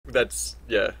that's,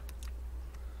 yeah.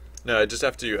 No, I just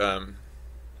have to,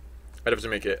 I'd have to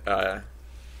make it,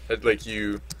 like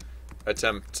you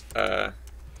attempt,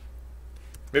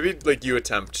 maybe like you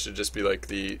attempt should just be like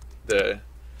the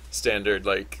standard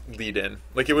like lead in.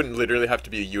 Like it wouldn't literally have to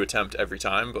be a you attempt every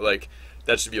time, but like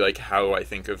that should be like how I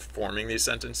think of forming these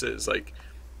sentences, like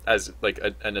as like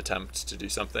an attempt to do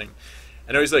something.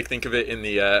 And I always like think of it in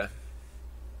the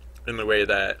way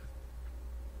that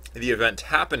the event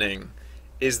happening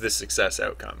is the success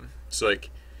outcome. So like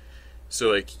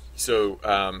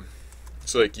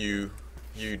you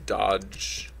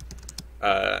dodge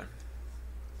the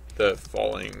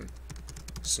falling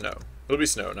snow. It'll be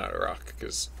snow, not a rock,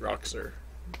 because rocks are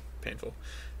painful.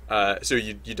 So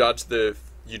you dodge the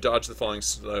falling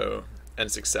snow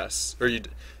and success, or you.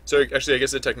 So actually, I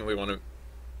guess I technically want to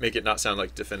make it not sound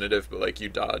like definitive, but like you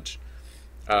dodge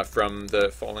from the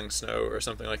falling snow or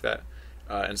something like that,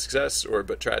 and success, or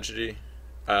but tragedy.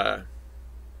 I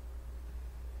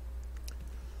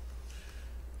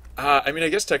mean, I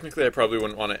guess technically I probably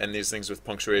wouldn't want to end these things with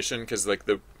punctuation because like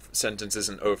the sentence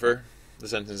isn't over. The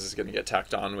sentence is going to get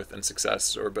tacked on with "and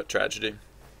success" or "but tragedy."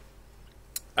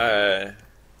 You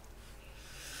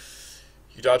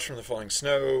dodge from the falling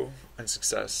snow and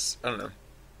success. I don't know.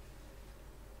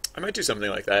 I might do something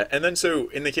like that. And then so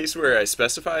in the case where I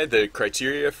specify the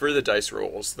criteria for the dice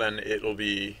rolls, then it'll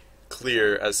be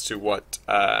clear as to what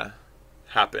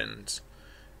happened.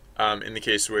 In the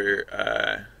case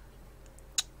where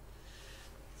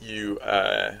you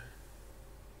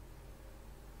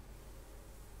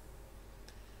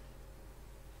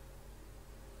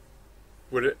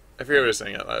would it? I forget what I was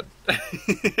saying out loud.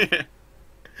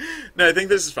 No, I think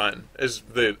this is fine. I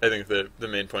think the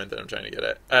main point that I'm trying to get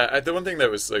at. The one thing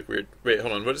that was like weird. Wait,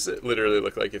 hold on. What does it literally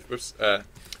look like if? What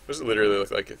does it literally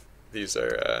look like if these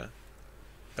are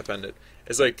appended?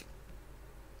 It's like,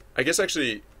 I guess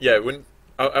actually, yeah. When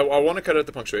I want to cut out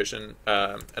the punctuation,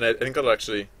 and I think I'll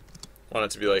actually want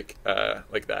it to be like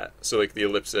that. So like the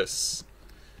ellipsis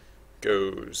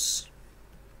goes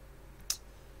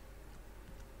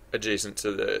adjacent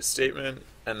to the statement,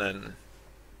 and then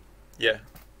yeah.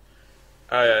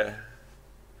 I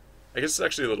guess it's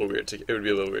actually a little weird it would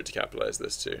be a little weird to capitalize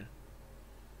this too.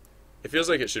 It feels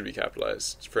like it should be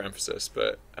capitalized for emphasis,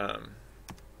 but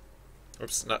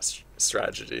oops, not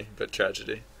strategy, but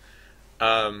tragedy.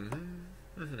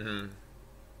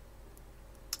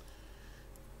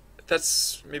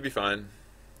 That's maybe fine.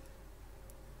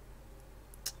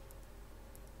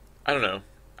 I don't know.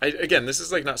 Again, this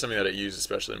is like not something that I use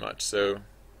especially much, so.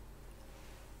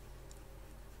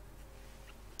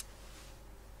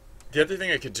 The other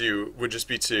thing I could do would just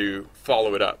be to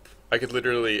follow it up. I could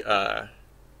literally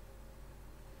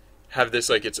have this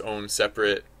like its own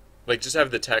separate, like just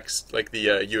have the text, like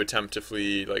the you attempt to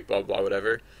flee, like blah blah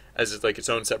whatever, as it's like its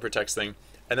own separate text thing,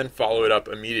 and then follow it up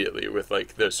immediately with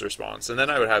like this response, and then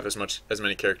I would have as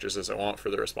many characters as I want for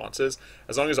the responses,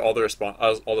 as long as all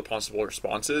the possible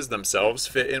responses themselves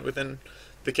fit in within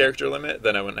the character limit,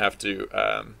 then I wouldn't have to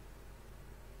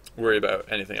worry about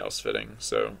anything else fitting.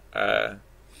 So.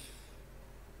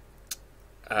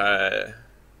 I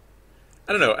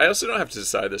don't know. I also don't have to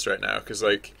decide this right now because,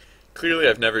 like, clearly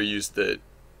I've never used the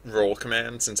roll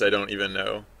command since I don't even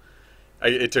know.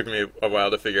 It took me a while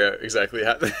to figure out exactly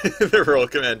how the roll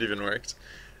command even worked.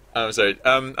 Sorry.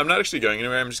 I'm not actually going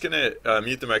anywhere. I'm just gonna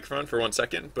mute the microphone for 1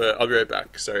 second, but I'll be right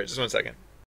back. Sorry, just 1 second.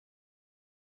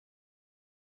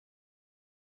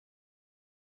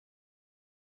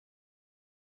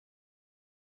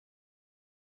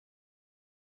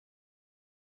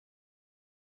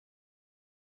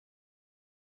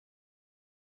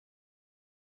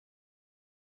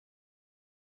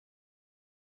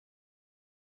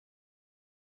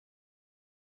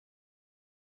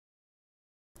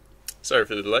 Sorry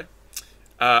for the delay.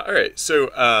 All right,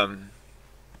 so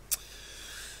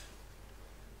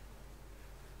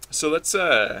let's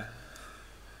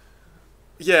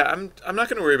yeah, I'm not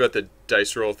going to worry about the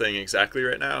dice roll thing exactly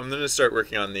right now. I'm going to start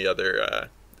working on the other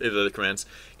commands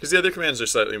because the other commands are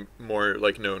slightly more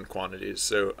like known quantities.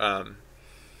 So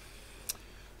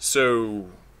so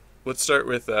let's start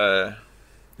with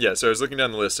yeah. So I was looking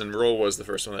down the list and roll was the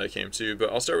first one that I came to,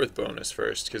 but I'll start with bonus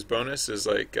first because bonus is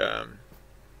like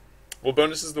well,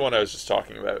 bonus is the one I was just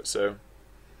talking about. So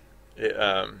it,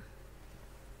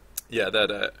 yeah,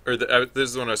 that this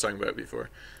is the one I was talking about before.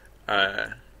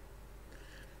 Yeah,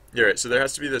 right. So there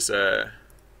has to be this.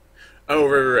 Oh,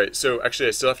 right. So actually,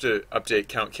 I still have to update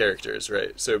count characters,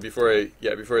 right? So before I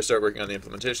start working on the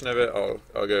implementation of it,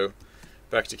 I'll go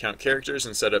back to count characters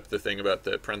and set up the thing about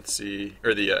the parenthesis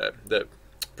or the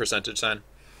percentage sign.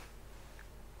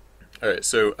 All right.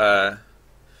 So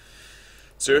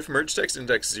So if merge text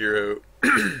index 0,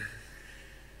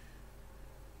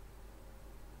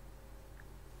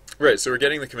 right, so we're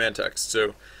getting the command text.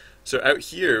 So out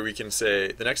here we can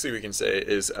say, the next thing we can say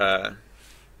is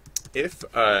if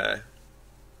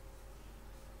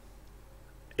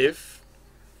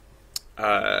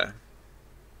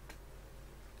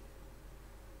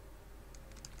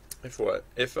what?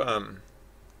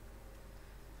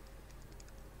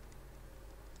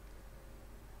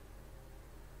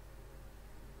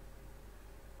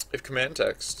 If command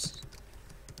text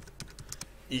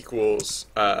equals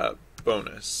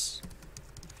bonus,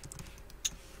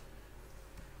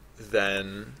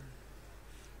 then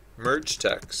merge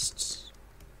text.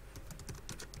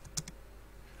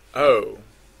 Oh,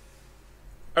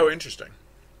 interesting.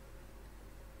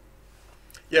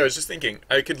 Yeah, I was just thinking,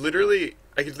 I could literally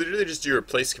just do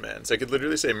replace commands. I could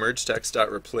literally say merge text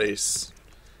dot replace.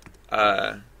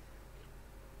 Oh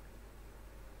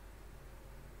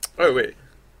wait,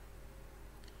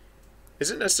 is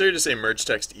it necessary to say merge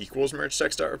text equals merge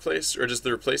text dot replace, or does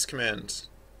the replace command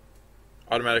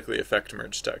automatically affect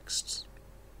merge text?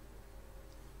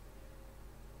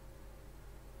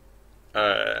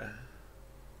 I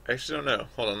actually don't know.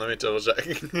 Hold on, let me double check.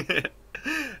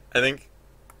 I think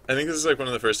this is like one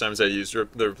of the first times I used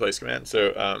the replace command,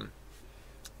 so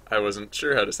I wasn't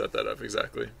sure how to set that up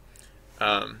exactly.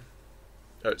 Oh,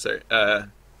 sorry.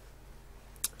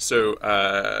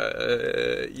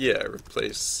 Yeah,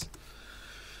 replace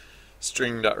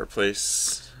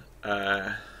string.replace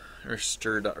or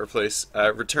str.replace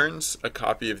returns a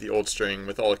copy of the old string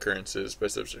with all occurrences by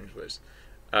substring replace.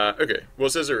 Okay, well,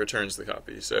 it says it returns the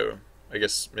copy, so I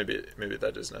guess maybe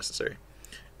that is necessary.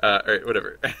 All right,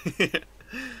 whatever.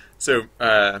 So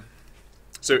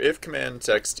if command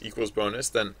text equals bonus,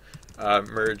 then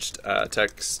merged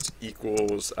text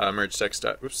equals merge text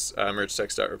dot merge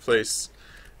text dot replace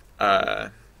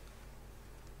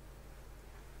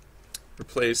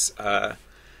replace.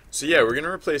 So yeah, we're gonna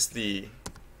replace the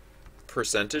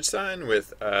percentage sign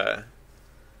with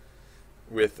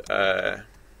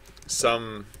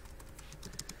some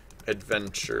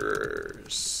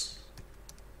adventures.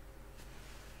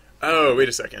 Oh, wait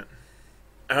a second.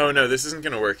 Oh no, this isn't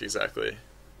gonna work exactly.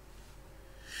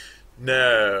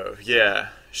 No, yeah,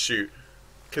 shoot.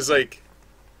 Cause like,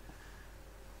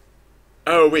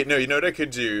 oh wait, no, you know what I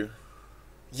could do?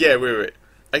 Yeah, wait.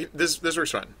 This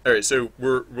works fine. All right, so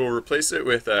we'll replace it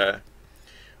with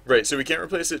right. So we can't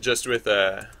replace it just with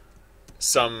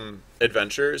some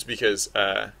adventures because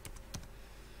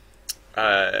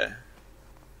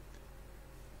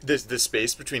the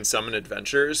space between some and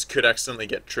adventures could accidentally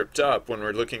get tripped up when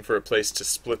we're looking for a place to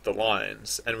split the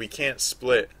lines, and we can't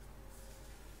split.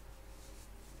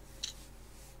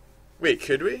 Wait,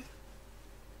 could we?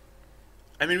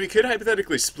 I mean, we could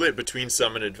hypothetically split between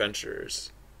some and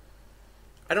adventures.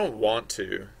 I don't want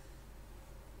to.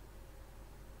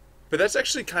 But that's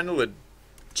actually kind of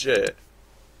legit.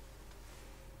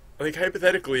 Like,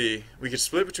 hypothetically, we could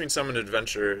split between some and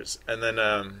adventures, and then,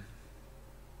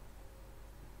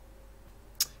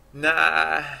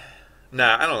 Nah,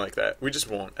 I don't like that. We just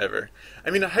won't, ever. I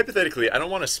mean, hypothetically, I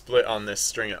don't want to split on this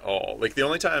string at all. Like, the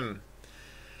only time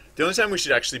we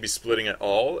should actually be splitting at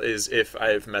all is if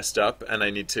I've messed up and I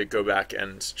need to go back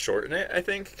and shorten it, I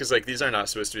think. Because, like, these are not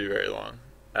supposed to be very long.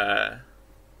 Oh,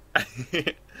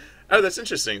 that's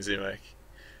interesting, ZMike.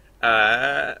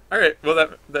 Alright,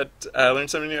 well, that learn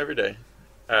something new every day.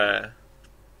 I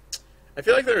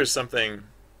feel like there was something...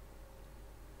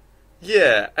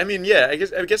 Yeah, I mean, yeah, I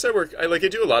guess I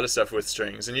do a lot of stuff with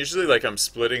strings, and usually, like, I'm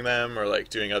splitting them or, like,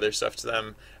 doing other stuff to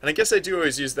them, and I guess I do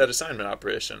always use that assignment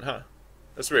operation, huh?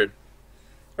 That's weird.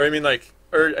 Or, I mean, like,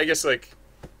 or I guess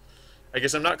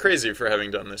I'm not crazy for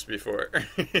having done this before.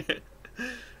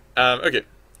 Okay.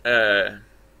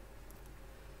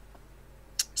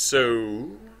 So...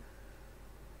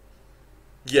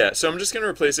 Yeah, so I'm just going to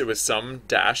replace it with some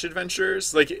dash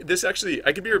adventures. Like, this actually,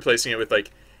 I could be replacing it with,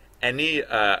 like, any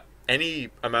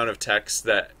amount of text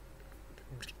that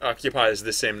occupies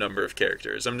the same number of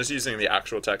characters. I'm just using the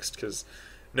actual text because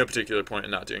no particular point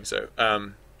in not doing so.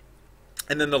 And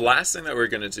then the last thing that we're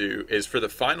going to do is for the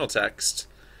final text,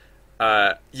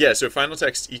 so final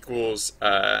text equals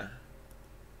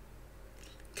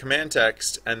command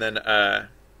text, and then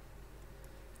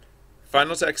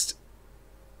final text,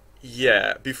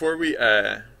 yeah, before we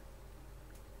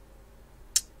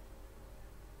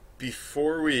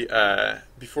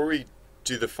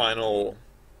do the final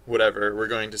whatever, we're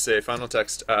going to say final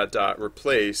text dot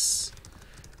replace.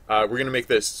 We're going to make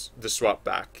the swap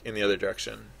back in the other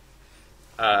direction.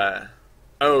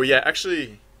 Oh yeah,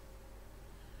 actually,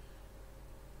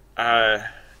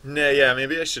 Nah, yeah,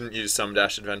 maybe I shouldn't use some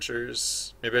dash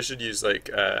adventures. Maybe I should use like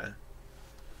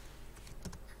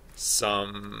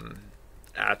some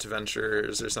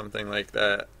adventures or something like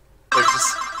that. Like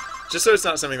just so it's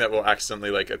not something that will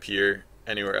accidentally like appear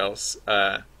anywhere else.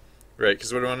 Right,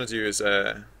 because what I want to do is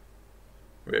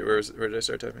wait, where did I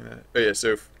start typing that? Oh yeah,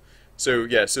 so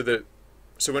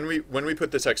when we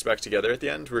put the text back together at the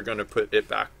end, we're going to put it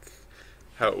back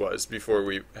how it was before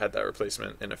we had that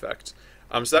replacement in effect.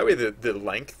 So that way the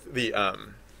length the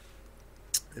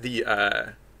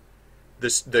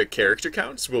character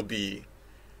counts will be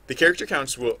the character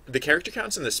counts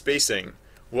and the spacing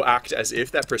will act as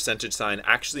if that percentage sign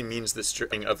actually means the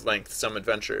string of length some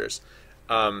adventures,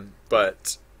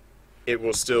 but it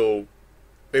will still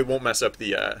it won't mess up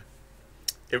the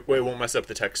it won't mess up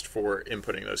the text for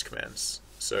inputting those commands.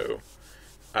 So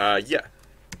yeah, I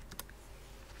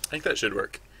think that should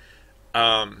work.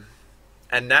 And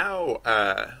now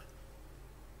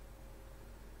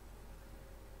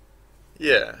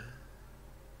yeah,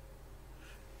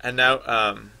 and now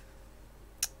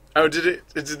oh, did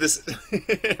this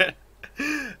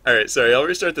all right, sorry, I'll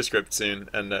restart the script soon,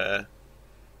 and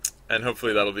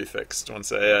hopefully that'll be fixed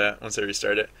once I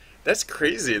restart it. That's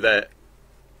crazy that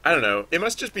I don't know. It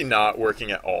must just be not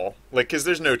working at all. Like, because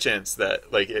there's no chance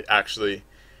that like it actually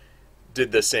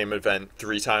did the same event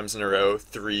 3 times in a row,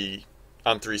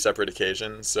 on 3 separate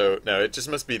occasions. So no, it just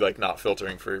must be like not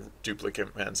filtering for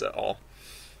duplicate commands at all.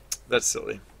 That's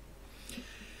silly.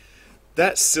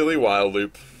 That silly while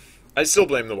loop. I still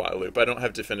blame the while loop. I don't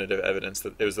have definitive evidence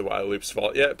that it was the while loop's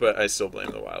fault yet, but I still blame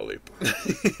the while loop.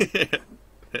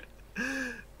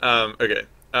 Okay.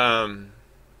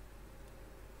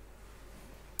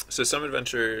 So some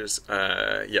adventures,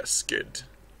 yes, good.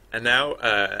 And now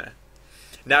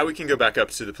we can go back up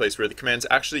to the place where the commands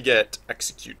actually get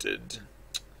executed,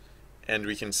 and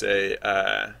we can say,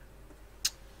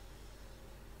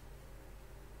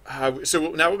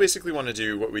 so now we'll basically want to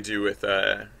do what we do with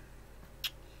the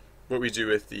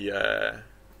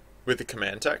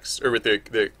command text, or with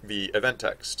the event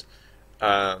text.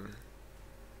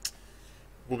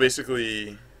 We'll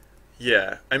basically,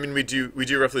 yeah. I mean, we do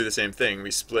roughly the same thing.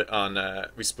 We split on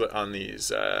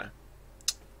these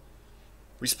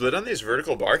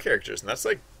vertical bar characters, and that's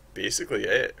like basically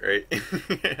it, right?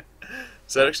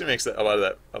 So that actually makes a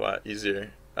lot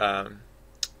easier. Well,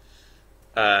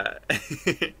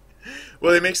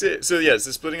 it makes it so, yeah.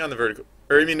 So splitting on the vertical,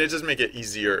 or I mean, it doesn't make it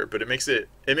easier, but it makes what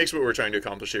we're trying to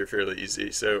accomplish here fairly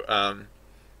easy. So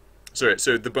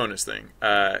so the bonus thing,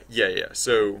 yeah.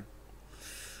 So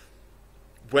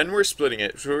when we're splitting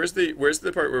it, so where's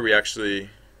the part where we actually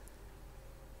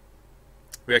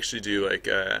do like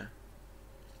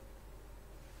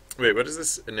wait, what is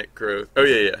this init growth? Oh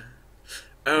yeah.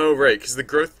 Oh right, because the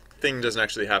growth thing doesn't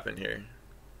actually happen here.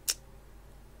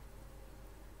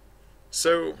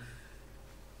 So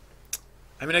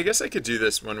I mean, I guess I could do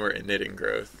this when we're initting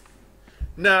growth.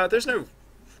 Nah, there's nah.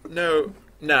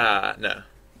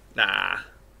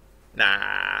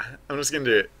 I'm just gonna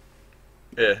do it.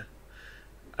 Yeah.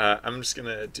 I'm just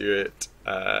gonna do it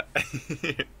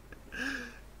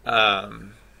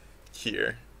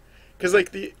here, because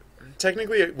like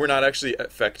technically we're not actually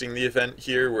affecting the event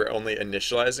here. We're only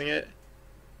initializing it,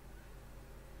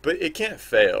 but it can't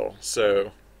fail.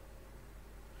 So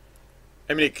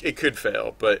I mean, it could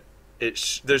fail, but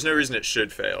there's no reason it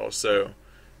should fail. So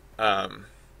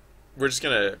we're just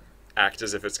gonna act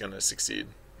as if it's gonna succeed.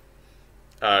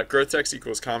 Growth text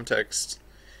equals com text.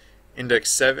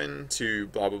 Index 7 to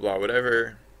blah blah blah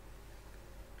whatever.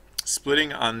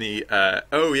 Splitting on the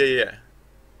oh yeah.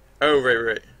 Oh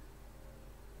right.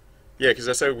 Yeah, because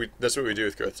that's what we do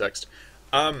with growth text.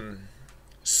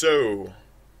 So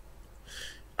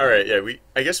all right, yeah,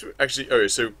 I guess actually okay,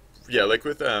 so yeah, like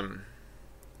with the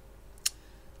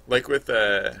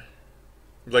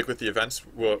events,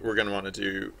 we're gonna want to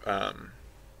do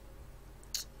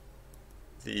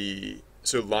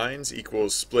so lines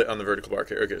equals split on the vertical bar.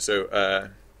 Okay,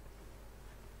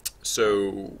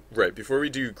 so right before we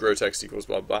do grow text equals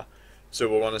blah blah, so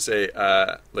we'll want to say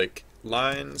like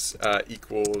lines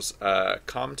equals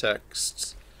com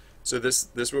text. So this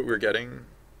what we're getting.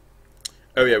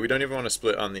 Oh yeah, we don't even want to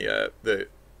split on the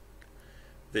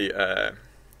we don't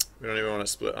even want to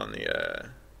split on the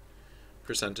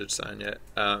percentage sign yet,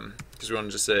 because we want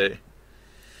to just say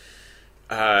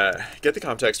get the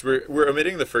context. We're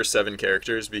omitting the first 7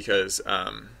 characters because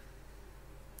oh,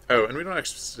 and we don't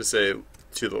actually just say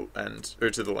to the end or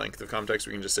to the length of context.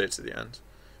 We can just say it to the end,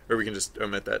 or we can just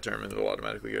omit that term and it'll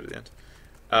automatically go to the end.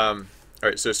 All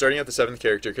right, so starting at the 7th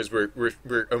character, because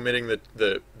we're omitting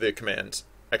the command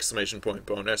exclamation point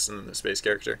bonus and then the space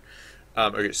character.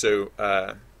 Okay, so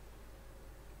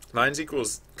lines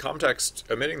equals context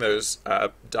omitting those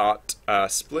dot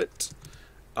split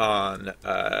on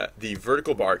the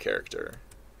vertical bar character,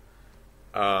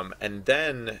 and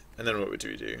then what do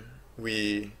we do?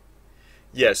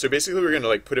 So basically we're gonna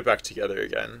like put it back together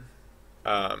again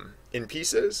in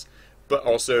pieces, but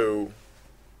also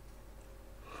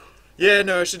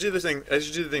I should do the thing. I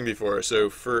should do the thing before. So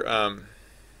for I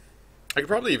could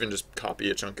probably even just copy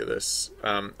a chunk of this.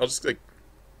 I'll just like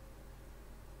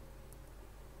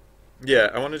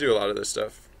I want to do a lot of this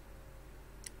stuff.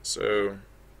 So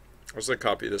I'll just like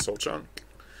copy this whole chunk.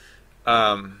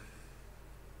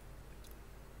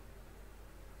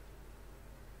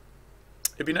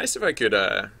 It'd be nice if I could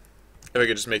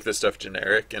just make this stuff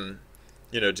generic and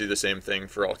do the same thing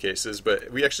for all cases,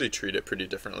 but we actually treat it pretty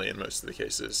differently in most of the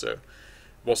cases. So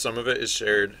while some of it is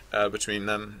shared between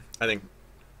them, I think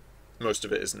most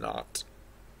of it is not.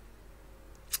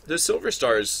 Those silver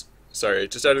stars, sorry,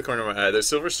 just out of the corner of my eye, those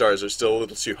silver stars are still a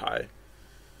little too high.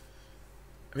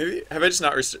 Maybe, have I just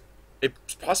not restarted?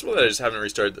 It's possible that I just haven't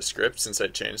restarted the script since I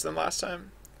changed them last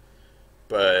time,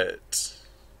 but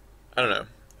I don't know.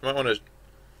 I might want to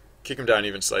kick them down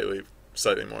even slightly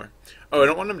more. Oh, I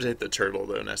don't want them to hit the turtle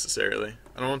though necessarily.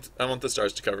 I want the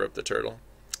stars to cover up the turtle.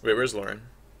 Wait, where's Lauren?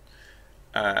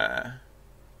 Oh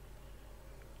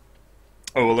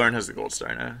well, Lauren has the gold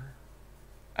star now.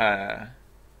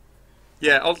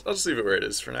 Yeah, I'll just leave it where it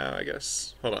is for now, I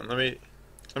guess. Hold on, let me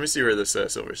see where this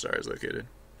silver star is located.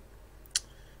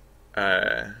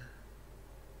 There's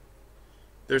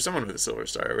someone with a silver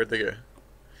star. Where'd they go?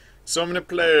 So many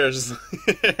players.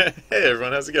 Hey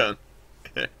everyone, how's it going?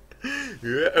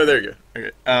 Oh, there you go.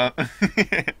 Okay.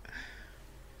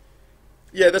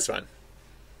 Yeah, that's fine.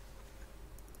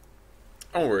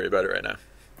 I won't worry about it right now.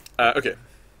 Okay.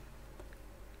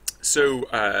 So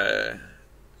what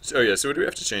do we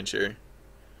have to change here?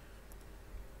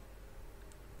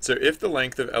 So if the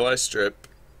length of li strip,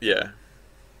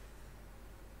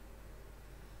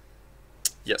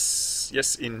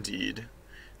 yes, indeed.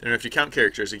 Then we have to count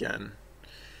characters again.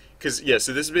 Because,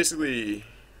 so this is basically,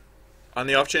 on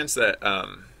the off chance that,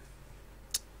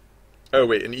 oh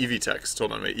wait, an EV text,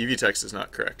 hold on, wait, EV text is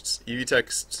not correct. EV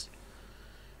text,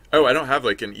 oh, I don't have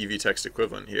like an EV text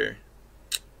equivalent here.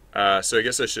 So I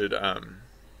guess I should, I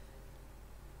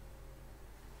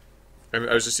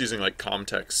was just using like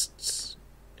comtext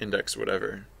index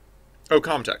whatever. Oh,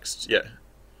 comtext, yeah.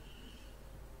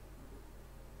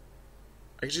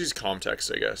 I could use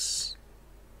comtext, I guess.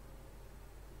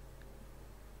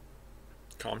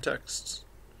 Context?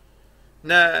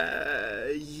 Nah,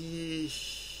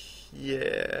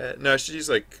 yeah. No, I should use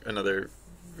like another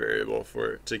variable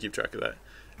to keep track of that.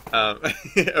 Oh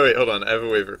wait, hold on. I have a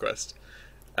wave request.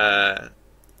 Alright.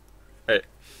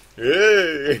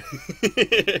 Wait,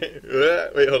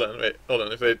 hold on.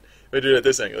 If I do it at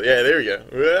this angle, yeah, there we go.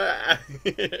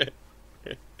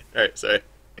 Alright, sorry.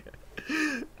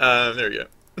 There we go.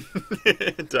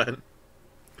 Done.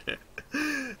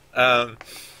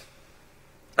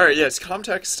 Alright, yes,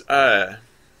 context, yeah,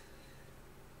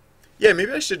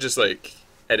 maybe I should just, like,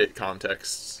 edit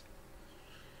contexts.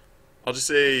 I'll just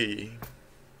say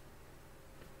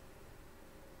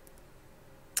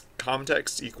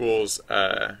context equals,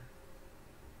 oh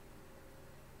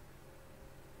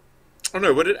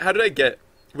no, what did I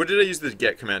use the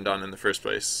get command on in the first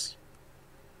place?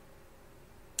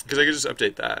 Because I could just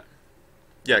update that.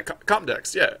 Yeah,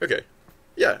 context, yeah, okay.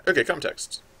 Yeah, okay,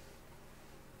 context.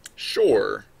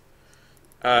 Sure.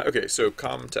 Okay, so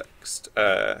context.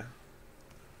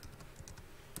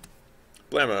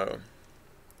 Blammo.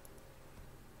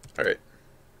 Alright.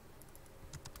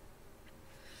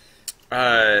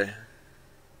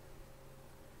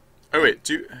 Oh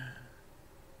wait,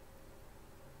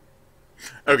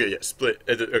 okay, yeah, split.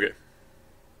 Okay.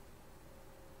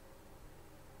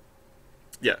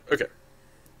 Yeah, okay.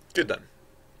 Good then.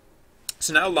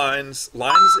 So now lines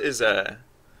is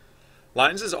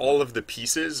all of the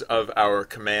pieces of our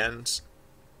command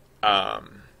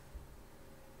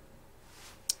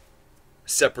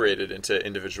separated into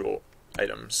individual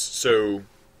items. So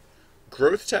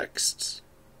growth text,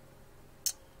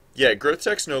 yeah, growth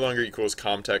text no longer equals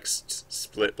context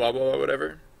split blah blah blah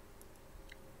whatever.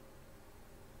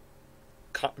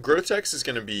 Growth text is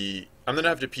going to be, I'm going to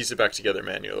have to piece it back together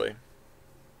manually.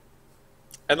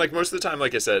 And like most of the time,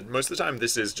 like I said, most of the time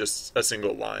this is just a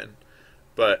single line.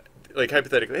 But like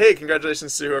hypothetically, hey,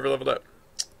 congratulations to whoever leveled up.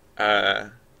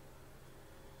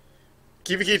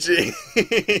 Kibikichi.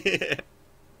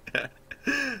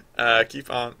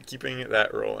 Keeping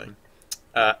that rolling.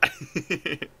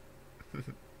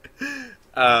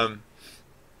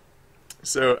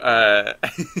 So I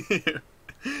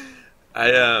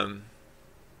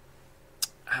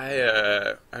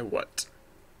I what?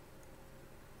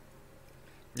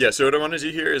 Yeah, so what I want to do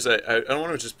here is I don't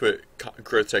want to just put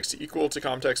growth text equal to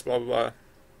com text blah blah blah.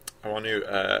 I want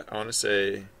to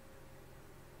say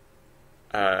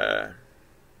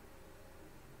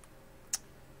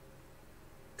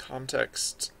com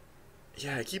text.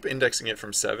 Yeah, I keep indexing it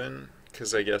from 7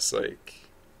 because I guess like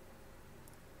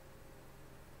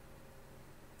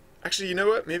actually, you know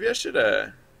what? Maybe I should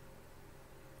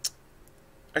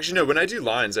actually no, when I do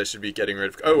lines I should be getting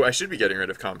rid of I should be getting rid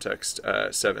of com text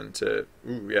 7 to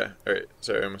ooh yeah. All right.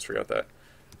 Sorry, I almost forgot that.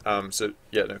 So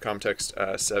yeah, no, com text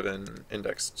 7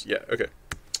 indexed. Yeah, okay.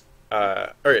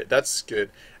 All right, that's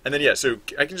good. And then yeah, so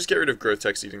I can just get rid of growth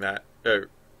text using that.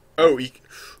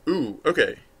 Ooh,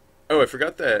 okay. Oh, I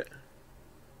forgot that.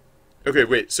 Okay,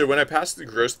 wait. So when I pass the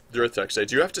growth text, I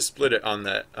do have to split it on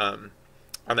that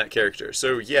character.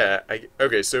 So yeah,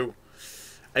 okay. So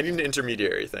I need an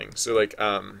intermediary thing. So like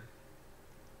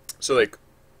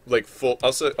full.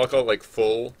 I'll call it like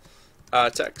full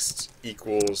text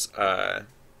equals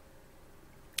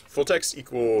full text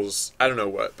equals I don't know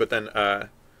what, but then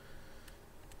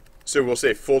so we'll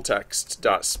say full text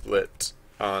dot split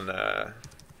on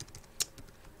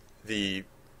the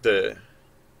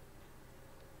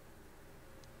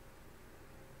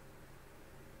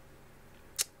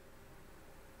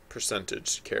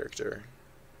percentage character.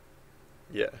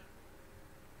 Yeah.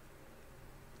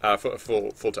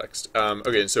 Full text.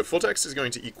 Okay, so full text is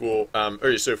going to equal.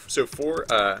 Okay, so for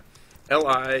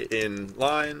li in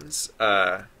lines,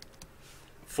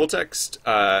 full text.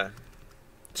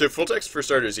 So full text for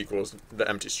starters equals the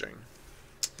empty string.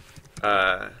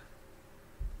 Or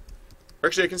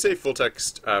actually, I can say full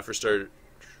text for start.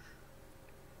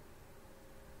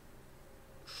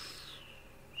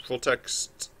 Full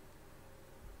text.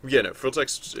 Yeah, no, full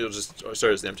text. It'll just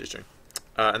start as the empty string,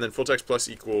 and then full text plus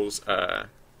equals.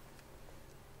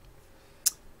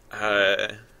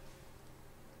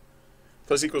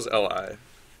 Plus equals li,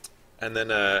 and then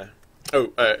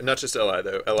not just li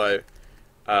though, li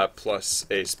plus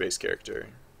a space character.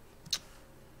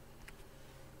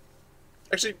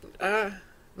 Actually, no,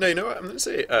 you know what? I'm gonna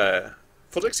say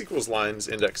full text equals lines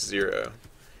index 0,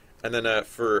 and then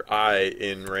for I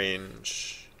in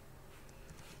range,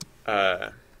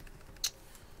 the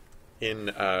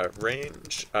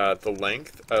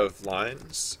length of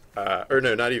lines, or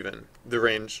no, not even the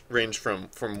range from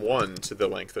 1 to the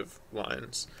length of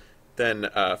lines, then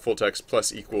full text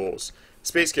plus equals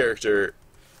space character.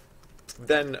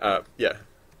 Then yeah,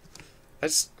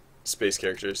 that's space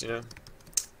characters. You know,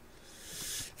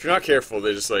 if you're not careful,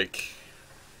 they just like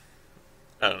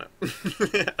I don't know.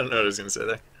 I don't know what I was gonna say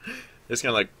there. They just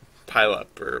kind of like pile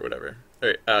up or whatever. All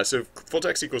right, so full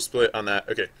text equals split on that.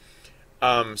 Okay.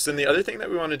 So then the other thing that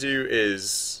we want to do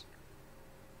is,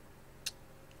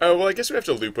 oh well, I guess we have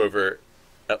to loop over.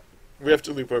 We have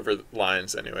to loop over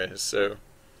lines anyways. So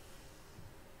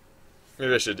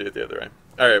maybe I should do it the other way.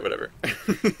 All right, whatever.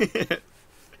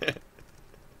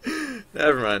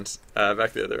 Never mind.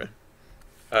 Back the other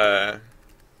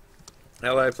way.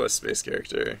 Li plus space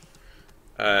character.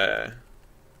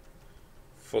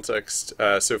 Full text.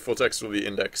 So full text will be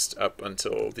indexed up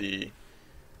until the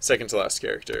second to last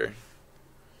character.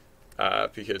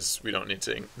 Because we don't need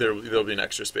to. There'll be an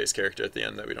extra space character at the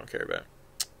end that we don't care about.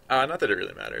 Not that it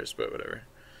really matters, but whatever.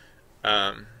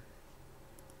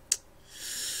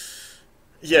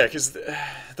 Yeah, because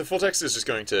the full text is just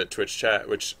going to Twitch chat,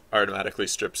 which automatically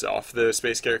strips off the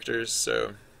space characters.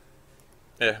 So,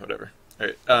 yeah, whatever. All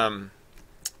right.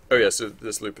 Oh yeah. So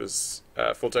this loop is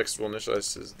full text will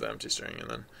initialize as the empty string,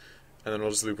 and then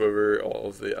we'll just loop over all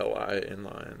of the li in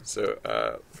line. So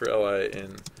for li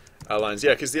in lines,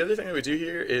 yeah, because the other thing that we do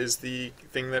here is the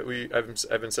thing that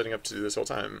I've been setting up to do this whole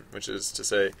time, which is to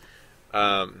say,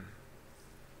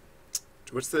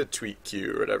 what's the tweet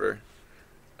queue or whatever.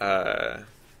 How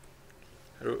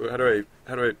do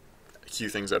I queue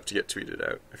things up to get tweeted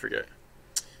out? I forget.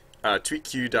 Tweet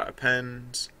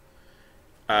queue.append.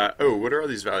 Oh, what are all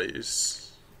these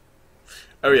values?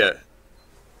 Oh yeah,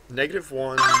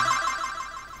 -1.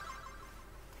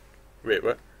 Wait,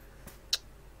 what?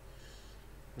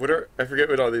 I forget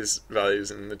what all these values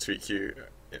in the tweet queue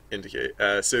indicate.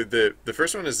 So the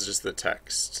first one is just the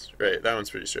text, right? That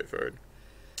one's pretty straightforward.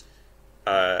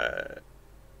 I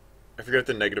forget what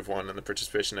the -1 and the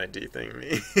participation ID thing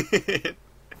mean.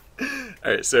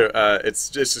 All right, so it's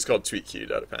just called tweet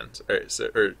queue.append. All right, so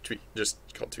or tweet just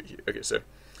called tweet queue. Okay, so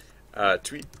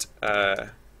tweet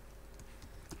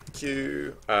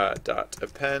queue dot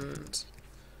append.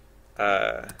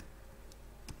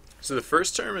 So the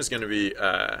first term is going to be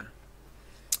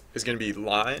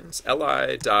lines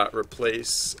li dot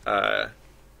replace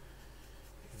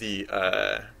the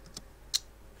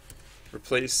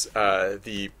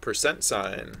percent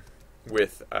sign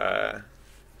with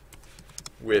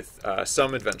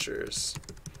some adventures.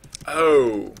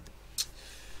 Oh,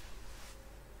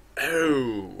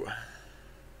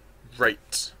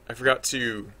 right. I forgot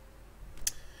to.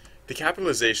 The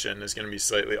capitalization is going to be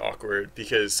slightly awkward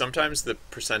because sometimes the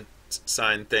percent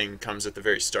sign thing comes at the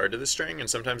very start of the string and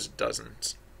sometimes it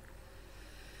doesn't.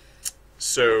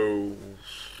 So,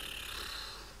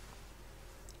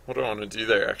 what do I want to do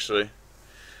there actually?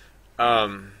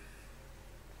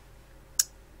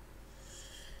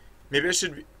 Maybe I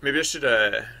should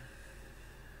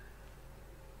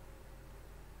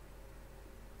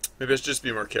just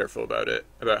be more careful about it,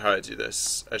 about how I do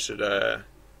this. I should,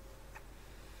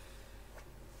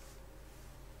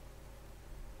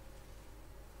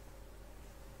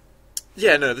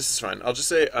 yeah, no, this is fine. I'll just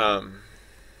say, I'll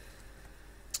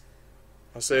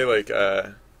say like,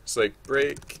 it's like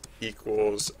break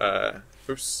equals,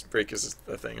 oops, break is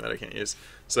a thing that I can't use.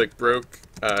 It's like broke,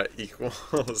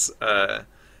 equals, li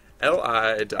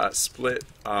dot split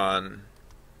on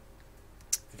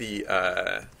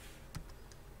the,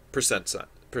 percent sign.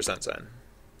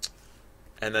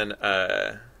 And then,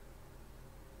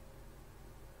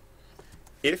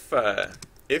 if the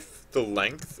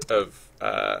length of,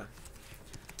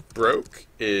 broke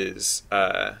is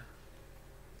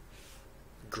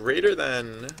greater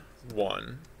than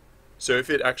 1, so if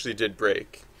it actually did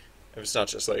break, if it's not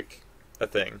just like a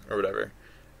thing or whatever,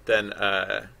 then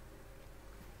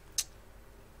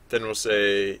we'll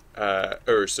say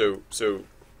so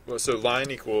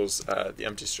line equals the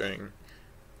empty string,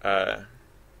 or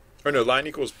no, line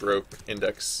equals broke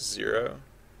index 0.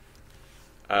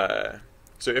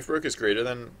 So if broke is greater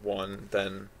than 1,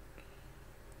 then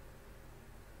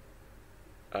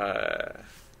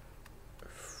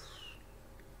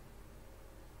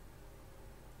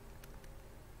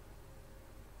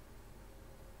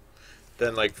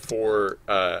like for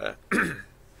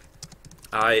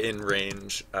I in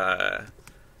range,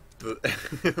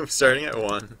 starting at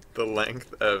 1, the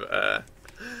length of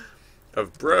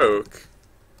broke.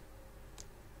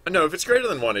 No, if it's greater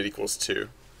than 1, it equals 2,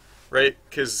 right?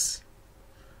 Because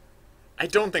I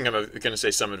don't think I'm going to say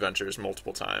some adventures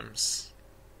multiple times.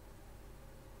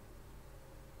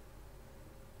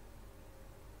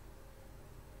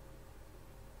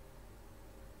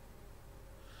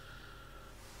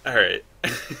 All right,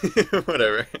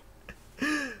 whatever.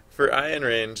 For I in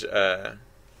range,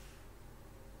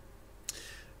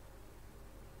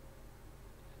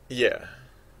 yeah.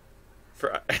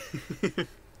 For I,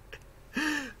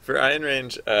 for I in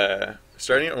range,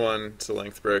 starting at 1 to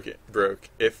length broke.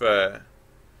 If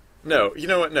no, you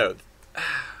know what? No.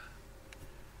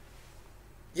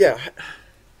 Yeah.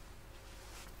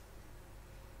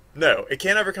 No, it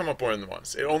can't ever come up more than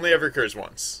once. It only ever occurs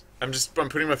once. I'm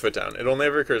putting my foot down. It only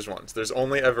ever occurs once. There's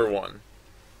only ever one.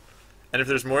 And if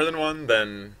there's more than one,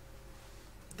 then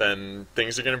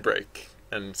things are gonna break,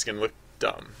 and it's gonna look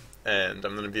dumb, and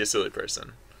I'm gonna be a silly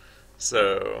person.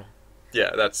 So,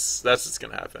 yeah, that's what's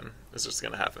gonna happen. That's what's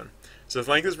gonna happen. So if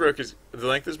the length is broke is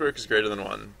greater than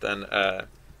 1, then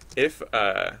if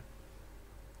the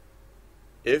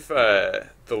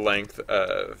length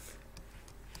of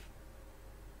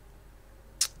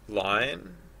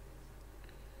line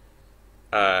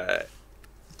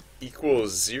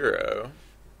equals 0,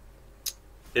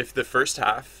 if the first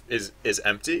half is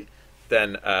empty,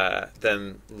 then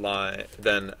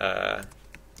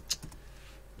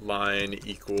line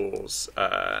equals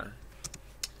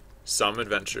some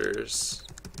adventures.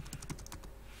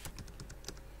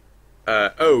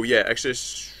 Oh yeah, actually,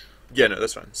 yeah, no,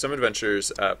 that's fine. Some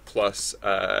adventures plus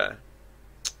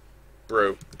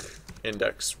broke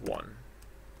index 1.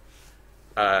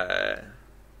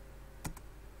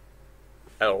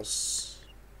 Else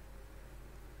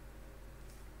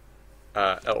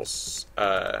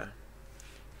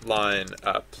line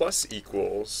plus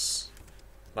equals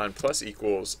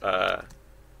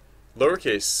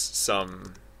lowercase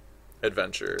some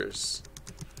adventures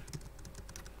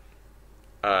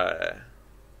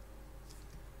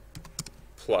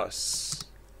plus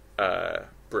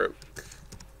broke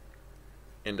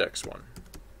index 1.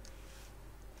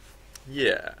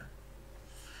 Yeah.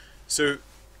 So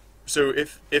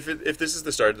if this is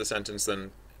the start of the sentence,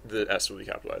 then the S will be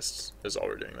capitalized, is all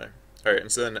we're doing there. All right,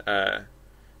 and so then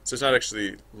so it's not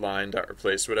actually line dot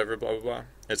replace whatever blah blah blah.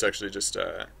 It's actually just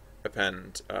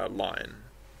append line.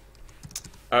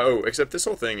 Oh, except this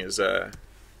whole thing is like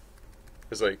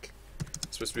it's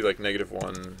supposed to be like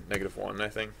 -1, I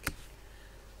think.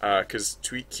 Because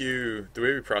tweet Q, the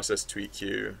way we process tweet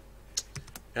Q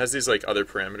it has these like other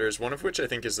parameters, one of which I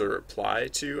think is the reply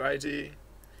to ID,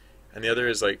 and the other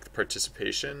is like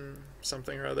participation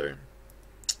something or other.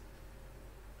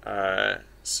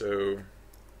 So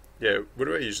yeah, what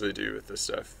do I usually do with this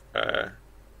stuff?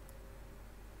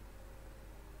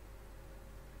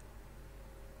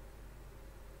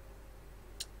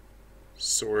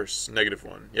 Source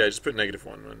 -1. Yeah, I just put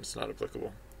 -1 when it's not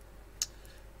applicable.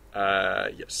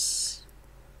 Yes.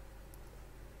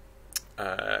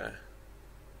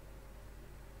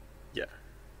 Yeah.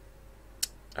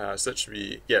 So that should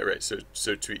be, yeah, right. So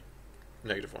tweet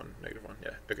 -1.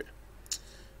 Yeah. Okay.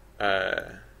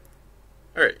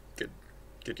 All right. Good.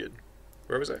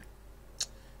 Where was I?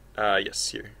 Yes,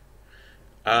 here.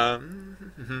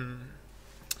 And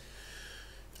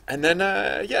then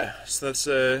yeah. So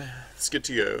that's good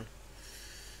to go.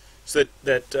 So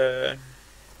that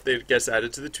it gets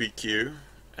added to the tweet queue,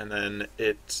 and then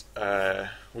it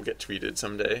will get tweeted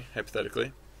someday,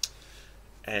 hypothetically.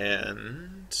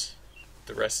 And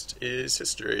the rest is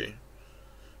history,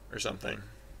 or something.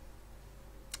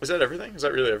 Is that everything? Is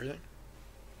that really everything?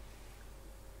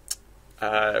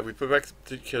 We put back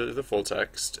the full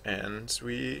text, and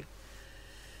we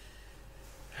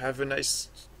have a nice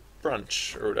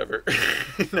brunch, or whatever.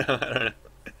 No, I don't know.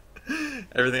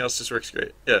 Everything else just works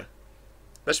great. Yeah.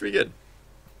 That should be good.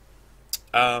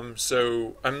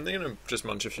 So I'm gonna just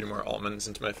munch a few more almonds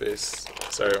into my face.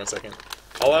 Sorry, 1 second.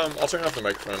 I'll turn off the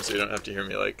microphone so you don't have to hear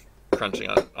me like crunching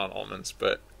on almonds.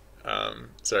 But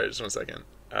sorry, just 1 second.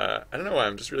 I don't know why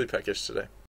I'm just really peckish today.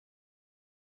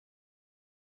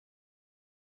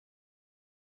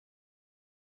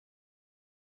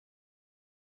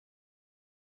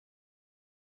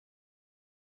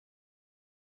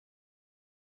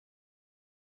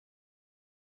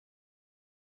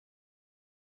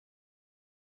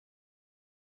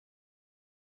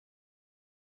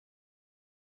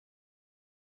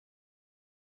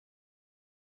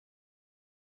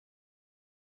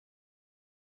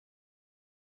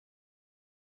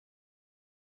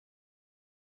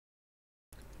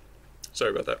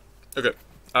 Sorry about that. Okay.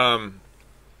 All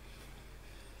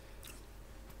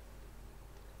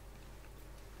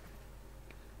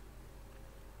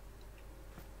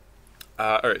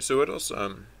right. So what else?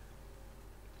 What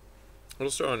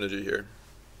else do I want to do here?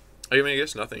 I mean, I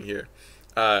guess nothing here.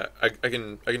 I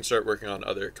can start working on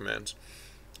other commands.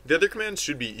 The other commands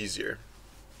should be easier.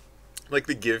 Like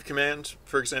the give command,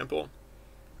 for example.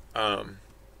 I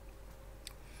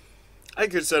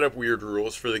could set up weird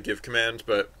rules for the give command,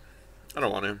 but I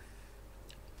don't want to.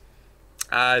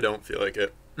 I don't feel like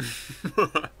it.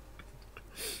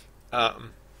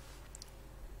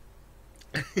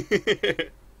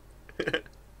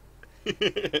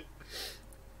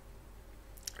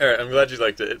 Alright, I'm glad you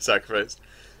liked it. It's sacrificed.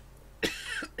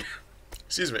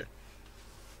 Excuse me.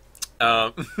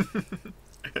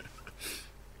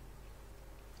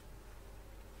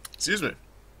 Excuse me.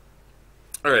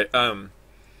 Alright,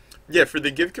 yeah, for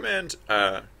the give command,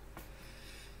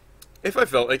 if I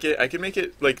felt like it, I could make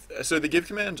it, like, so the give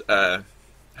command,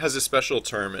 has a special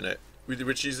term in it,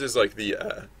 which uses, like,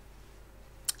 the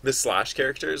slash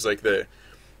characters, like, the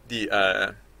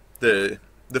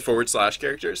 //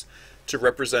 characters to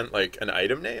represent, like, an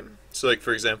item name. So, like,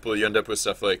 for example, you end up with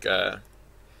stuff like, actually,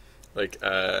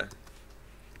 I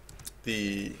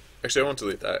won't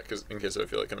delete that, because in case I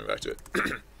feel like coming back to it.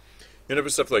 You end up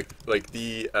with stuff like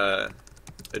the,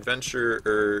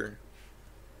 adventurers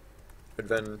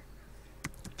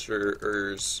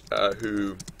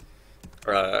who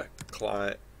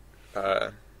climbed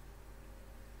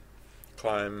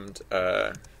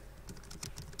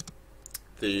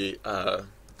the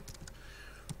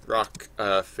rock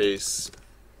face,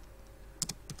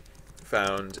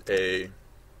 found a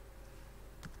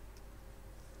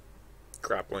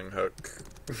grappling hook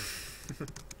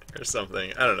or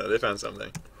something. I don't know. They found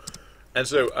something. And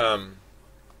so,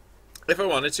 if I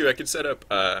wanted to, I could set up,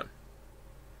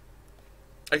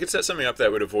 I could set something up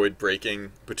that would avoid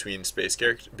breaking between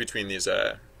between these,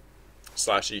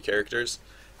 /e characters.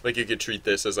 Like, you could treat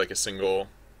this as, like, a single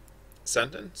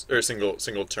sentence, or a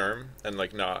single term, and,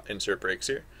 like, not insert breaks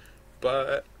here.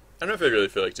 But I don't know if I really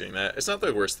feel like doing that. It's not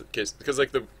the worst case, because,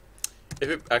 like,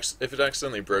 if it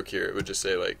accidentally broke here, it would just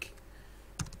say, I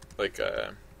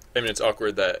mean, it's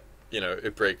awkward that,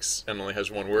 it breaks and only has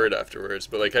one word afterwards,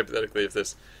 but, like, hypothetically, if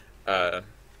this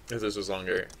was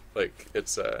longer, like,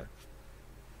 it's,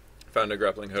 found a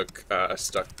grappling hook,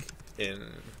 stuck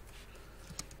in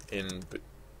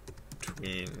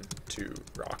between two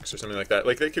rocks or something like that.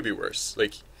 Like, that could be worse.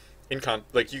 Like, you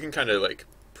can kind of, like,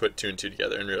 put two and two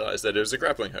together and realize that it was a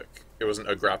grappling hook. It wasn't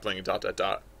a grappling ...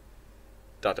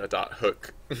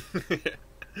 hook.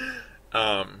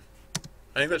 I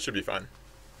think that should be fine.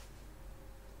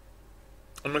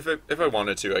 And if I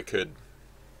wanted to, I could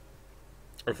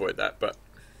avoid that, but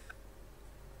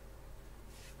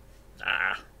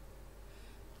nah.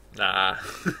 I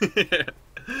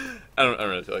don't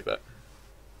really feel like that.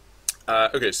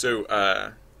 Okay, so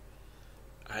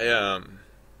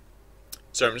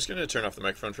sorry, I'm just gonna turn off the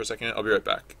microphone for a second. I'll be right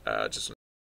back. Just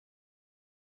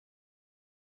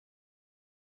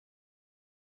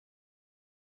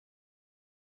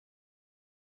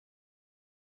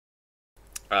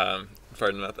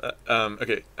pardon about that.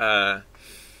 Okay.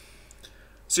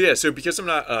 So yeah, so because I'm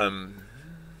not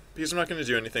gonna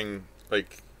do anything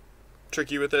like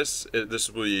tricky with this, this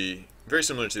will be very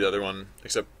similar to the other one,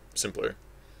 except simpler.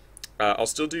 I'll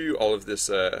still do all of this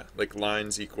like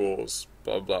lines equals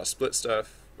blah blah blah split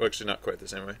stuff. Well, actually, not quite the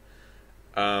same way.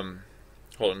 Hold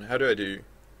on, how do I do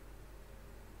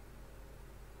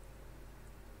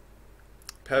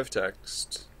pav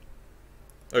text?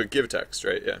 Oh, give text,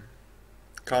 right? Yeah.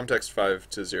 Com text 5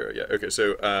 to 0. Yeah. Okay.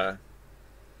 So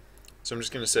so I'm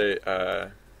just gonna say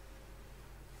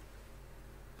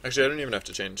actually, I don't even have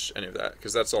to change any of that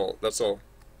because that's all.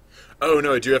 Oh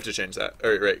no, I do have to change that.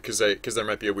 All right, right, because there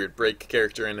might be a weird break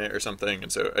character in it or something,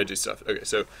 and so I do stuff. Okay,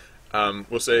 so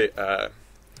we'll say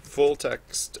full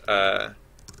text. Well,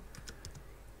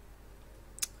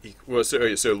 so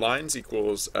okay, so lines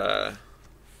equals the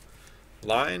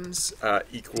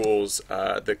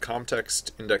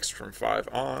context indexed from 5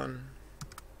 on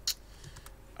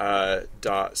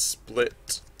dot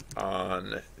split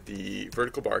on the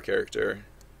vertical bar character.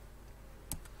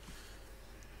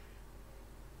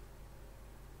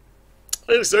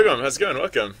 Hey, Sogom, how's it going?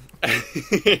 Welcome.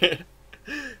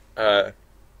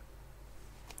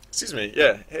 Excuse me.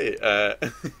 Yeah. Hey.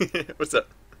 What's up?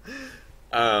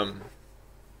 I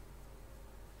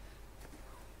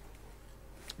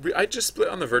just split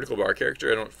on the vertical bar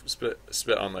character. I don't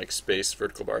split on like space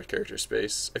vertical bar character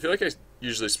space. I feel like I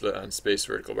usually split on space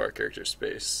vertical bar character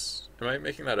space. Am I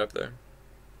making that up though?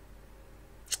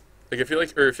 Like I feel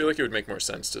like it would make more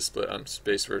sense to split on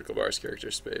space vertical bars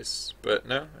character space, but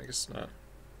no, I guess not.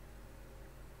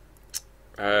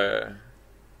 Oh,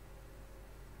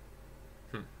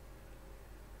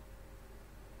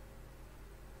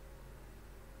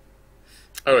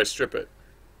 I strip it.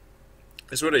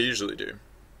 It's what I usually do.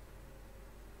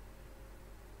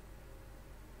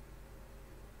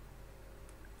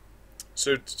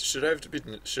 So should I have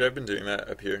been doing that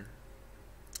up here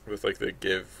with like the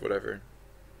give whatever,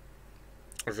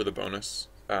 or for the bonus?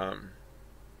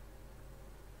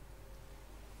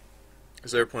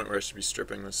 Is there a point where I should be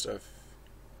stripping this stuff?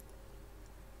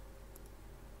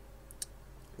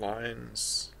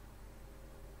 Lines.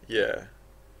 Yeah.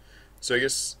 So I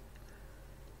guess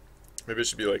maybe it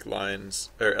should be like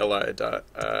lines or li dot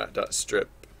strip.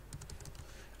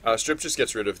 Strip just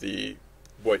gets rid of the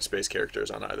white space characters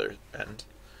on either end.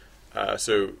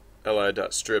 So li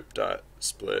dot strip dot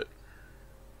split.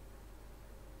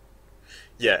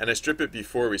 Yeah, and I strip it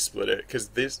before we split it because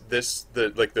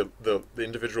the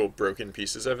individual broken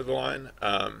pieces of the line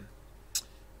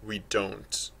we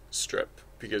don't strip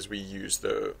because we use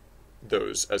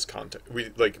those as context.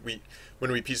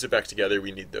 When we piece it back together,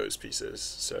 we need those pieces.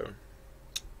 So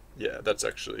yeah, that's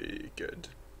actually good.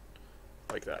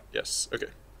 Like that. Yes. Okay.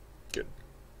 Good.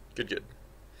 Good.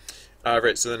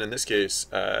 Right. So then in this case,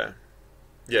 yeah,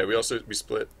 we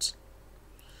split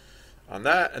on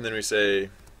that, and then we say.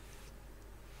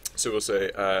 So we'll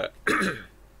say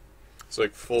so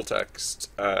like full text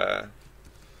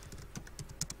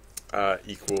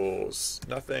equals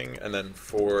nothing, and then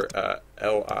for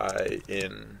li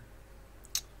in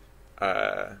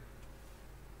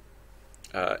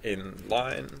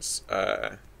lines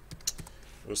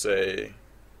we'll say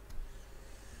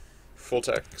full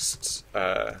text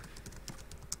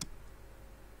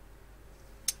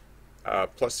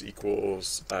plus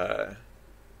equals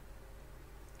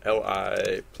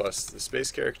li plus the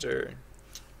space character,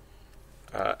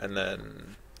 and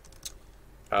then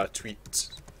tweet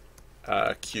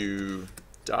q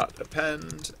dot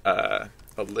append a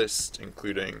list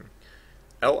including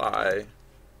li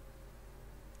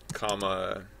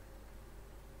comma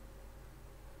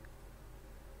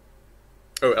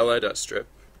li dot strip.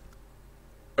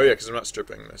 Oh yeah, because I'm not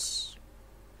stripping this.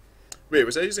 Wait, I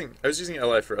was using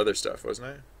li for other stuff, wasn't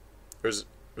I? Or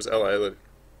was li?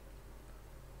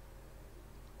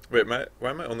 Wait, why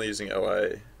am I only using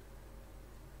li?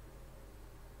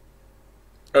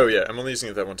 Oh yeah, I'm only using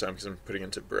it that one time because I'm putting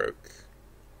into broke.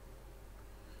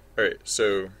 Alright,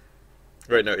 so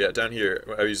right, no, yeah, down here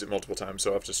I use it multiple times,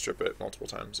 so I'll have to strip it multiple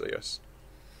times, I guess.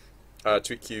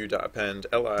 Tweet q dot append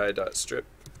li dot strip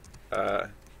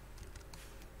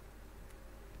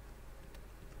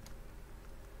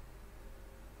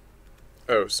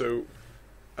Oh, so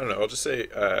I don't know. I'll just say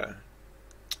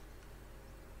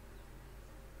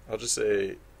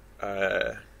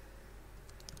uh,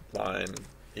 line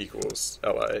equals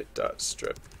li dot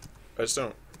strip. I just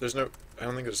don't. There's no. I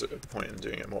don't think there's a point in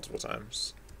doing it multiple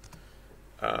times.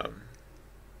 And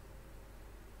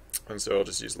so I'll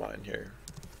just use line here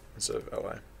instead of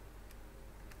li.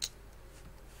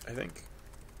 I think.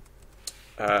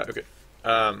 Okay.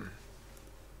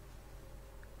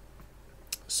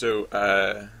 So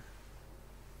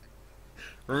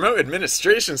remote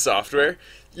administration software.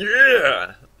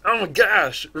 Yeah. Oh my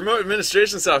gosh. Remote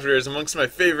administration software is amongst my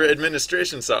favorite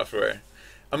administration software.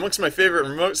 Amongst my favorite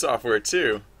remote software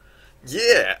too.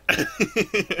 Yeah.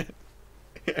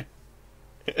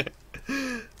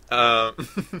 um,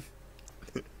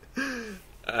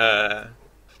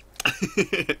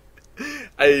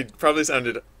 I probably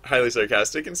sounded highly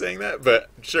sarcastic in saying that, but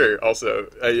sure.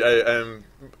 Also, I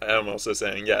am also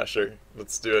saying, yeah, sure,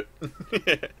 let's do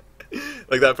it.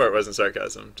 Like that part wasn't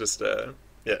sarcasm. Just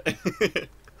yeah.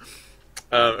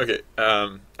 Okay.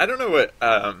 I don't know what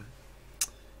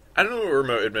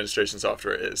remote administration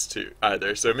software is too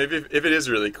either. So maybe if it is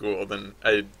really cool, then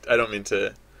I don't mean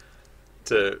to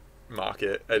mock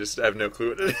it. I just have no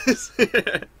clue what it is.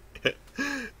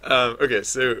 Okay,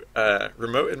 so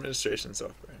remote administration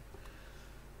software.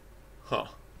 Huh.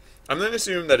 I'm going to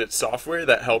assume that it's software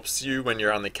that helps you when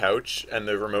you're on the couch and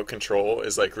the remote control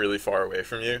is like really far away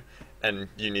from you, and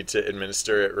you need to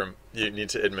administer it. You need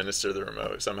to administer the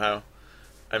remote somehow.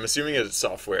 I'm assuming it's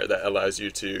software that allows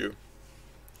you to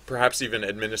perhaps even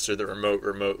administer the remote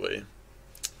remotely.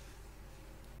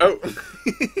 Oh.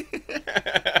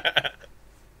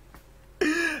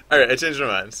 All right, I changed my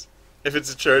mind. If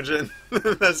it's a Trojan,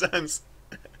 that sounds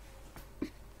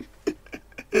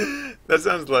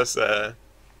less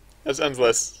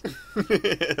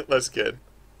less good.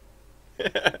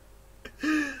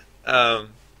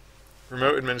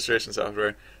 Remote administration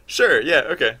software. Sure, yeah,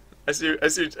 okay. I see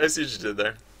what you did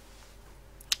there.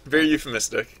 Very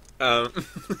euphemistic.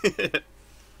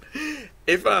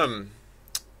 If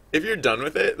you're done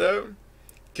with it though,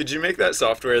 could you make that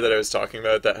software that I was talking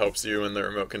about that helps you when the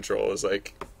remote control is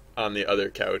like on the other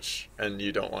couch and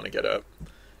you don't want to get up?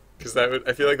 Because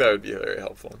I feel like that would be very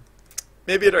helpful.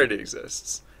 Maybe it already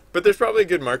exists, but there's probably a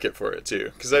good market for it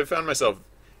too. Because I've found myself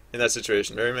in that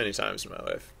situation very many times in my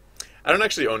life. I don't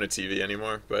actually own a TV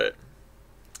anymore, but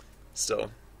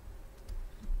still,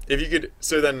 if you could,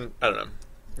 so then I don't know.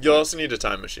 You'll also need a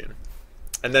time machine,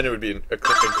 and then it would be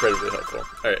incredibly helpful.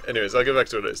 All right. Anyways, I'll go back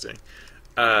to what I was doing.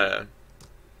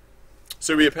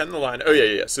 So we append the line. Oh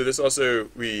yeah. So this also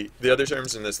the other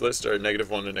terms in this list are -1 to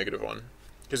 -1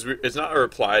 because it's not a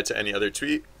reply to any other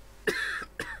tweet.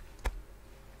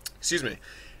 Excuse me.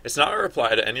 It's not a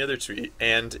reply to any other tweet,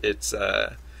 and it's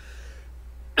oh,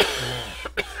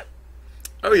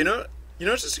 you know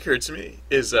what just occurred to me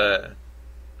is oh,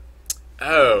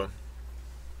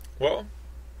 well,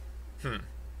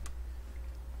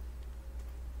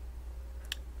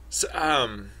 so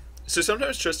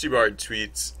sometimes Trusty Bard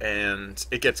tweets and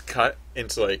it gets cut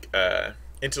into like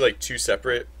two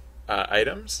separate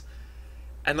items,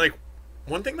 and like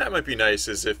one thing that might be nice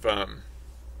is if I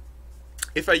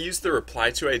use the reply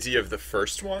to ID of the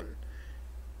first one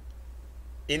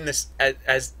in this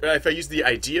as if I use the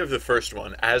ID of the first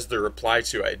one as the reply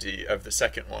to ID of the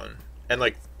second one,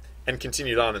 and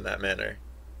continued on in that manner.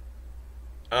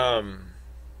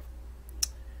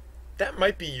 That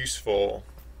might be useful.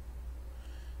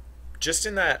 Just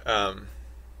in that,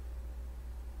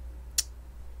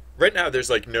 right now there's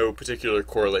like no particular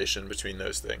correlation between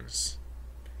those things.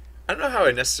 I don't know how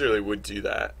I necessarily would do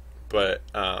that, but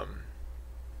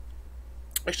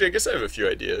actually, I guess I have a few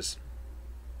ideas.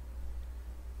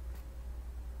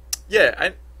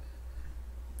 Yeah,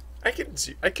 I could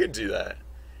do that.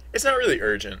 It's not really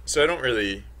urgent, so I don't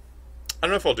know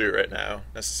if I'll do it right now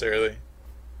necessarily.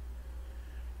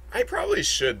 I probably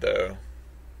should though.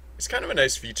 It's kind of a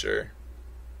nice feature.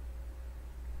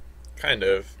 Kind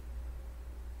of.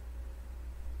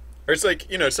 Or it's like,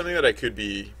 it's something that I could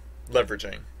be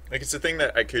leveraging. Like it's a thing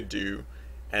that I could do,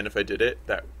 and if I did it,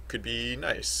 that could be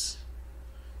nice.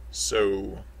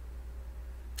 So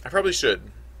I probably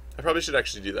should. I probably should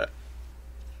actually do that.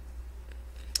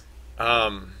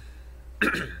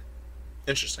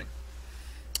 Interesting.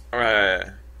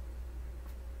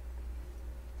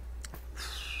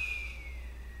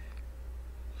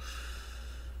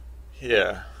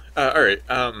 Yeah. All right.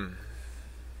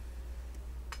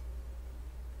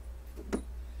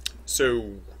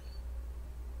 So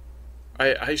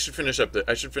I should finish like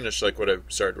what I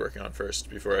started working on first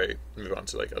before I move on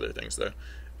to like other things though.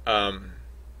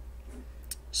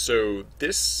 So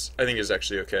this I think is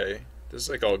actually okay. This is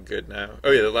like all good now.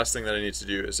 Oh yeah, the last thing that I need to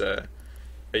do is I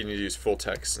need to use full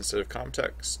text instead of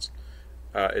context.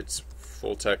 It's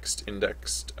full text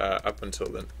indexed up until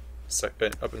the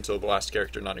last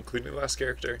character, not including the last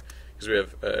character, because we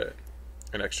have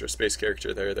an extra space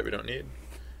character there that we don't need.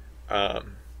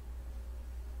 And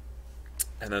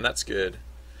then that's good.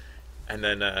 And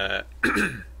then and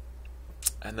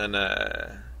then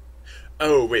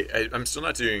oh wait, I'm still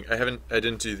not doing. I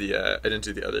didn't do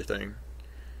the other thing.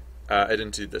 I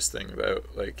didn't do this thing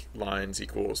about like lines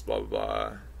equals blah blah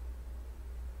blah.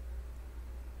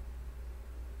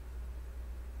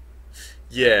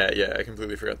 Yeah, I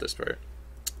completely forgot this part.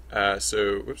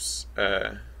 So whoops.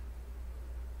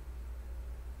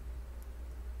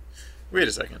 Wait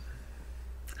a second.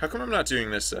 How come I'm not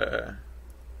doing this?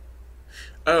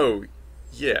 Oh,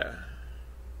 yeah.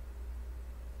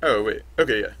 Oh wait.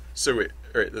 Okay, yeah. So wait.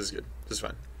 All right, this is good. This is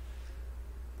fine.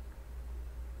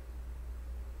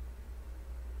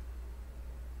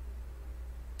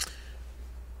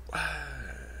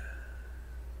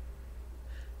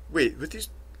 Wait, with these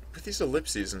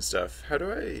ellipses and stuff, how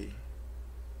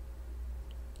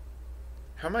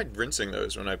am I rinsing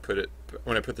those when I put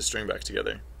the string back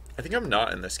together? I think I'm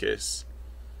not in this case.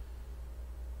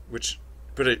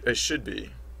 But I should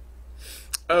be.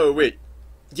 Oh wait,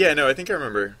 yeah, no, I think I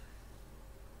remember.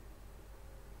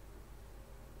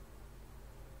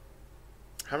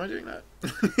 How am I doing that?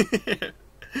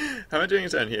 How am I doing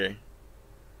it down here?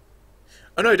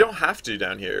 Oh no, I don't have to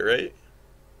down here, right?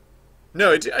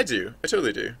 No, I do. I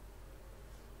totally do.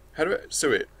 How do I?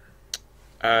 So wait.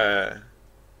 Uh.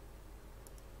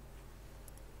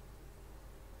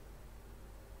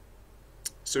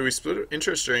 So we split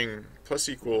intro string plus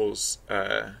equals.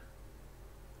 Oh.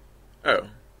 All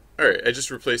right. I just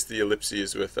replaced the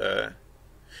ellipses with. Oh,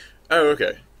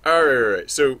 okay. All right.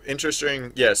 So intro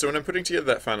string. Yeah. So when I'm putting together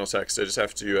that final text, I just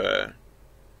have to. I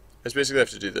just basically have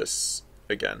to do this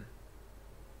again.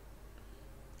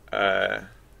 All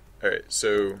right.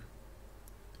 So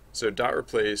dot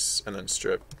replace and then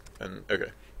strip and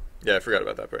okay. Yeah, I forgot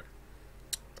about that part.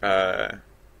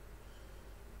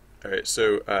 All right,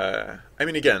 so I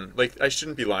mean, again, like I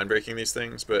shouldn't be line breaking these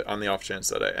things, but on the off chance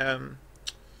that I am,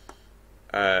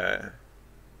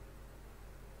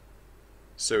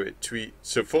 so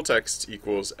full text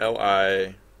equals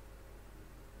li.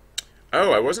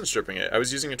 Oh, I wasn't stripping it. I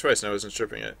was using it twice, and I wasn't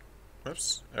stripping it.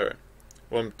 Whoops. All right.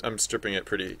 Well, I'm stripping it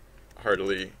pretty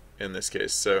heartily in this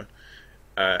case, so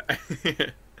yeah,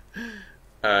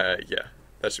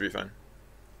 that should be fine.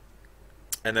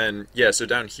 And then yeah, so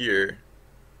down here.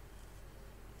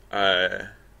 I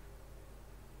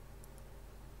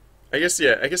guess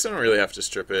yeah. I guess I don't really have to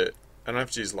strip it. I don't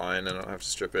have to use line. I don't have to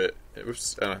strip it.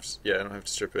 Oops. I don't have to, yeah. I don't have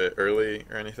to strip it early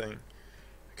or anything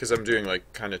because I'm doing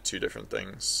like kind of two different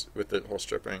things with the whole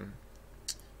stripping,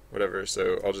 whatever.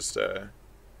 So I'll just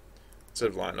instead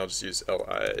of line, I'll just use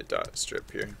li dot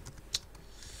strip here.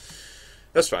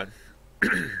 That's fine.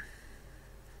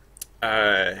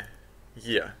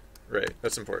 Yeah. Right.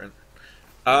 That's important.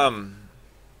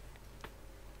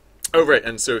 Oh, right,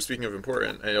 and so speaking of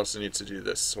important, I also need to do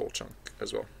this whole chunk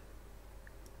as well.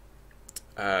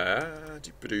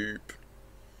 Doop-a-doop.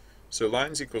 So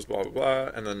lines equals blah, blah,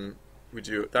 blah, and then we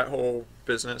do that whole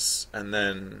business, and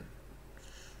then,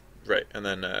 right, and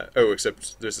then, oh,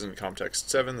 except this isn't context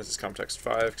 7, this is context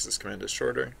 5, because this command is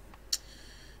shorter.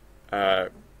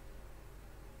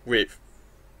 Wait,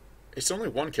 it's only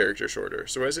one character shorter,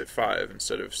 so why is it 5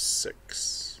 instead of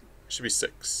 6? It should be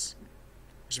 6.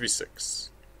 It should be 6.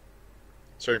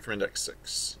 Starting from index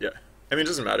 6. Yeah. I mean, it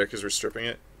doesn't matter because we're stripping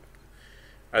it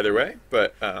either way,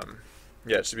 but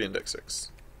yeah, it should be index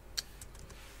 6.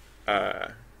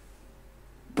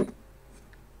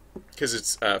 Because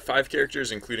it's 5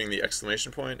 characters, including the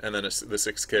exclamation point, and then the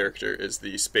 6th character is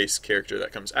the space character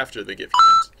that comes after the give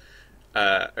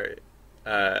command.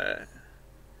 Alright.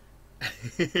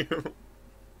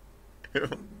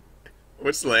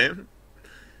 What's lame?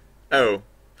 Oh.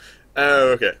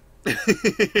 Oh, okay.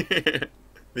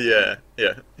 Yeah.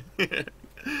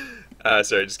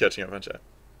 Sorry, just catching up on chat.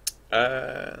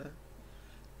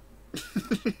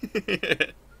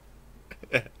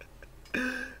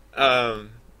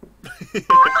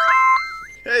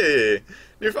 Hey,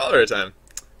 new follower time.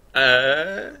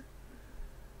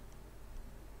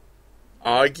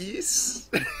 Augis?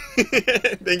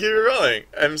 Thank you for following.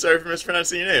 I'm sorry for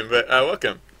mispronouncing your name, but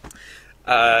welcome.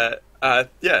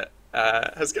 Yeah.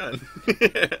 How's it going?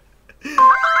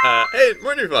 Hey,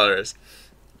 more new followers.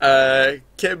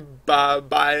 Kebabai,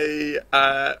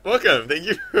 welcome. Thank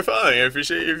you for following. I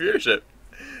appreciate your viewership.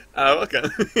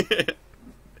 Welcome.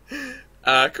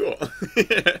 Cool.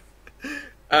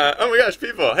 Oh my gosh,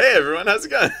 people! Hey everyone, how's it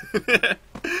going?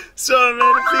 So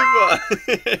many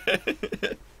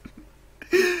people.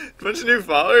 Bunch of new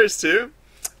followers too.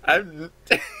 I'm.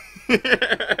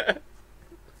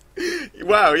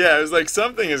 Wow, yeah, it was like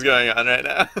something is going on right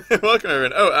now. Welcome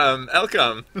everyone. Oh,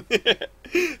 Elcom.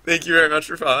 Thank you very much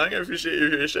for following. I appreciate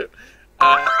your viewership.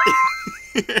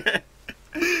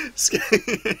 Sky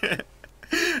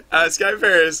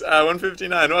Paris,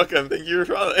 159. Welcome. Thank you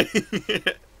for following.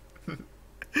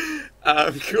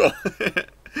 Cool.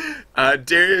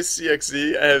 Darius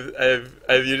CXZ,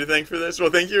 I have you to thank for this.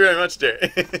 Well, thank you very much,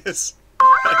 Darius.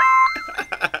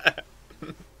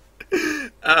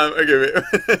 Okay, wait.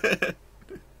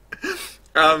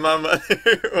 My mother,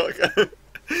 welcome.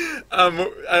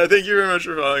 Thank you very much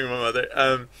for following my mother.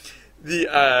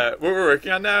 What we're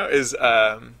working on now is,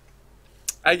 I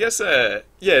guess, yeah,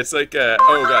 it's like, oh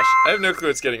gosh, I have no clue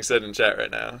what's getting said in chat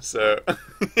right now, so.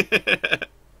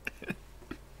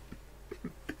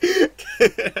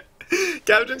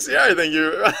 Captain CR, thank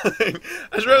you for following.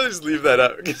 I should probably just leave that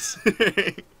up,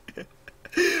 considering.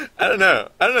 I don't know.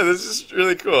 This is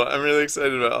really cool. I'm really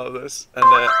excited about all of this. And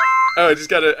oh,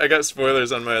 I got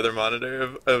spoilers on my other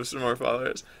monitor of some more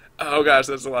followers. Oh gosh,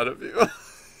 that's a lot of people.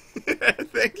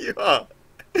 Thank you all.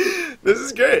 This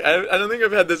is great. I don't think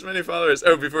I've had this many followers.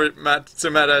 Oh, before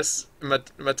Matas,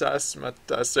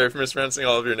 sorry for mispronouncing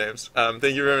all of your names. Thank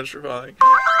you very much for following.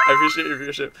 I appreciate your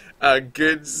viewership.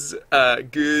 Goods.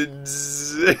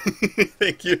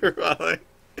 Thank you for following.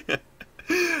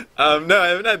 No, I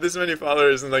haven't had this many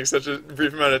followers in like such a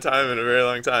brief amount of time in a very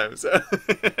long time. So,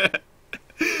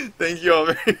 thank you all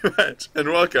very much, and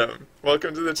welcome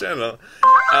to the channel.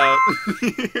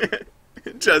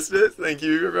 Justice, thank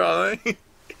you for following.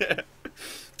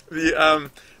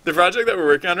 The project that we're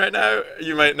working on right now,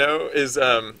 you might know, is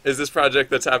this project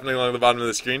that's happening along the bottom of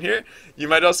the screen here. You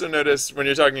might also notice when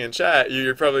you're talking in chat,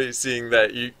 you're probably seeing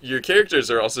that your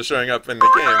characters are also showing up in the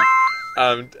game.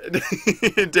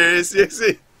 Darius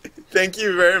CXC, thank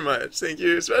you very much. Thank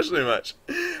you especially much.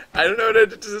 I don't know what I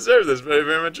did to deserve this, but I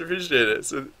very much appreciate it.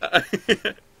 So,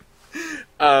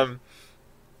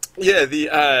 yeah,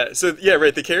 so yeah,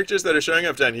 right. The characters that are showing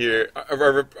up down here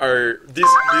are these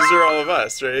are all of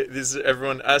us, right? These are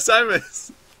everyone.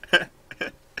 Simus,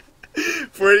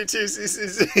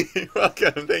 42CCC,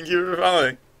 welcome. Thank you for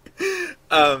following.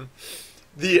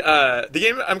 The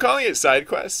game, I'm calling it Side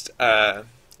Quest.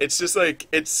 It's just like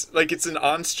it's an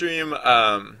on-stream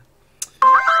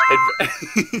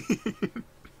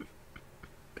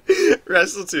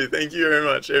Wrestle2, thank you very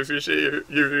much. I appreciate your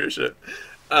viewership.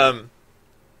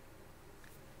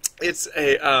 It's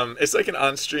like an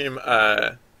on-stream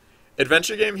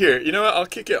adventure game. Here, you know what? I'll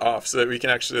kick it off so that we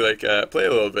can actually like play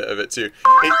a little bit of it too.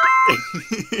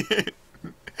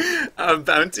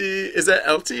 Bounty, is that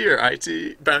LT or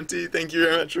IT? Bounty, thank you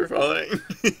very much for following.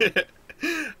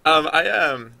 I'm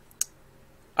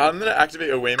gonna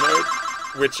activate away mode,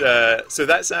 which so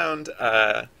that sound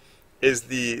is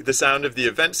the sound of the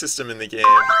event system in the game.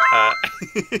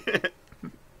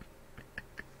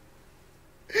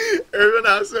 Urban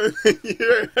Awesome, thank you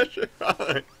very much for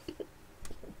following.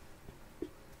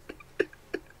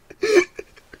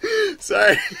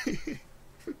 Sorry,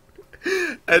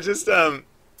 I just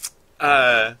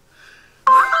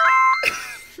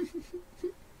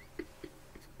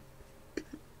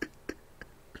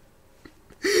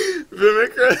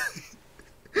Vimicra,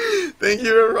 thank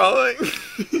you for following.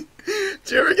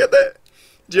 Do you ever get that?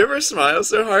 Do you ever smile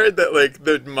so hard that like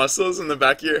the muscles in the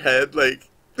back of your head like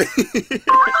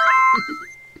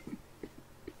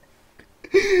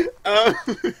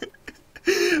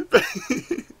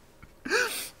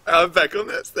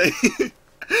Beckleness, thank you.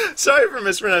 Sorry for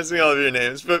mispronouncing all of your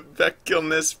names, but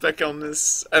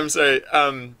Beckleness, I'm sorry.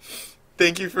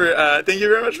 Thank you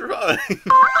very much for following.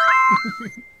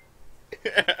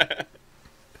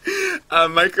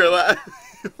 Microlab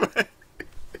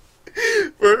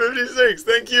 456,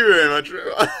 thank you very much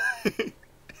for following.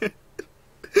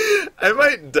 I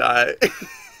might die.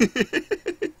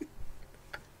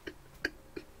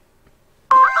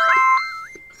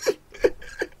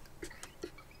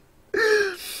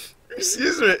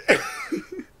 Excuse me.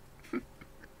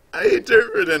 I ate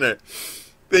dirt for dinner.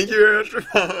 Thank you very much for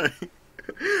following.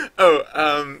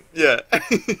 Oh, yeah.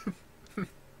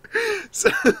 So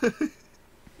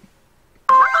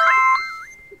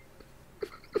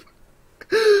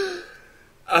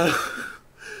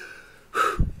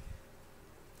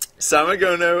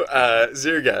Samagono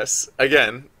Zirgas,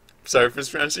 again, sorry for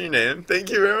mispronouncing your name. Thank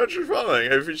you very much for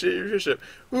following. I appreciate your viewership.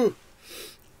 Woo.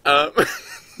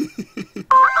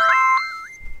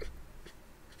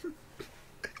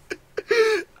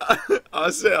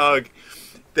 Austin,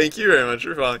 thank you very much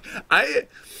for following.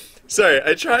 Sorry,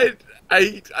 I tried.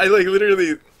 I like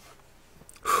literally.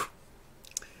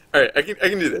 All right, I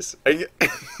can do this. I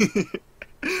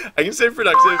can say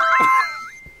productive.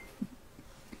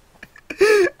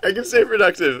 I can say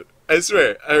productive. I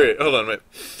swear. All right, hold on, wait.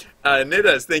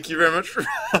 Nadas, thank you very much for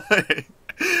following.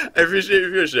 I appreciate your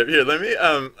viewership. Here, let me.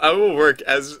 I will work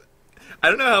as. I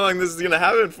don't know how long this is gonna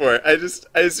happen for. I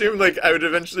assumed like I would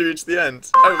eventually reach the end.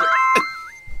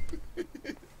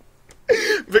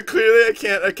 But clearly I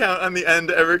can't account on the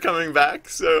end ever coming back,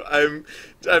 so I'm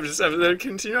just having to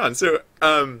continue on. So,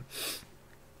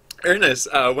 Ernest,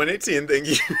 118, thank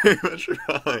you very much for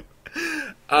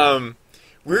following.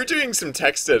 We're doing some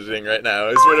text editing right now,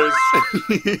 is what I was.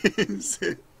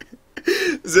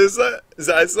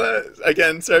 Zizla,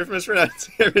 again, sorry for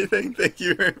mispronouncing everything. Thank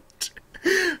you very much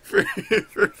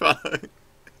for following.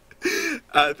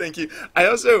 Thank you. I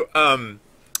also,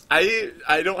 I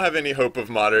don't have any hope of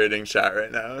moderating chat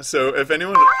right now. So if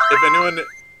anyone,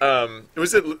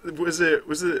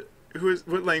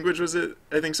 what language was it?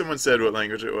 I think someone said what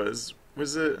language it was.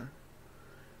 Was it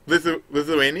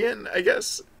Lithuanian? I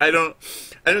guess I don't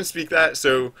speak that,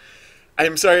 so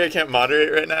I'm sorry I can't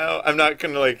moderate right now. I'm not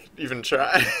gonna like even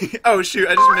try. Oh shoot!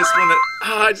 I just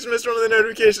missed one of the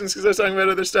notifications because I was talking about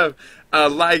other stuff.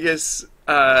 Ligus,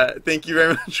 thank you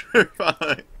very much for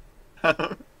following.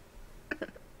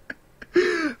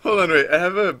 Hold on, wait. I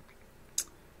have a.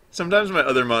 Sometimes my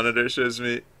other monitor shows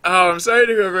me. Oh, I'm sorry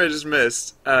to whoever I just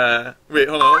missed. Wait,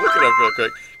 hold on. I'll look it up real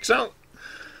quick. 'Cause I don't.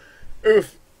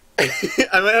 Oof.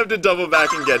 I might have to double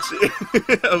back and get you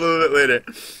a little bit later.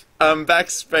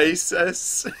 Backspace.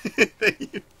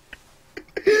 Thank you.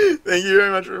 Thank you very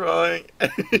much for following. I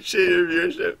appreciate your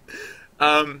viewership.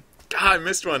 God, I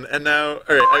missed one, and now,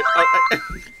 all right.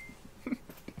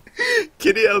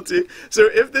 Kitty LT. So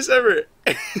if this ever,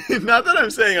 not that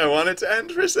I'm saying I want it to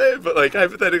end per se, but like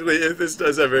hypothetically, if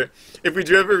we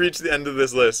do ever reach the end of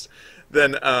this list,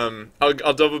 then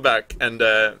I'll double back, and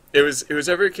it was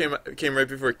ever came right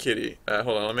before Kitty.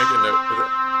 Hold on, I'll make a note of it.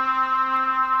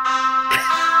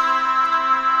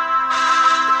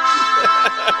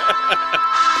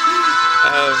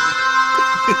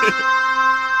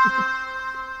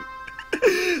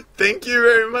 Thank you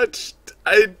very much.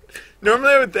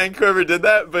 Normally I would thank whoever did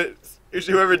that, but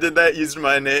whoever did that used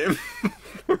my name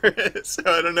for it, so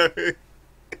I don't know who.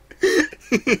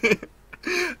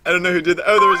 I don't know who did that.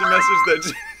 Oh, there was a message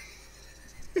that.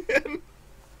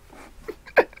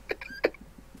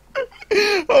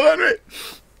 Hold on, wait.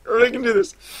 I can do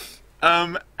this.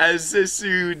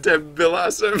 Azisu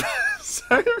Debilasam.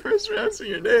 Sorry for mispronouncing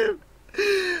your name.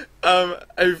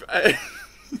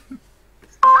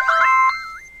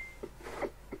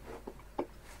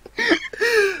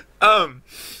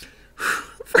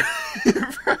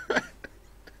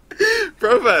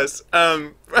 Profess,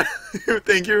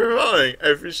 thank you for following. I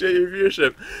appreciate your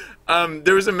viewership.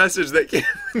 There was a message that came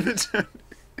with the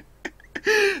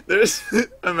there's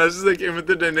a message that came with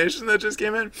the donation that just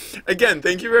came in. Again,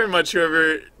 thank you very much,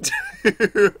 whoever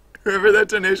that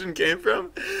donation came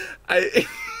from.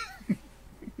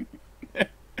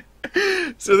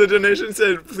 So the donation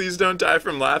said, please don't die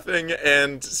from laughing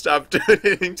and stop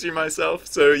donating to myself.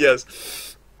 So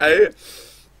yes, I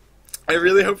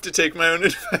really hope to take my own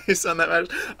advice on that matter.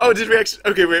 Oh, did we actually?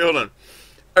 Okay, wait, hold on.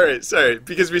 All right, sorry,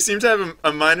 because we seem to have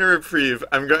a minor reprieve.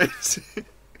 I'm going to...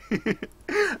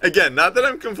 Again, not that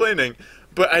I'm complaining,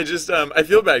 but I just, I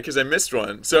feel bad because I missed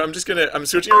one. So I'm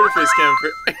switching over to Facecam for...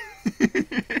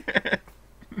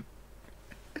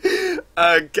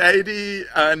 Gaidi,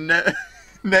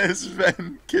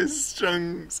 Nesven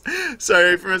Kisjungs.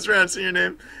 Sorry for mispronouncing your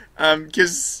name.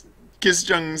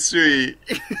 Kisjung Sui.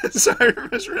 Sorry for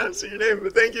mispronouncing your name,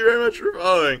 but thank you very much for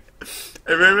following.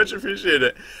 I very much appreciate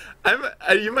it.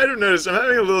 You might have noticed I'm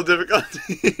having a little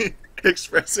difficulty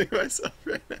expressing myself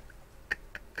right now.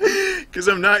 Because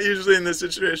I'm not usually in this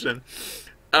situation.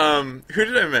 Who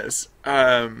did I miss?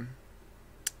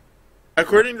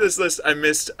 According to this list, I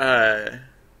missed...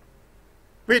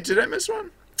 Wait, did I miss one?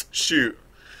 Shoot.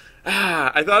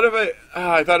 I thought if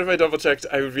I double checked,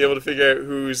 I would be able to figure out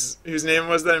whose name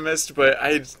was that I missed, but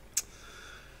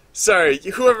sorry,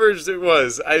 whoever it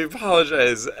was, I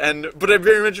apologize, but I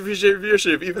very much appreciate your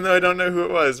viewership, even though I don't know who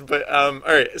it was. But all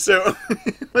right, so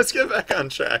let's get back on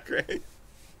track, right?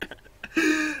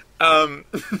 I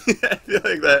feel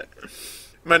like that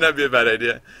might not be a bad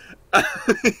idea.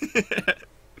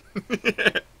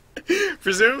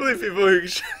 Presumably,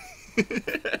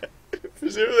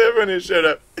 presumably everyone who showed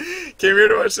up came here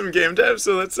to watch some game dev,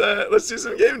 so let's do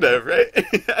some game dev, right?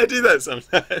 I do that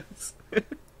sometimes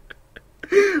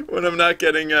when I'm not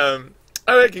getting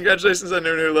Oh, hey, congratulations on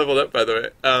everyone who leveled up, by the way.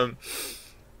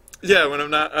 Yeah, when I'm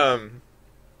not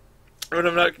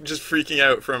just freaking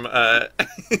out from of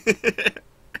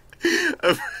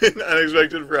an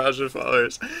unexpected barrage of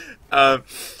followers. Um,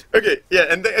 okay, yeah,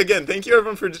 and again, thank you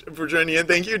everyone for joining in.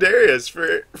 Thank you, Darius,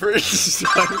 for for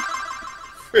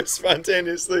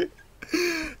spontaneously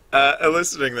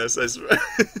eliciting this. I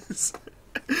suppose.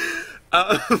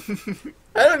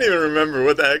 I don't even remember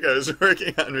what the heck I was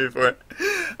working on before.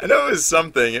 I know it was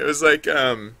something. It had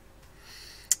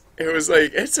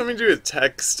something to do with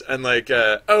text and like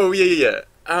oh yeah.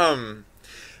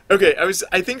 Okay,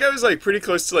 I think I was like pretty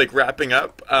close to like wrapping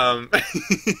up. Yeah,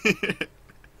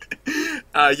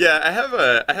 I have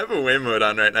a way mode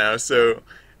on right now, so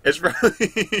it's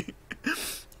probably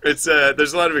it's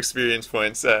there's a lot of experience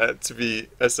points to be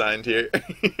assigned here.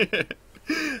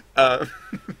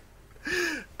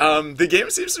 um, the game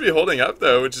seems to be holding up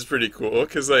though, which is pretty cool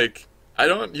because like I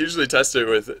don't usually test it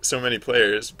with so many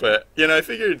players, but you know I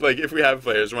figured like if we have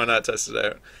players, why not test it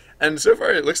out? And so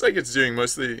far it looks like it's doing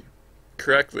mostly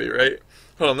correctly, right?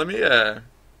 Hold on, let me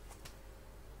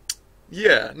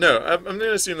yeah, no, I'm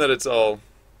gonna assume that it's all.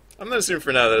 I'm gonna assume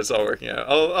for now that it's all working out.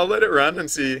 I'll let it run and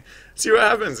see what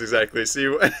happens exactly. See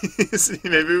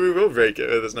maybe we will break it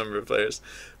with this number of players.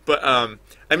 But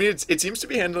I mean it seems to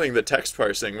be handling the text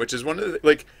parsing, which is one of the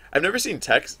like I've never seen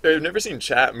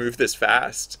chat move this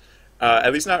fast.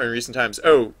 At least not in recent times.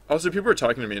 Oh, also people were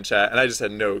talking to me in chat, and I just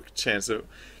had no chance of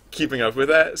keeping up with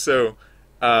that. So,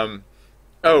 oh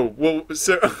well,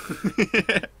 so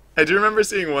I do remember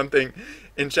seeing one thing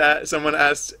in chat. Someone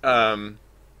asked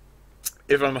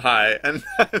if I'm high, and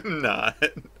I'm not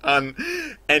on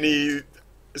any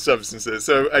substances.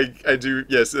 So I do,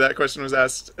 yes, so that question was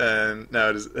asked, and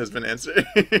now has been answered.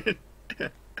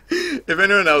 If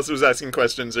anyone else was asking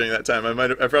questions during that time, I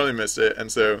probably missed it,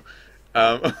 and so,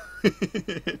 um,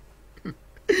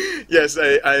 yes,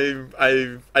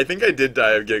 I think I did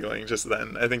die of giggling just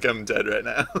then. I think I'm dead right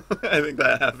now. I think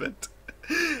that happened.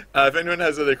 If anyone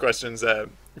has other questions,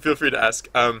 feel free to ask.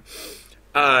 Yeah,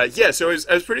 so I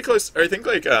was pretty close. Or I think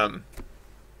like what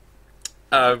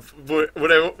I've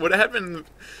been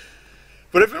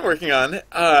working on,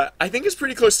 I think is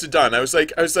pretty close to done. I was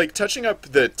like touching up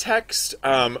the text.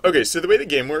 Okay, so the way the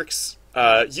game works,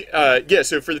 yeah.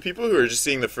 So for the people who are just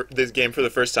seeing this game for the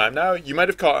first time now, you might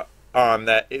have caught on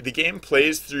that the game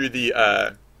plays through the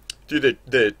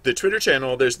Twitter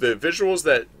channel. There's the visuals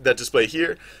that display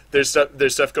here. There's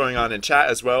stuff going on in chat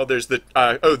as well. There's the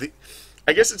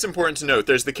I guess it's important to note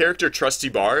there's the character Trusty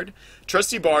Bard.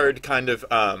 Trusty Bard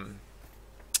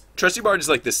Trusty Bard is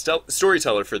like the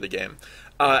storyteller for the game.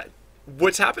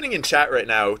 What's happening in chat right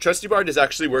now? Trusty Bard is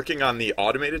actually working on the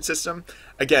automated system.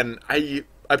 Again, I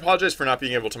apologize for not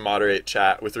being able to moderate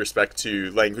chat with respect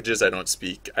to languages I don't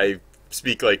speak. I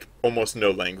speak like almost no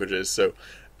languages, so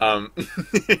I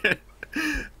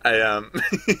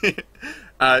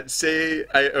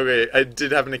okay. I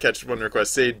did happen to catch one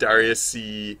request. Say Darius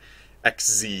C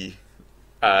XZ.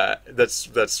 That's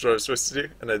what I was supposed to do,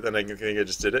 and then I think I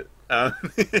just did it.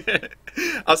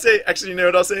 I'll say. Actually, you know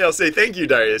what I'll say? I'll say thank you,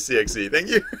 Darius CXZ. Thank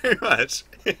you very much.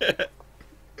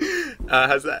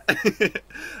 How's that?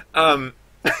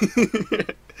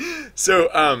 So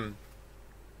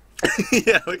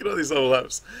yeah, look at all these level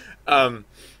ups.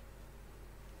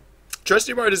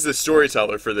 Trusty Bard is the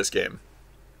storyteller for this game.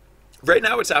 Right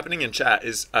now what's happening in chat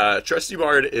is Trusty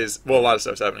Bard is, well, a lot of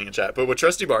stuff's happening in chat, but what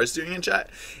Trusty Bard is doing in chat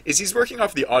is he's working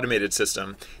off the automated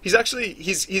system. He's actually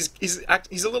he's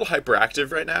a little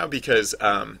hyperactive right now because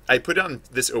I put on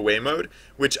this away mode,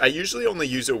 which I usually only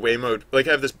use away mode, like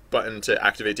I have this button to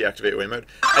deactivate away mode.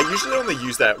 I usually only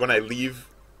use that when I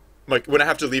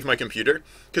have to leave my computer,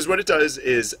 because what it does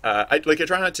is I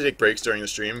try not to take breaks during the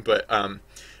stream, but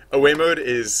away mode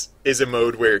is a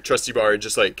mode where Trusty Bard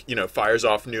just like, you know, fires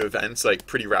off new events like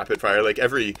pretty rapid fire. Like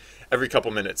every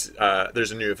couple minutes,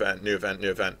 there's a new event.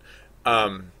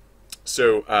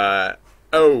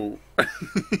 Oh,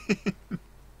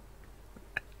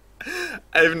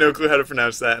 I have no clue how to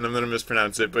pronounce that, and I'm gonna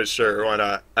mispronounce it, but sure, why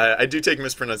not? I do take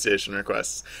mispronunciation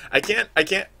requests. I can't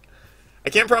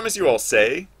promise you I'll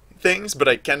say things, but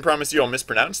I can promise you I'll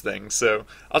mispronounce things. So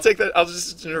I'll take that. I'll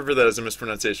just interpret that as a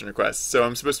mispronunciation request. So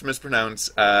I'm supposed to mispronounce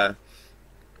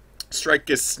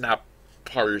Strikes Snap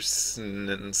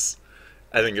Parsons,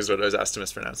 I think is what I was asked to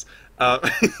mispronounce. All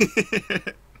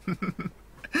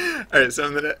right, so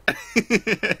I'm gonna.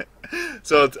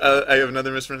 So I have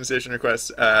another mispronunciation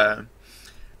request. Can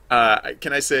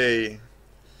I say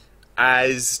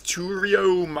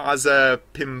Asturio Maza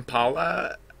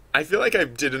Pimpala? I feel like I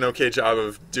did an okay job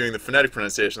of doing the phonetic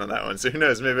pronunciation on that one, so who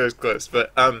knows, maybe I was close.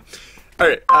 But All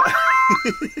right.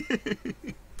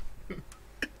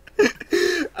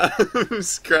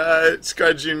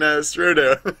 Scragina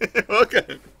Strodo.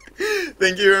 Welcome.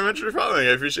 Thank you very much for following.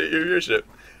 I appreciate your viewership.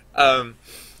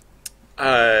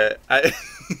 I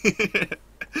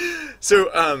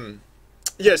so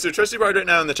yeah, so Trusty Bard right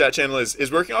now in the chat channel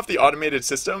is working off the automated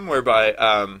system whereby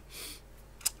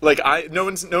no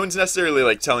one's necessarily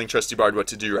like telling Trusty Bard what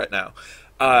to do right now.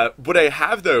 What I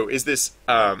have though is this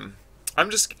I'm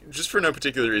just for no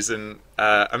particular reason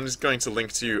I'm just going to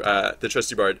link to the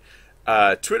Trusty Bard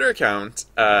Twitter account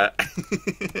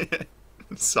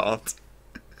salt.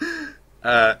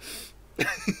 I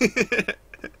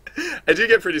do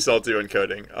get pretty salty when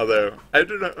coding, although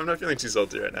I'm not feeling too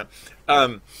salty right now.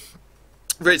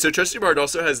 Right, so Trusty Bard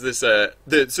also has this. So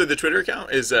the Twitter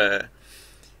account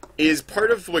is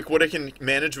part of like what I can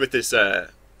manage with this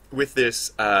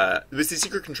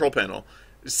secret control panel.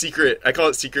 I call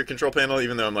it secret control panel,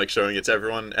 even though I'm like showing it to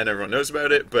everyone and everyone knows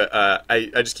about it. But I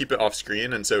just keep it off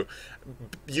screen, and so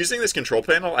using this control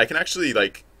panel, I can actually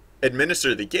like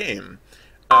administer the game.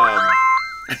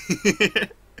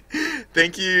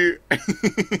 Thank you.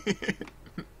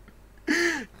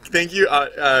 Thank you,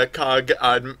 Cog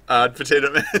Odd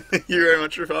Potato Man. Thank you very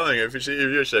much for following. I appreciate your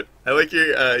viewership. I like your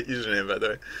username, by the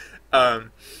way.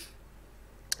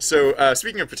 So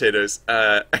speaking of potatoes,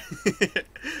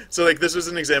 so like this was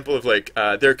an example of like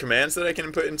there are commands that I can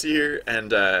input into here,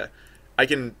 and I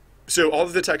can so all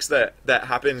of the text that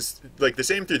happens like the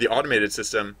same through the automated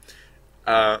system.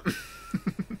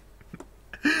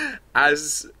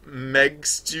 As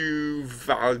Megstu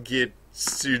Valgit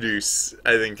Sudus,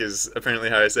 I think is apparently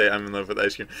how I say I'm in love with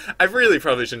ice cream. I really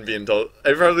probably shouldn't be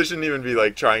I probably shouldn't even be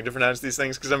like trying to pronounce these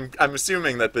things because I'm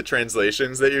assuming that the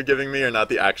translations that you're giving me are not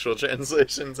the actual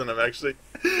translations, and I'm actually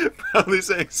probably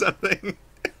saying something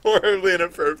horribly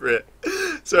inappropriate.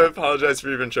 So I apologize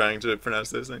for even trying to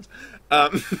pronounce those things. All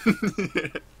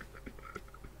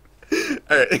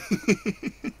right.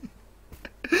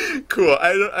 Cool.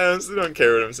 I honestly don't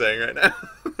care what I'm saying right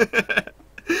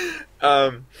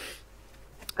now.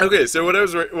 Okay, so what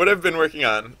I've been working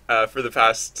on for the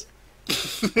past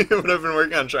what I've been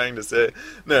working on trying to say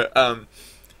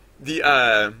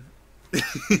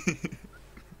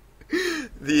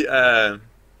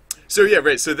so yeah,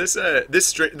 right. So this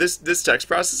text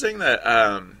processing that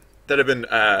I've been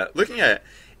looking at.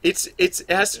 It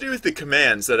has to do with the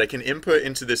commands that I can input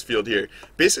into this field here.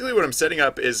 Basically, what I'm setting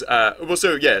up is so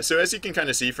as you can kind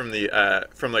of see from the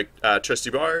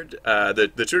Trusty Bard,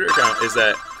 the Twitter account, is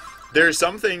that there are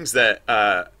some things that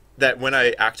that when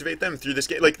I activate them through this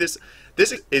game, like this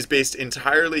is based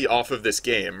entirely off of this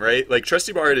game, right? Like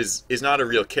Trusty Bard is not a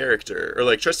real character, or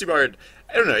like Trusty Bard,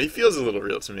 I don't know, he feels a little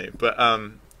real to me, but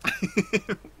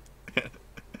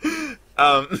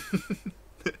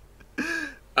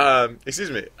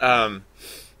excuse me. All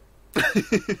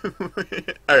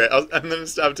right, I'm going to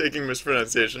stop taking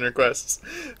mispronunciation requests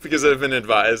because I've been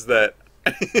advised that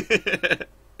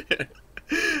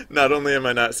not only am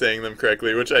I not saying them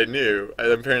correctly, which I knew,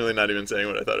 I'm apparently not even saying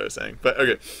what I thought I was saying. But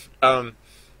okay,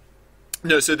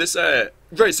 no. So this,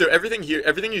 right. So everything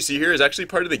you see here is actually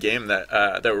part of the game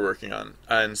that we're working on,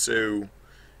 and so,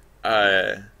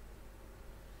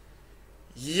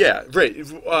 yeah, right.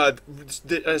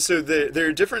 So there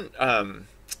are different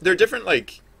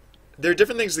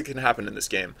things that can happen in this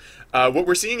game. What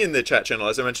we're seeing in the chat channel,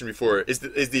 as I mentioned before, is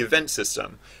the event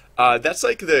system. That's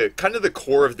like the kind of the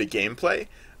core of the gameplay.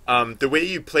 The way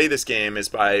you play this game is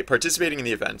by participating in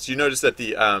the events. You notice that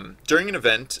during an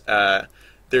event, there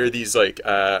are these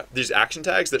these action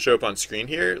tags that show up on screen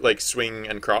here, like swing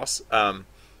and cross.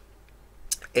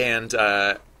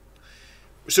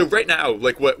 So right now,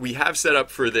 like what we have set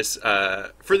up for this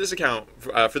account,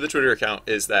 for the Twitter account,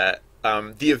 is that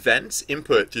the events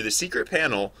input through the secret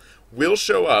panel will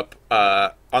show up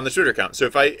on the Twitter account. So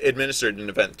if I administered an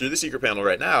event through the secret panel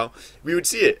right now, we would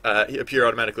see it appear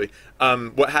automatically.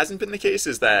 What hasn't been the case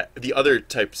is that the other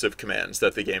types of commands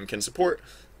that the game can support,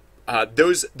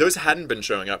 those hadn't been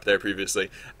showing up there previously.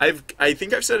 I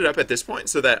think I've set it up at this point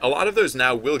so that a lot of those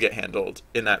now will get handled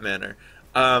in that manner.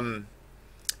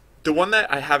 The one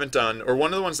that I haven't done, or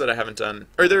one of the ones that I haven't done,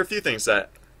 or there are a few things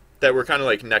that were kind of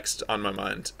like next on my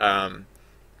mind.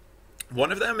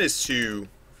 One of them is to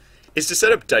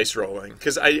set up dice rolling,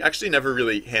 because I actually never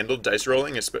really handled dice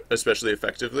rolling especially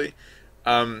effectively.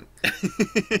 I'm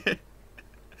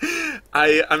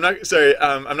not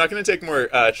going to take more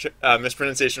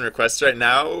mispronunciation requests right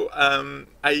now.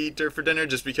 I eat dirt for dinner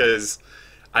just because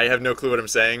I have no clue what I'm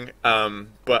saying.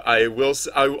 But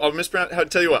I'll mispronounce. I'll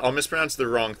tell you what, I'll mispronounce the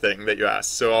wrong thing that you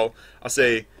asked. So I'll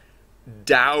say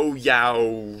Dao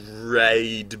Yao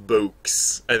Raid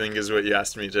Bokes, I think is what you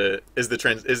asked me to,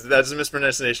 that's a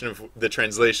mispronunciation of the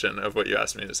translation of what you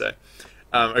asked me to say.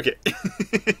 Okay.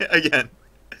 Again,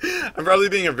 I'm probably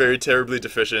being a very terribly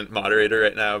deficient moderator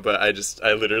right now, but I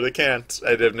literally can't.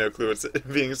 I have no clue what's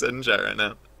being said in chat right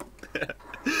now.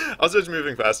 Also, it's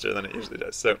moving faster than it usually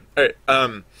does. So, alright,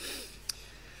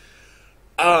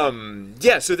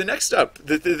 yeah, so the next up,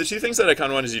 the two things that I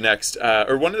kind of want to do next,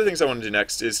 or one of the things I want to do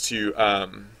next is to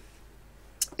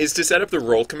set up the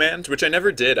roll command, which I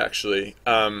never did, actually.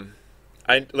 Right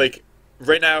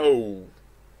now,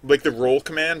 like, the roll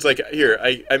command, like, here,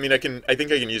 I think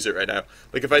I can use it right now.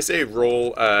 Like, if I say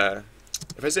roll,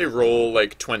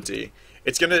 like, 20,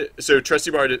 it's gonna, so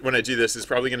Trusty Bard, when I do this, is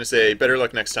probably gonna say, better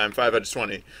luck next time, 5 out of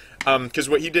 20. Because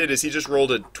what he did is he just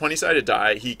rolled a 20-sided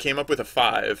die, he came up with a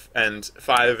 5, and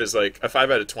 5 is like, a 5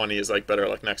 out of 20 is like, better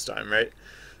luck next time, right?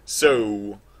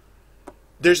 So,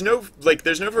 there's no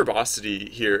verbosity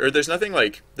here, or there's nothing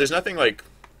like,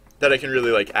 that I can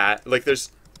really, like, add, like,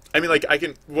 I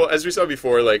can, well, as we saw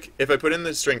before, like, if I put in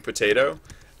the string potato,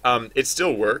 it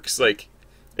still works, like,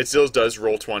 it still does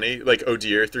roll 20, like, oh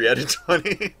dear, 3 out of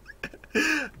 20.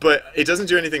 But it doesn't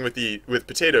do anything with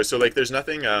potato, so, like, there's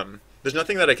nothing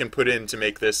that I can put in to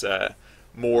make this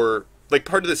more like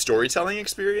part of the storytelling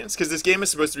experience, because this game is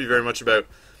supposed to be very much about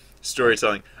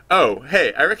storytelling. Oh,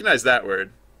 hey, I recognize that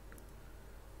word.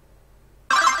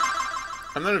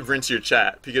 I'm gonna rinse your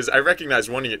chat because I recognize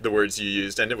one of the words you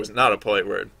used, and it was not a polite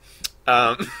word.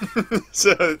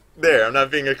 So there, I'm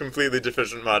not being a completely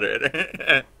deficient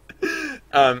moderator.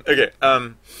 Okay.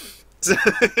 So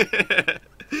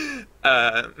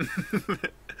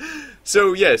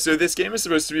so yeah, so this game is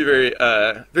supposed to be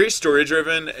very story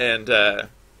driven, and I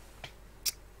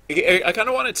kind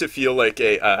of want it to feel like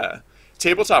a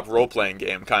tabletop role playing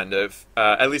game, kind of.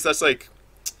 At least that's like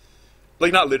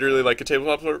not literally like a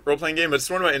tabletop role playing game, but it's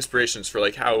one of my inspirations for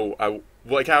like how I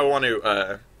want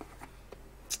to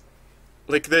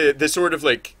like the sort of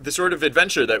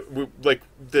adventure that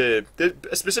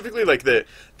specifically like the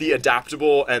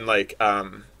adaptable and like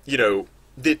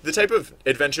the type of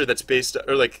adventure that's based,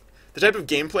 or like the type of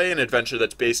gameplay and adventure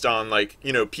that's based on like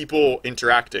people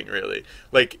interacting, really.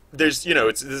 Like there's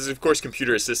this is of course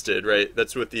computer assisted, right?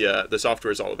 That's what the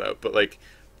software is all about. But like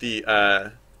the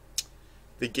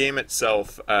game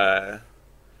itself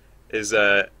is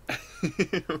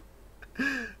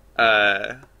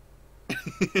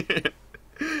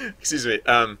excuse me.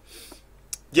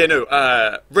 Yeah,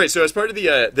 no. Right. So as part of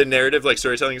the narrative, like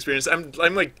storytelling experience, I'm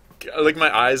like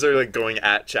my eyes are like going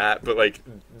at chat, but like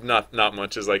not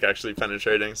much is like actually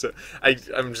penetrating. So I'm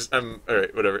all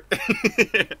right. Whatever.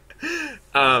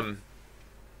 All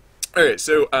right.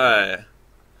 So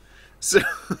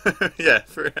yeah,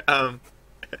 for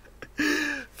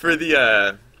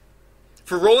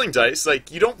rolling dice,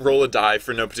 like you don't roll a die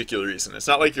for no particular reason. It's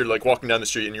not like you're like walking down the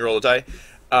street and you roll a die.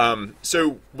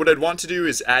 So what I'd want to do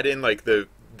is add in like the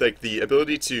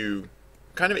ability to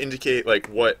kind of indicate like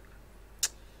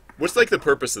what's like the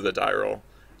purpose of the die roll.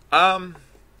 And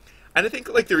I think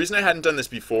like the reason I hadn't done this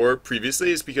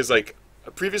previously is because like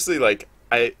previously like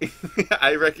I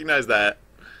I recognize that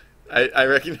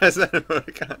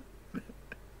emoticon.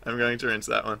 I'm going to rinse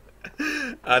that one.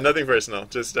 Nothing personal,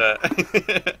 just I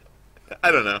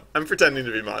don't know. I'm pretending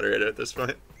to be moderator at this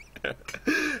point.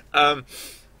 All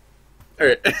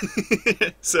right.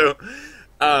 So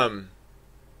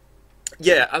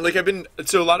yeah, like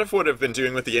so a lot of what I've been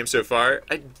doing with the game so far,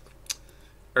 I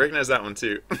recognize that one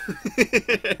too.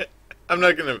 I'm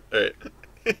not gonna, alright.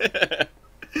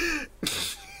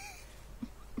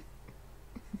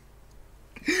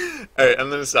 Alright, I'm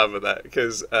gonna stop with that,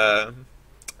 because, I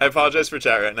apologize for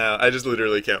chat right now, I just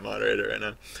literally can't moderate it right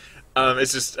now.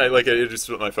 It's just, it just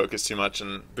split my focus too much,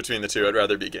 and between the two, I'd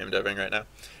rather be game deving right now.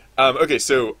 Okay,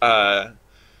 so,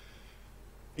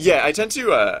 yeah, I tend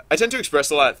to express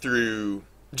a lot through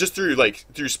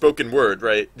spoken word,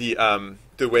 right?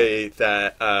 The way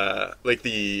that like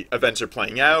the events are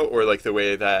playing out, or like the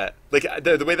way that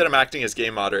the way that I'm acting as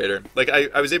game moderator. Like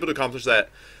I was able to accomplish that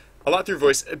a lot through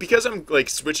voice, because I'm like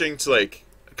switching to like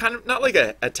kind of not like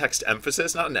a text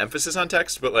emphasis, not an emphasis on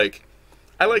text, but like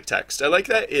I like text. I like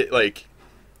that it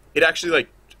actually like,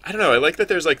 I don't know, I like that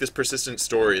there's like this persistent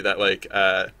story that like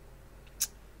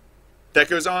that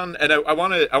goes on, and I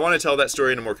want to tell that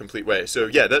story in a more complete way. So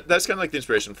yeah, that's kind of like the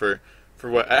inspiration for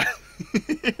what.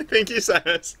 Thank you,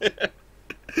 Silas.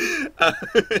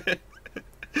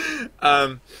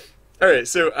 All right,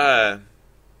 so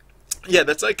yeah,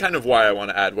 that's like kind of why I want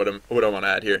to add what I want to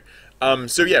add here.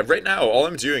 So yeah, right now all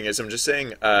I'm doing is I'm just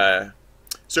saying.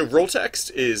 So roll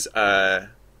text is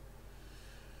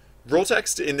role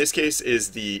text in this case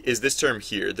is this term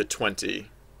here, the 20,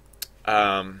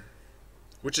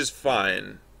 which is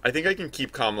fine. I think I can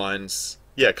keep comm lines.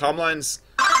 Yeah, comm lines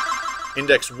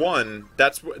index 1.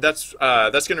 That's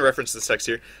going to reference this text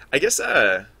here. I guess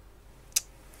I'll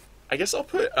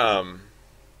put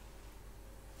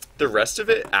the rest of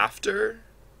it after.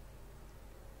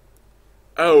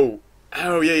 Oh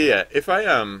yeah. If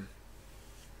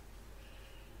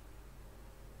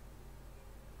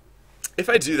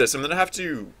I do this, I'm gonna have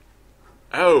to.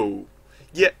 Oh,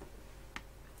 yeah.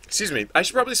 Excuse me. I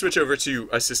should probably switch over to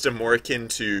a system more akin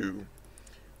to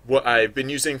what I've been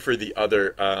using for the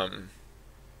other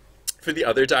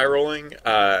die rolling.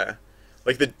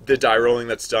 Like the die rolling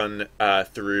that's done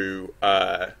through.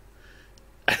 Um,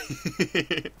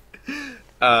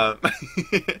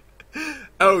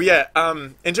 oh yeah.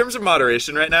 In terms of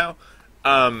moderation right now,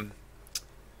 I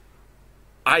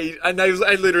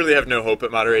literally have no hope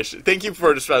at moderation. Thank you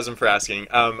for Spasm for asking.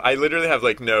 I literally have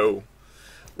like no,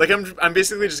 like I'm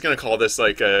basically just gonna call this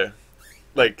like a,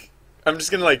 like I'm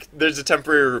just gonna like there's a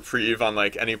temporary reprieve on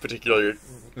like any particular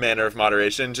manner of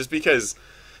moderation just because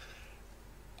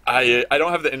I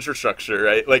don't have the infrastructure,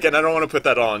 right? Like, and I don't want to put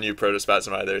that all on you,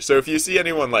 Protospasm, either. So if you see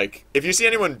anyone like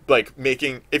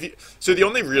making, so the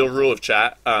only real rule of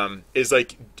chat is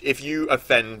like if you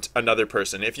offend another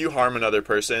person, if you harm another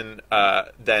person,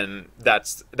 then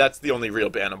that's the only real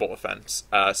bannable offense.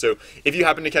 So if you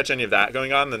happen to catch any of that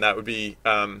going on, then that would be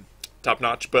top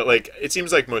notch. But like it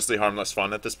seems like mostly harmless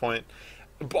fun at this point.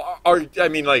 I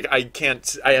mean, like, I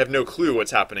have no clue what's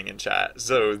happening in chat.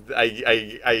 So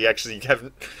I actually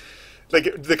haven't,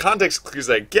 like, the context clues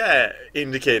I get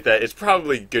indicate that it's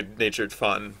probably good-natured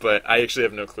fun, but I actually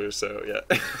have no clue, so yeah.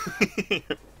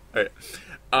 All right.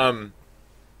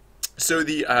 So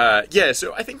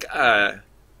so I think, I'm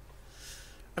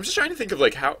just trying to think of,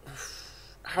 like, how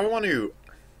I want to,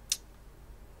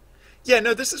 yeah,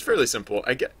 no, this is fairly simple.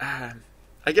 I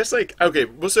guess, like, okay,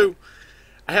 well, so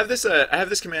I have this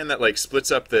command that like splits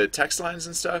up the text lines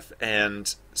and stuff,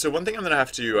 and so one thing I'm gonna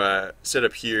have to set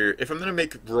up here, if I'm gonna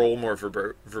make role more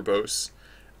verbose,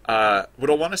 what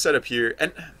I'll want to set up here,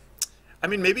 and I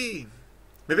mean maybe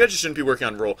I just shouldn't be working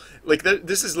on role. Like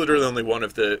this is literally only one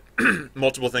of the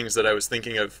multiple things that I was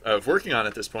thinking of working on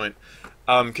at this point,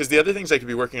 because the other things I could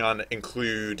be working on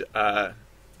include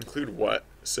what?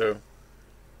 So,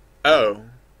 oh.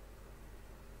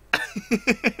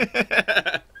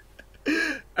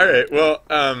 All right.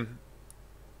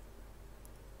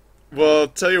 Well,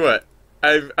 tell you what.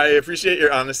 I appreciate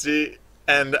your honesty,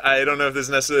 and I don't know if this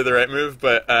is necessarily the right move,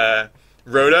 but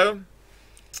Roto,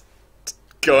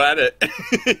 go at it.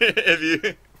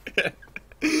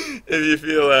 If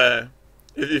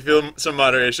you feel some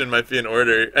moderation might be in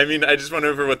order. I mean, I just went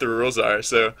over what the rules are.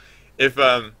 So, if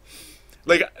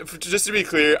like just to be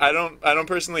clear, I don't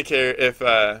personally care if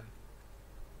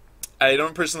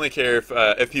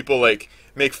if people like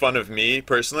make fun of me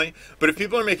personally, but if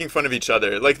people are making fun of each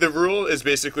other, like the rule is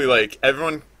basically like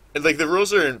everyone, like the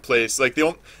rules are in place. Like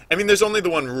I mean, there's only the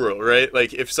one rule, right?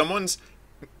 Like if someone's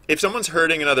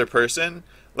hurting another person,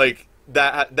 like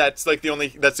that's the only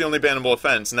bannable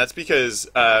offense, and that's because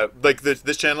like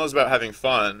this channel is about having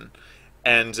fun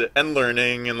and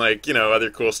learning and like other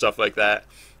cool stuff like that,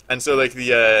 and so like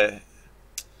the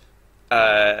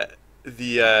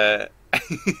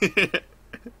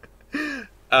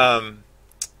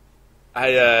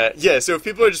yeah, so if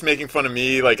people are just making fun of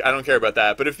me, like I don't care about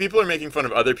that. But if people are making fun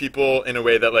of other people in a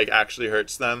way that like actually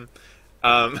hurts them,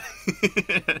 then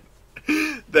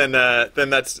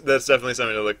that's definitely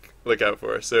something to look out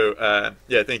for. So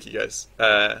yeah, thank you guys.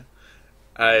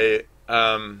 I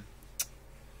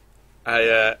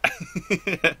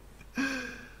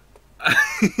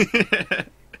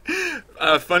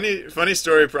funny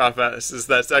story, Prof. is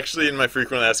that's actually in my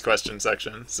frequently asked questions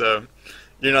section. So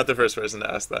you're not the first person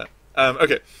to ask that.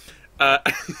 Okay.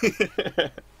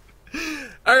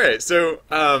 All right. So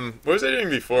what was I doing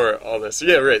before all this?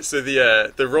 Yeah, right. So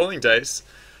the rolling dice.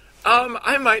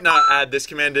 I might not add this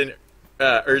command in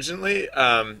urgently.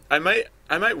 I might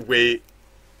wait.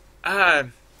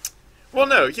 Well,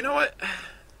 no. You know what?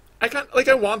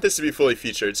 I want this to be fully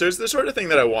featured, so it's the sort of thing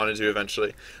that I want to do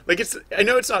eventually. Like I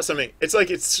know it's not something. It's like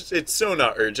it's so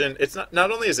not urgent. It's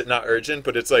not only is it not urgent,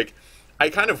 but it's like I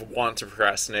kind of want to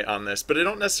procrastinate on this, but I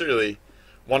don't necessarily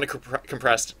want to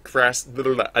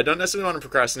I don't necessarily want to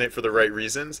procrastinate for the right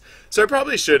reasons. So I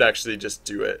probably should actually just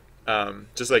do it.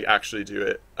 Just like actually do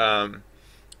it.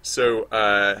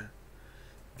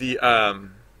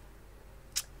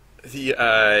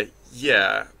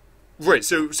 Yeah. Right.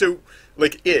 So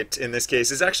like it in this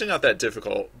case is actually not that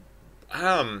difficult.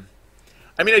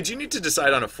 I mean, I do need to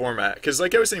decide on a format because,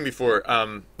 like I was saying before,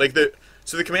 like the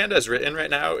command as written right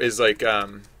now is like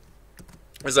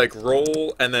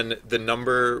roll and then the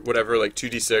number whatever, like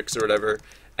 2d6 or whatever,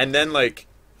 and then like,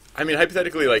 I mean,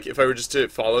 hypothetically, like if I were just to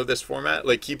follow this format,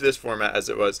 like keep this format as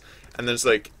it was, and then it's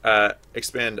like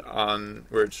expand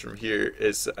onwards from here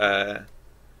is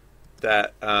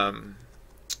that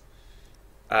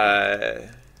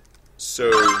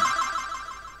so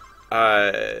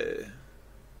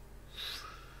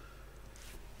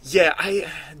yeah,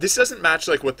 this doesn't match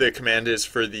like what the command is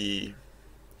for the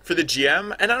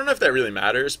GM, and I don't know if that really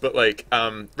matters, but like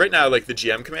right now, like the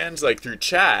GM commands, like through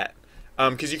chat,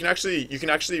 because you can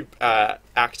actually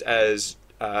act as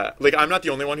like I'm not the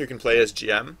only one who can play as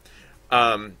GM.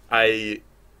 I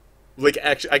like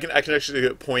actually I can actually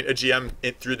point a GM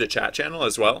through the chat channel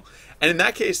as well, and in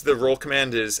that case, the roll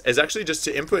command is actually just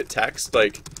to input text,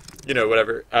 like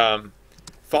whatever.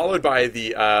 Followed by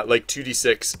the like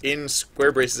 2d6 in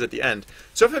square braces at the end.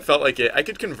 So if I felt like it, I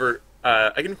could convert.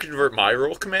 I can convert my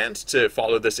roll command to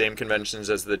follow the same conventions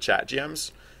as the chat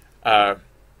GM's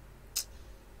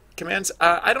commands.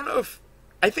 I don't know if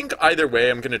I think either way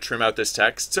I'm going to trim out this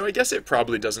text, so I guess it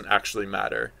probably doesn't actually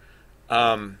matter.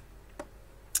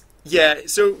 Yeah.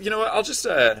 So you know what? I'll just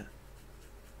do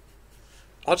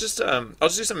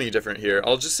something different here.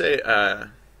 I'll just say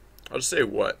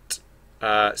what.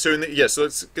 So so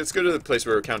let's go to the place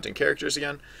where we're counting characters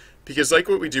again, because like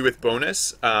what we do with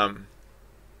bonus,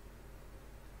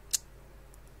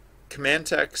 command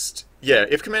text. Yeah,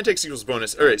 if command text equals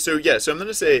bonus. All right. So yeah. So I'm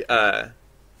gonna say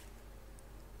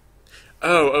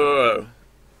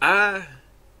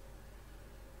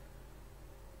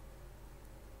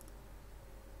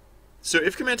so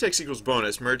if command text equals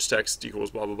bonus, merge text equals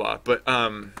blah blah blah. But I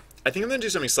think I'm gonna do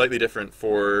something slightly different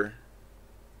for.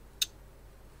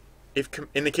 If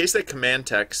in the case that command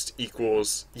text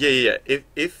equals if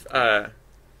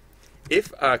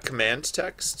command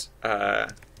text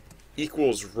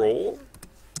equals roll,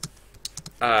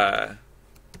 I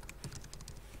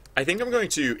think I'm going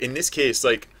to, in this case,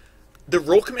 like the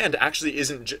roll command actually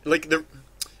isn't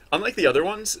unlike the other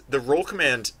ones, the roll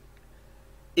command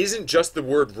isn't just the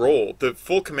word roll. The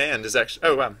full command is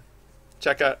actually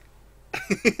check out.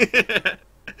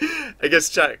 I guess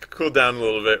chat cooled down a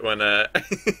little bit when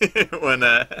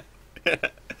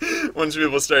once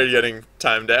people started getting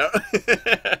timed out.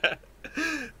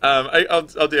 I'll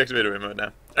deactivate away mode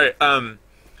now. All right.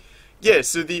 Yeah.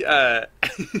 So the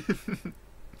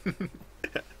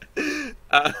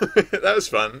that was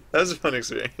fun. That was a fun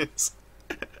experience.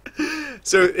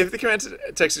 So if the command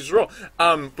text is roll,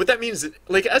 what that means,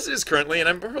 like as it is currently, and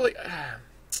I'm probably, I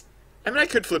mean, I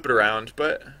could flip it around,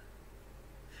 but.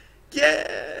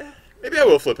 Yeah, maybe I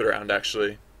will flip it around,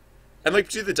 actually. And, like,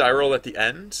 do the die roll at the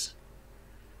end.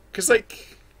 Because,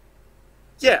 like,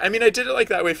 yeah, I mean, I did it, like,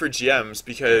 that way for GMs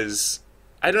because,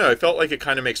 I don't know, I felt like it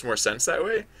kind of makes more sense that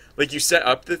way. Like, you set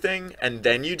up the thing, and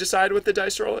then you decide what the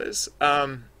dice roll is.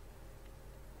 I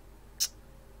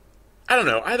don't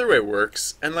know, either way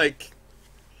works. And, like,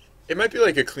 it might be,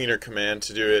 like, a cleaner command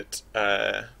to do it,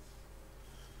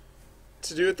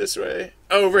 this way.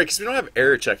 Oh, right, because we don't have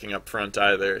error checking up front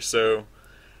either, so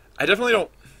I definitely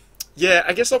don't. Yeah,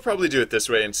 I guess I'll probably do it this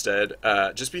way instead,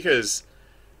 just because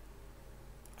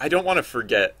I don't want to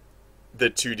forget the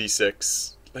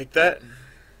 2d6 like that.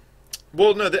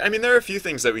 Well, no, I mean, there are a few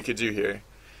things that we could do here.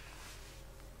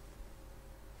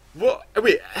 Well,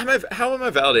 wait, how am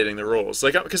I validating the rolls?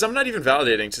 Like, because I'm not even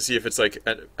validating to see if it's, like,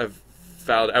 a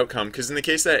valid outcome, because in the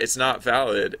case that it's not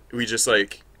valid, we just,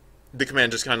 like, the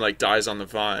command just kind of like dies on the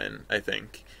vine, I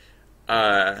think.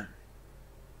 Right.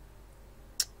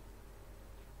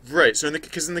 So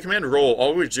because in the command roll,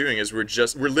 all we're doing is we're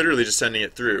literally just sending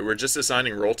it through. We're just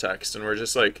assigning roll text, and we're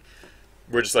just like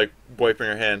wiping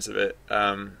our hands of it.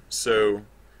 So,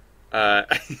 I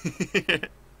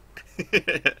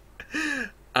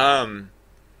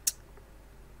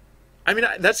mean,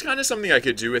 that's kind of something I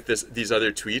could do with these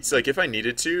other tweets. Like, if I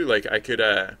needed to, like, I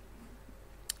could,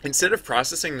 instead of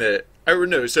processing so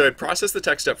I'd process the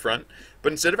text up front,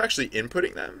 but instead of actually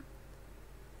inputting them,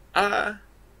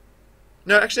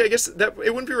 no, actually, I guess that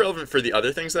it wouldn't be relevant for the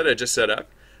other things that I just set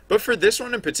up, but for this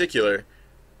one in particular,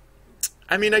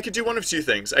 I mean, I could do one of two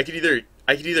things. I could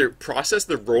either process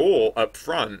the roll up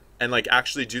front and like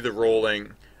actually do the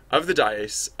rolling of the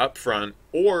dice up front,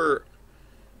 or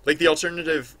like the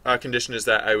alternative condition is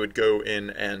that I would go in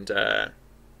and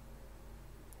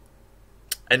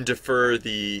defer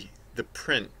the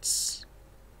prints.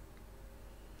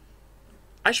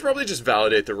 I should probably just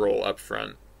validate the roll up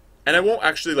front, and I won't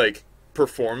actually like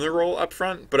perform the roll up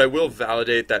front, but I will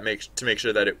validate that to make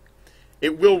sure that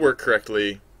it will work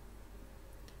correctly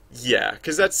Yeah,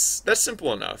 because that's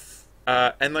simple enough.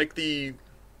 And like because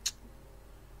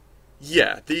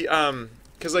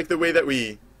like the way that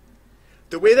we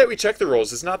check the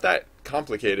roles is not that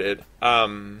complicated.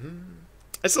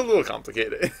 It's a little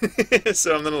complicated,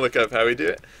 so I'm gonna look up how we do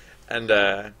it, and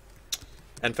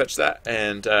fetch that,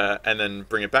 and then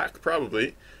bring it back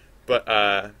probably.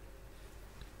 But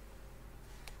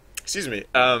excuse me.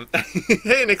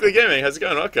 Hey, Nickley Gaming, how's it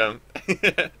going? Welcome.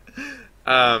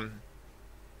 um,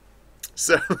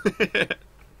 so,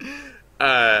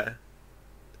 uh,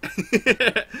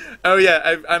 oh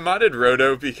yeah, I modded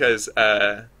Roto because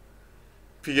sorry,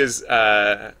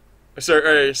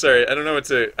 I don't know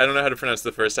how to pronounce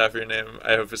the first half of your name.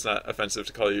 I hope it's not offensive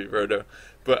to call you Roto,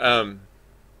 but I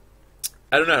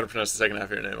don't know how to pronounce the second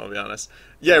half of your name, I'll be honest.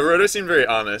 Yeah, Roto seemed very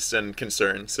honest and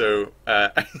concerned, so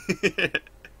that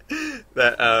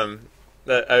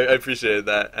I appreciated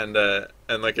that, and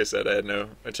like I said, I had no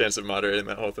a chance of moderating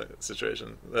that whole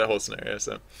situation, that whole scenario.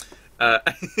 So, uh,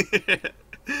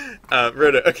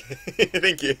 Roto, okay,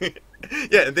 thank you.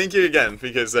 Yeah, and thank you again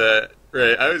because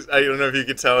right, I don't know if you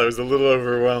could tell I was a little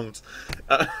overwhelmed.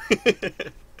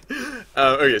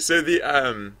 Okay, so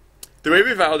the way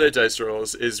we validate dice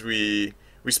rolls is we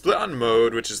split on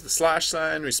mode, which is the slash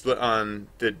sign. We split on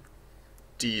the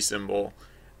D symbol,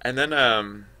 and then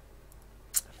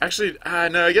actually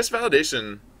no, I guess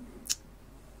validation.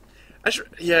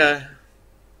 Yeah.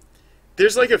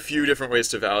 There's like a few different ways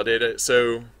to validate it,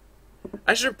 so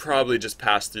I should probably just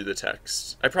pass through the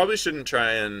text. I probably shouldn't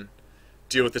try and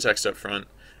deal with the text up front.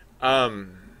 I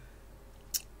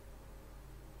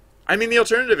mean, the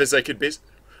alternative is I could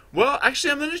well,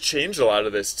 actually, I'm going to change a lot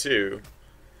of this, too.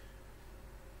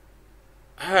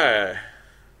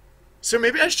 So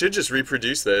maybe I should just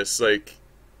reproduce this, like,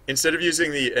 instead of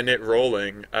using the init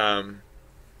rolling,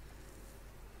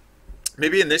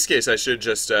 maybe in this case I should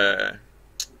just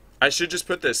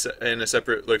put this in a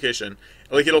separate location.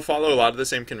 Like, it'll follow a lot of the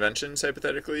same conventions,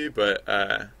 hypothetically, but,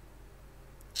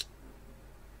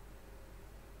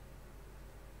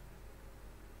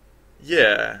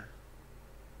 yeah.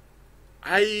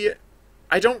 I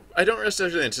don't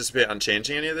necessarily anticipate on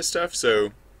changing any of this stuff,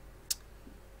 so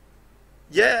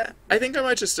yeah, I think I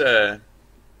might just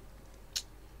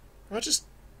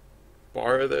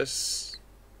borrow this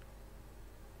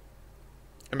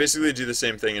and basically do the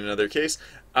same thing in another case.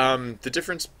 The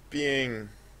difference being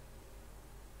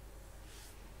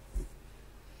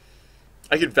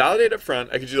I could validate up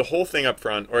front, I could do the whole thing up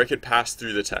front, or I could pass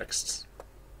through the text.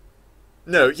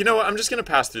 No, you know what? I'm just going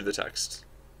to pass through the text.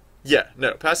 Yeah,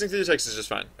 no, passing through the text is just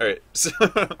fine. All right, so,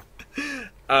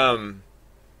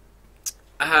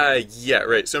 yeah,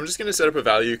 right. So I'm just going to set up a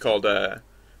value called,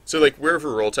 so like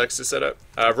wherever role text is set up.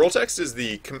 Role text is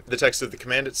the text of the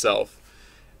command itself,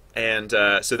 and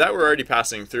so that we're already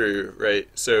passing through, right?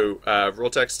 So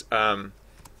role text. I'm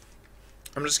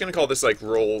just going to call this like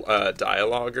role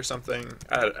dialogue or something.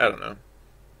 I don't know.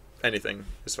 Anything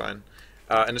is fine.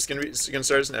 And it's gonna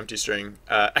start as an empty string.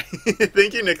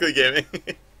 Thank you, Nickley Gaming.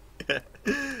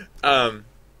 All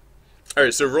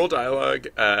right, so role dialogue.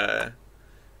 Yeah.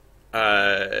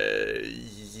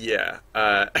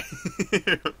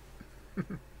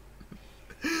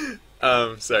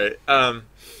 Sorry. I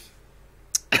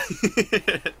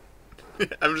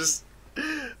was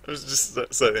just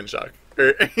slightly in shock,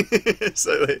 or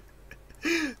slightly.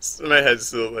 So my head's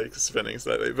still like spinning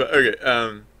slightly, but okay.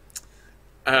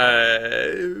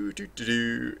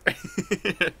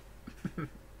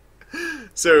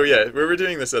 So yeah, where we're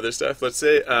doing this other stuff, let's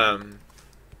say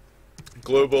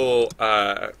global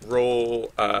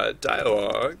role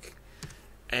dialogue,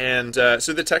 and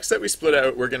so the text that we split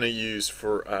out we're going to use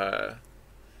for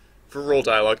role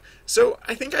dialogue. So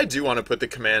I think I do want to put the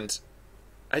command.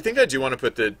 I think I do want to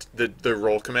put the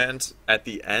role command at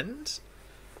the end.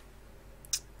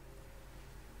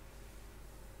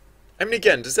 I mean,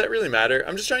 again, does that really matter?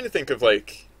 I'm just trying to think of,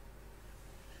 like,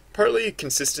 partly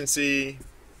consistency.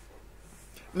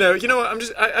 No, you know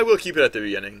what? I will keep it at the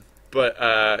beginning. But,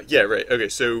 yeah, right. Okay,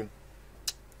 so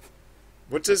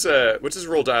what does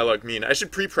role dialogue mean? I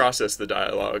should pre-process the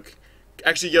dialogue.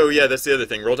 Actually, yeah, that's the other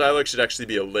thing. Role dialogue should actually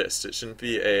be a list. It shouldn't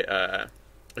be a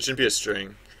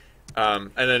string.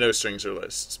 And I know strings are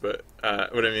lists, but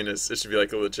what I mean is it should be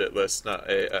like a legit list, not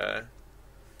a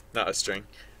string.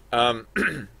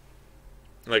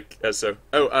 Like as so.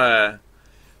 Oh,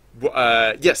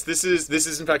 yes, this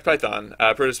is in fact Python.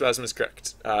 Protospasm is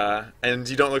correct, and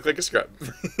you don't look like a scrub.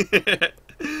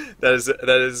 That is.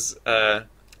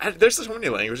 There's so many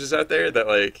languages out there that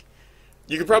like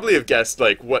you could probably have guessed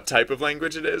like what type of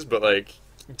language it is, but like,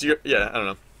 yeah, I don't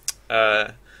know.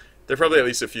 There are probably at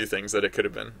least a few things that it could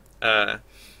have been.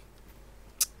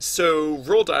 So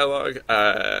roll dialogue.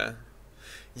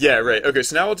 Yeah, right. Okay,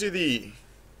 so now I'll do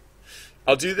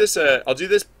this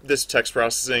text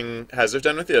processing as I've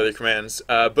done with the other commands.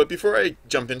 But before I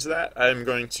jump into that, I'm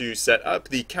going to set up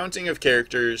the counting of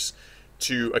characters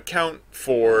to account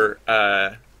for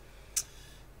roll,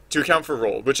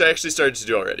 which I actually started to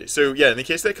do already. So yeah, in the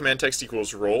case that command text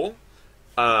equals roll,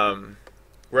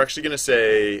 we're actually going to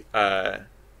say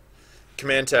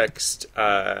command text.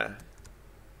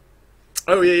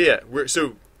 Oh yeah.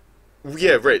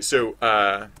 Yeah, right. So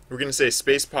we're going to say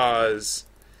space pause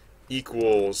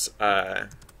equals the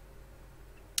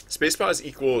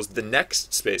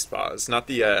next space pause, not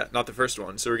the first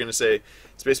one. So we're going to say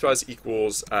space pause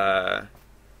equals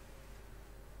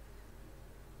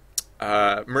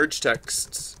merge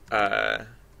text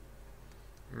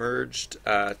merged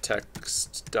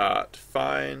text dot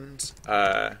find.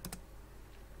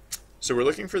 So we're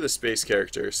looking for the space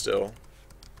character still,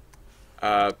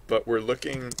 but we're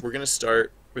going to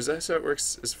start. Was that how it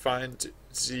works? Is find?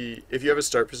 See, if you have a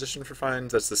start position for find,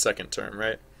 that's the second term,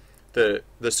 right? The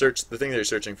thing that you're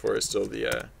searching for is still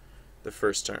the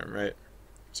first term, right?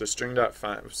 So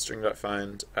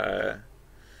string.find.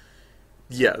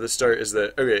 Yeah, the start is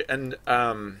the okay, and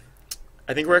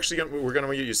I think we're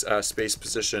gonna use space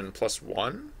position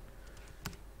 +1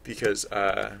 because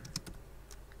I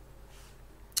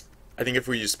think if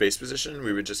we use space position,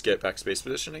 we would just get back space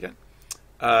position again.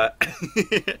 Yeah,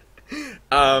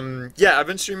 I've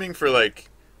been streaming for like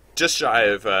just shy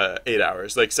of 8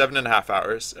 hours, like 7.5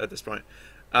 hours at this point.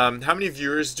 How many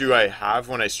viewers do I have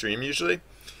when I stream usually?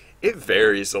 It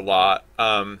varies a lot.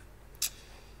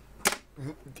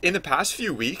 In the past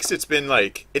few weeks, it's been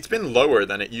lower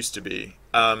than it used to be.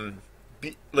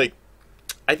 Like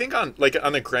I think on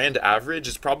the grand average,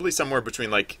 it's probably somewhere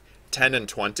between like 10 and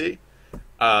 20.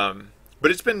 But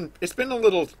it's been a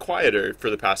little quieter for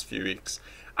the past few weeks.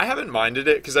 I haven't minded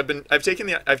it because I've taken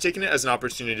it as an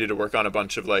opportunity to work on a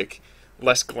bunch of like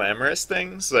less glamorous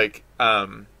things. I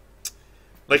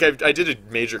did a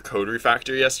major code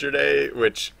refactor yesterday,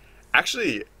 which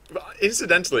actually,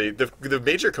 incidentally, the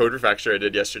major code refactor I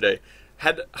did yesterday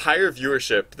had higher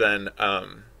viewership than a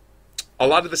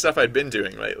lot of the stuff I'd been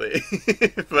doing lately.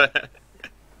 But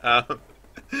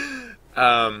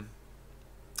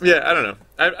yeah, I don't know.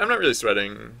 I'm not really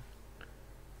sweating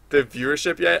the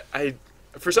viewership yet.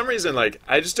 For some reason,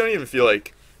 I just don't even feel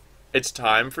like it's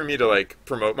time for me to like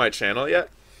promote my channel yet.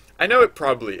 I know it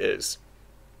probably is.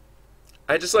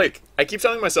 I keep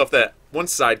telling myself that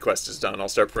once SideQuest is done, I'll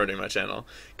start promoting my channel.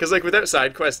 Because without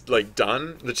SideQuest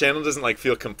done, the channel doesn't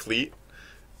feel complete.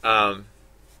 I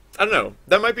don't know.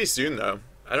 That might be soon though.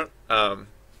 I don't.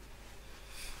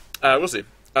 We'll see.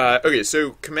 Okay,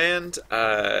 so command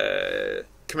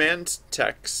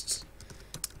text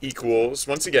equals,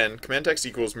 once again, command text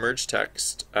equals merge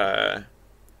text up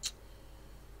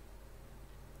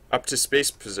to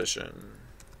space position,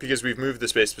 because we've moved the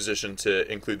space position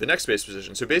to include the next space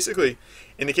position. So basically,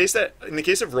 in the case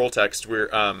of roll text, we're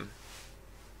I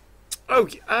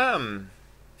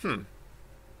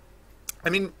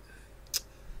mean,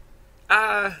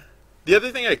 the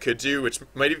other thing I could do, which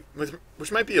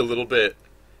might be a little bit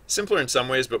simpler in some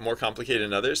ways but more complicated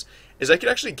in others, is I could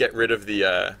actually get rid of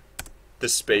the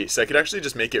space. I could actually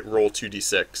just make it roll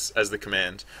 2d6 as the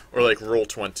command, or roll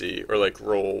 20, or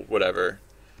roll whatever,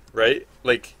 right?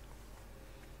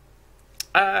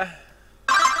 I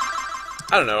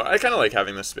don't know. I kind of like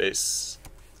having the space.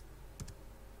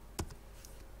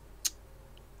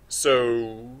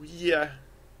 So yeah,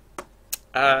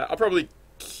 I'll probably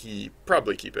keep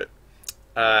it.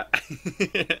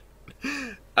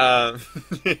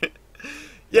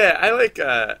 Yeah, I like.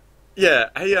 Yeah,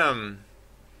 I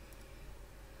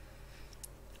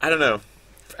don't know.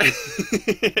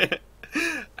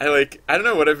 I don't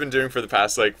know what I've been doing for the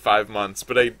past 5 months,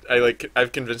 but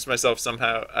I've convinced myself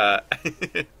somehow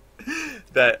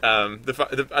that I'm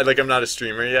not a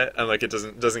streamer yet, and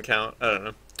it doesn't count. I don't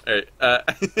know. All right.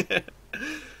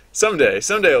 Someday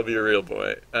I'll be a real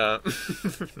boy. No.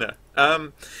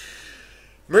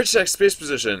 Merge text space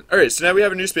position. All right, so now we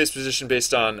have a new space position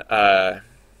based on.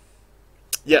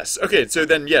 Yes. Okay. So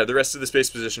then, yeah, the rest of the space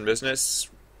position business.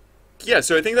 Yeah.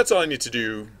 So I think that's all I need to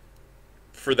do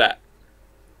for that.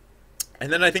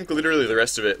 And then I think literally the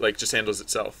rest of it just handles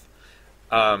itself,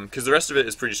 because the rest of it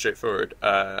is pretty straightforward.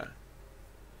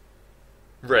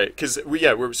 Right, because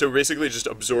we're basically just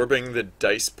absorbing the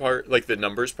dice part, the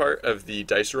numbers part of the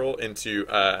dice roll into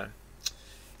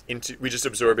we just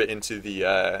absorb it into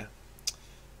the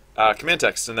command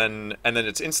text, and then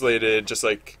it's insulated just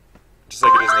like it is in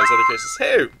those other cases.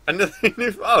 Hey, another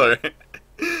new follower.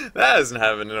 That hasn't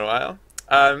happened in a while.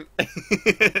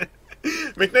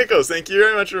 McNichols, thank you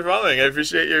very much for following. I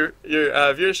appreciate your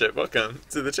viewership. Welcome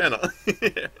to the channel.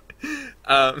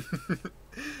 um,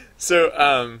 so,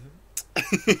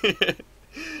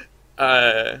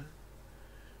 uh,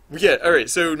 yeah, all right.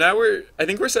 So now I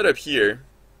think we're set up here,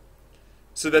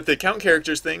 so that the count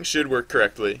characters thing should work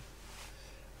correctly.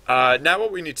 Now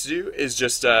what we need to do is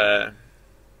just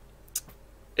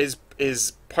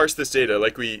is parse this data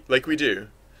like we do.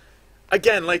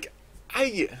 Again, like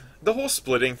the whole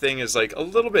splitting thing is like a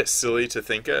little bit silly to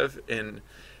think of in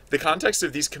the context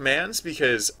of these commands,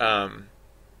 because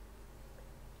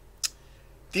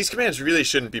these commands really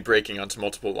shouldn't be breaking onto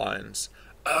multiple lines.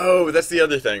 Oh, that's the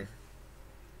other thing.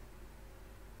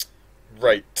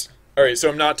 Right. All right, so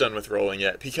I'm not done with rolling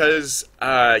yet, because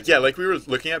yeah, like we were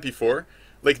looking at before,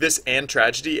 like this and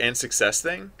tragedy and success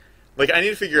thing, like I need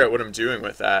to figure out what I'm doing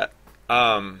with that.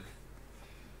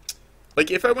 Like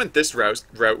if I went this route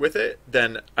with it,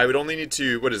 then I would only need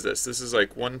to, what is this? This is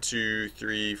like 1, 2,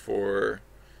 3, 4,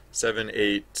 7,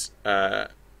 8,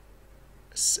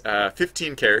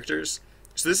 15 characters.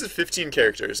 So this is 15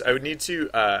 characters. I would need to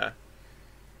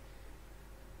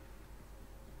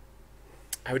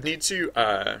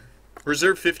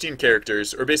reserve 15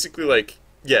 characters, or basically like,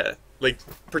 yeah, like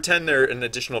pretend there are an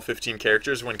additional 15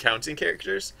 characters when counting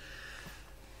characters.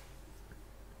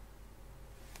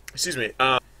 Excuse me.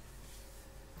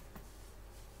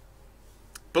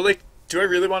 But like, do I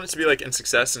really want it to be like in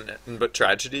success and but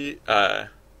tragedy? Or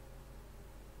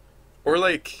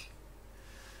like,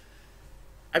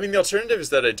 I mean, the alternative is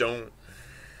that I don't.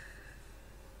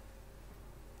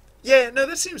 Yeah, no,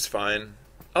 that seems fine.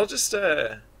 I'll just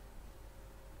I'll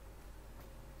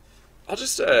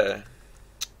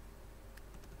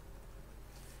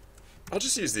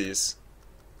just use these.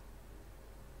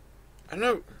 I don't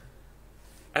know.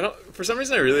 I don't. For some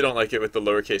reason, I really don't like it with the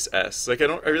lowercase s. Like, I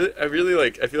don't. I really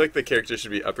like. I feel like the character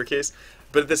should be uppercase,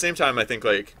 but at the same time, I think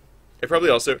like it probably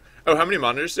also. Oh, how many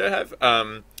monitors do I have?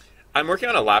 I'm working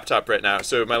on a laptop right now,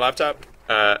 so my laptop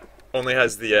only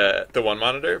has the one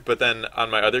monitor, but then on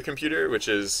my other computer, which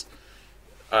is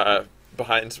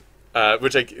behind,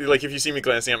 which I like. If you see me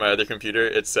glancing at my other computer,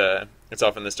 it's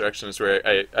off in this direction. Is where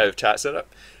I have chat set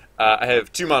up. I have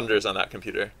 2 monitors on that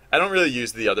computer. I don't really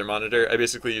use the other monitor. I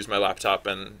basically use my laptop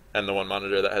and the one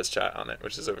monitor that has chat on it,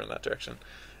 which is over in that direction.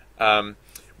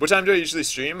 What time do I usually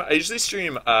stream? I usually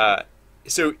stream. I'm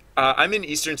in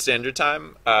Eastern Standard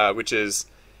Time, which is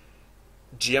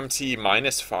GMT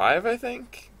 -5, I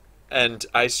think, and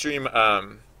I stream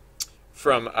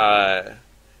from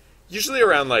usually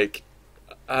around like.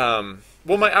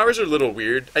 Well, my hours are a little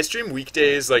weird. I stream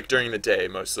weekdays, like during the day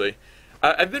mostly.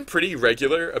 I've been pretty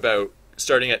regular about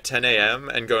starting at 10 a.m.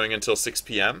 and going until 6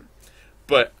 p.m.,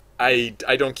 but I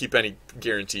don't keep any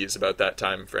guarantees about that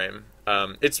time frame.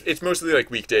 It's mostly like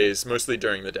weekdays, mostly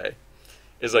during the day,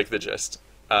 is like the gist.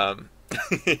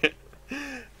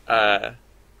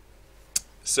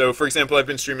 So, for example, I've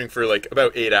been streaming for like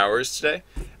about 8 hours today,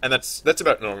 and that's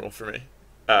about normal for me.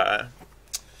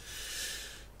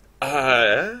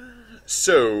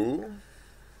 So.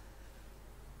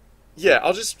 Yeah,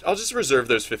 I'll just reserve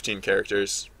those 15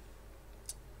 characters.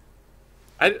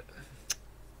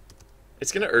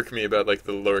 It's gonna irk me about like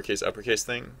the lowercase uppercase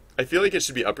thing. I feel like it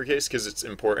should be uppercase because it's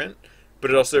important, but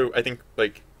it also, I think,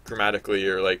 like grammatically,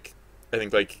 or like I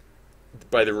think like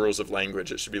by the rules of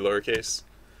language, it should be lowercase.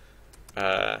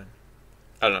 I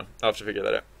don't know. I'll have to figure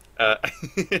that out.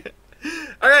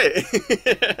 All right.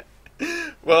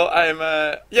 Well,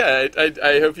 yeah,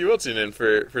 I hope you will tune in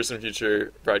for some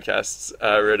future broadcasts,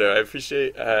 Rodo. I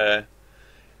appreciate. I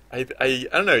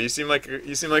don't know. You seem like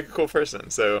a cool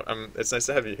person, so it's nice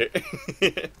to have you here.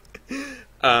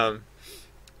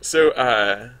 So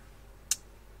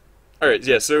all right,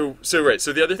 yeah. So right.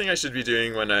 So the other thing I should be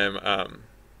doing when I'm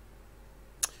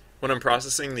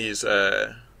processing these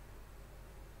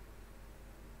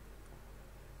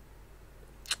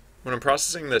when I'm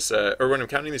processing this, or when I'm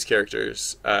counting these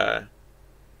characters,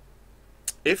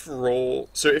 if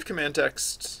command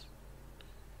text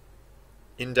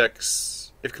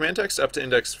up to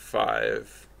index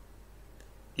 5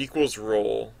 equals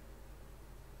roll,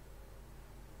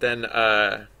 then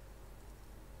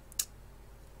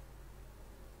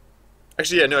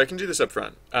actually, yeah, no, I can do this up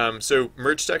front. So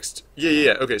merge text,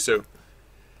 yeah. Okay, so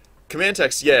command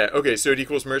text, yeah. Okay, so it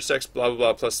equals merge text blah blah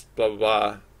blah plus blah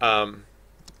blah blah.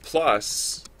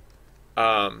 Plus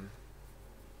dot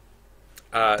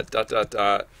dot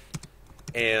dot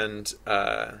and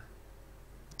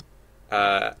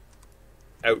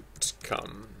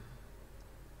outcome.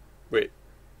 Wait,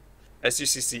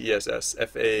 SUCCESS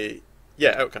FA.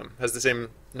 Yeah, outcome has the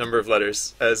same number of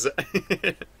letters as.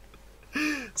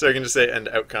 So I can just say end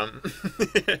outcome.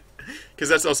 Because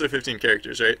that's also 15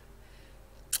 characters, right?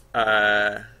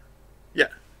 Yeah.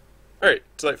 Alright,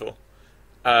 delightful.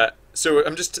 So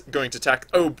I'm just going to tack...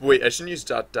 Oh, wait, I shouldn't use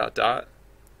dot dot dot.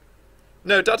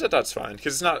 No, dot dot dot's fine,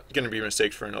 because it's not going to be a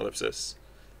mistake for an ellipsis.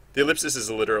 The ellipsis is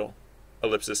a literal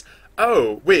ellipsis.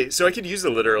 Oh, wait, so I could use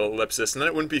the literal ellipsis, and then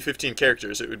it wouldn't be 15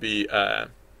 characters. It would be, it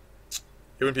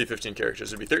wouldn't be 15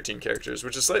 characters. It would be 13 characters,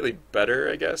 which is slightly better,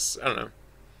 I guess. I don't know.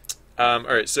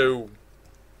 Alright, so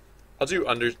I'll do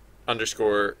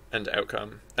underscore and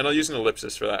outcome, and I'll use an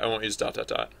ellipsis for that. I won't use dot dot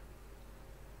dot.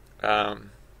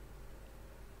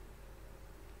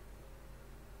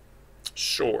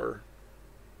 Sure.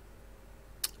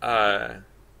 So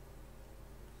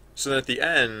then at the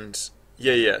end,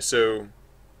 yeah, so,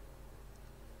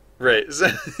 right, so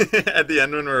at the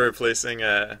end when we're replacing,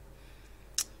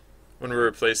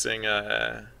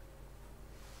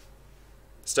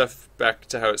 stuff back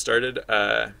to how it started,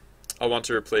 I'll want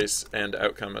to replace and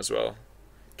outcome as well.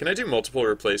 Can I do multiple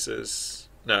replaces?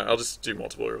 No, I'll just do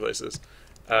multiple replaces.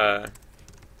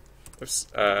 Oops,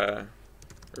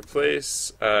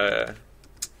 replace,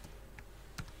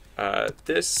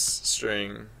 this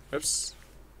string, oops,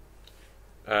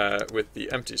 with the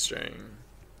empty string.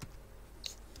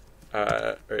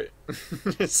 Right.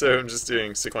 So I'm just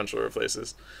doing sequential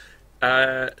replaces.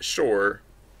 Sure.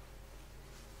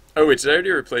 Oh wait, did I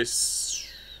already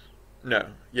replace?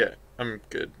 No. Yeah, I'm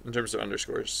good in terms of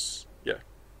underscores. Yeah.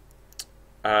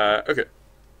 Okay.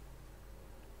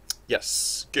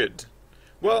 Yes. Good.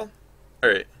 Well, all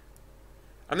right.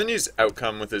 I'm gonna use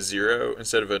outcome with a 0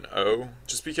 instead of an O,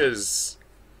 just because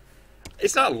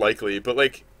it's not likely, but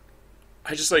like,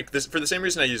 I just like this for the same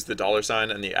reason I use the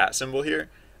 $sign and the @ symbol here.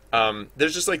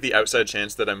 There's just like the outside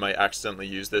chance that I might accidentally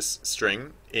use this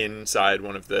string inside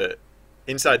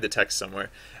inside the text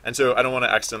somewhere, and so I don't want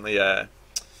to accidentally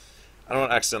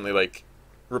like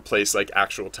replace like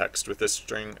actual text with this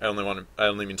string. I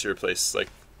only mean to replace like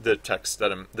the temp text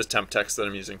that I'm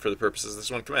using for the purposes of this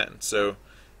one command. So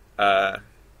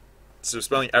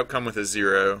spelling outcome with a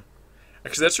 0.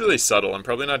 Actually, that's really subtle. I'm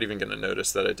probably not even going to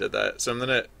notice that I did that. So I'm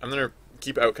gonna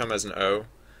keep outcome as an O,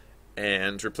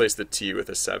 and replace the T with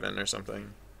a 7 or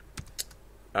something.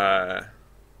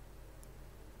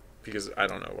 Because I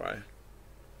don't know why.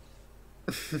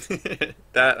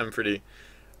 That I'm pretty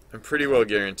well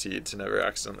guaranteed to never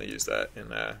accidentally use that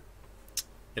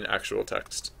in actual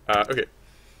text. Okay.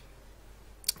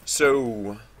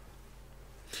 So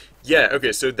yeah.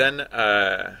 Okay. So then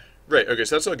right. Okay.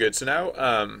 So that's all good. So now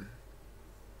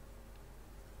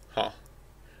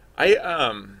I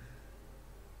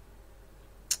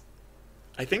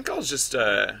think I'll just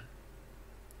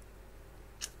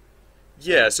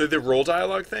yeah, so the role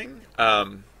dialogue thing,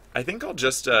 I think I'll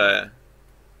just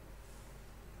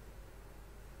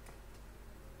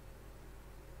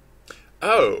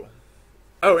oh.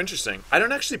 Oh, interesting. I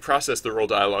don't actually process the role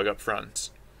dialogue up front.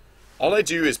 All I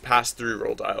do is pass through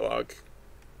role dialogue.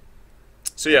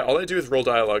 So yeah, all I do with role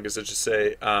dialogue is I just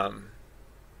say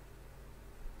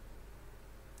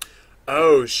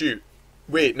oh shoot.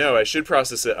 Wait, no, I should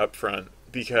process it up front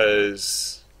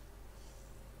because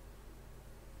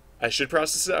this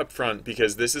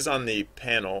is on the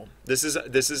panel. This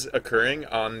is occurring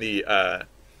on the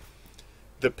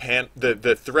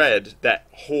thread that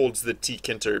holds the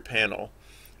tkinter panel.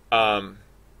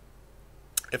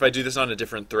 If I do this on a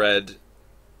different thread,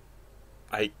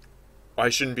 I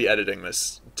shouldn't be editing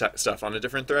this stuff on a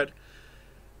different thread.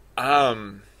 I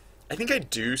think I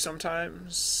do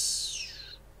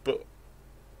sometimes, but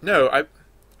no, I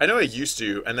know I used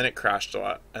to, and then it crashed a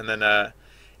lot. And then,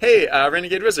 hey,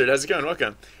 Renegade Wizard, how's it going?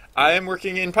 Welcome. I am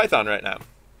working in Python right now.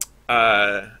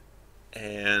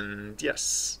 And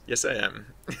yes, I am.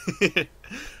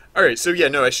 All right, so yeah,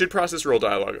 no, I should process role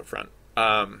dialogue up front.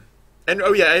 And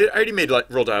oh yeah, I already made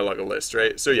role dialogue a list,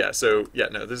 right? So yeah,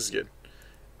 no, this is good.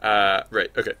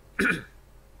 Right, okay.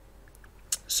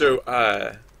 So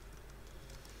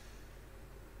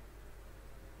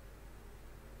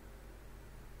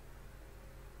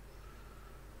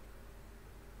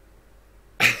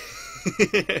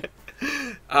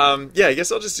yeah, I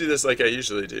guess I'll just do this like I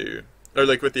usually do, or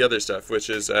like with the other stuff, which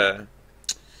is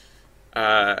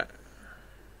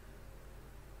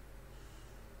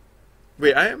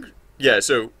wait,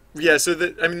 so I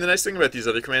mean the nice thing about these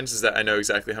other commands is that I know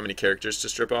exactly how many characters to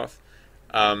strip off.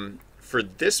 For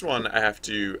this one, I have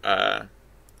to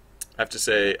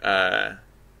say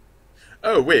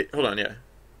oh wait, hold on, yeah.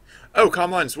 Oh,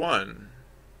 comline's 1.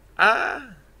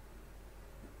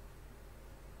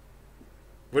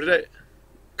 What did I...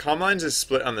 Comlines is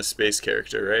split on the space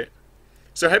character, right?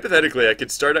 So hypothetically, I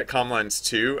could start at comm lines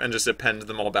 2 and just append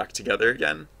them all back together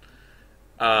again.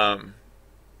 But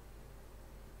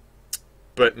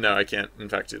no, I can't in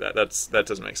fact do that. That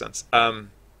doesn't make sense. No,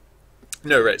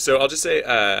 right. So I'll just say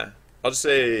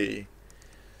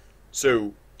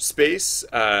so space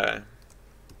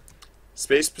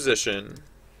position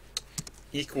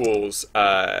equals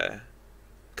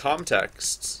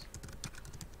context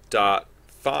dot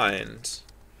find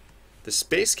the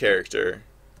space character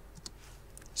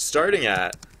starting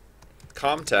at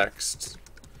context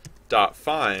dot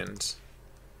find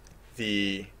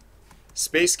the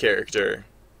space character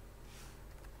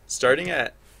starting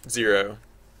at 0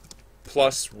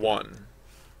 plus 1.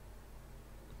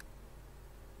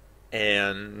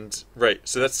 And right,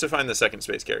 so that's to find the second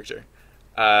space character.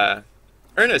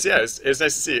 Ernest, yeah, it's nice to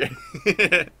see you.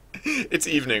 It's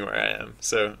evening where I am,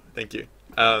 so thank you.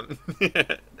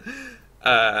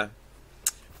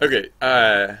 Okay,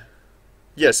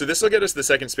 yeah, so this will get us the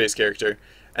second space character.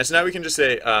 And so now we can just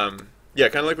say, yeah,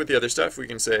 kind of like with the other stuff, we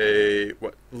can say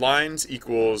what lines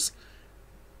equals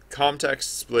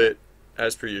context split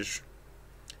as per usual.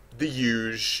 The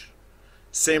usual.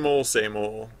 Same ol', same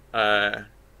ol'. Oh,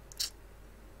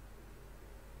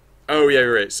 yeah,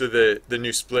 right. So the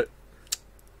new split.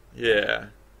 Yeah.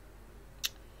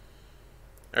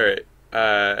 All right.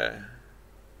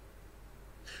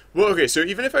 Well, okay, so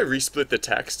even if I resplit the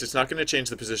text, it's not going to change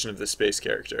the position of the space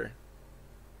character.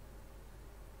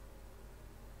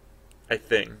 I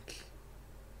think.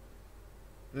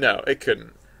 No, it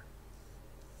couldn't.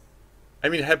 I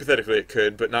mean, hypothetically it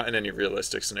could, but not in any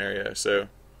realistic scenario, so...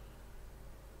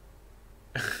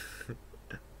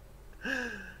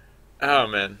 Oh,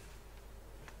 man.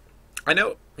 I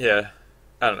know... Yeah.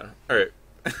 I don't know. Alright.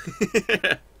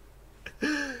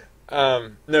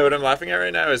 No, what I'm laughing at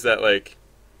right now is that, like...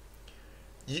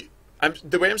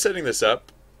 the way I'm setting this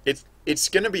up, it's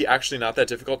going to be actually not that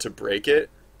difficult to break it,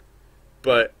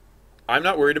 but I'm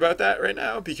not worried about that right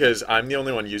now because I'm the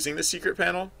only one using the secret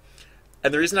panel.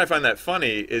 And the reason I find that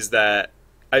funny is that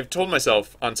I've told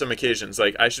myself on some occasions,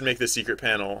 like, I should make the secret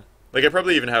panel, like, I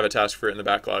probably even have a task for it in the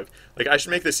backlog, like, I should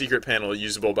make the secret panel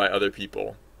usable by other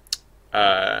people.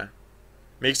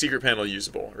 Make secret panel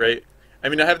usable, right? I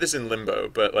mean, I have this in limbo,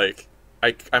 but, like,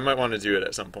 I might want to do it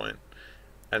at some point.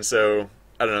 And so,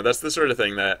 I don't know, that's the sort of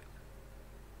thing that,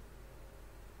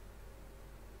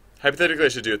 hypothetically, I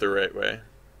should do it the right way.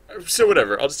 So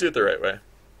whatever, I'll just do it the right way.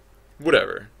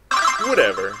 Whatever.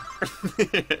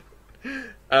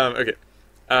 Okay.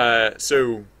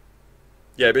 So,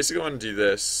 yeah, I basically want to do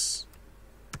this,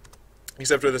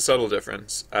 except with a subtle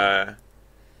difference.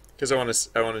 Because I want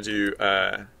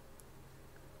to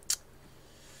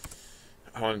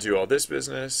do all this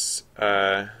business.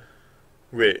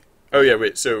 Wait. Oh yeah,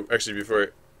 wait. So actually,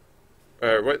 before,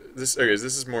 what this? Okay, this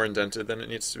is more indented than it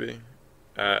needs to be.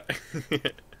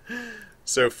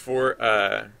 So for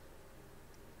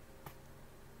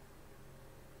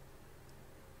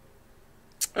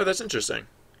oh, that's interesting.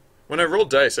 When I roll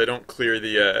dice, I don't clear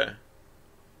the,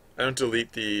 I don't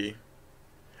delete the...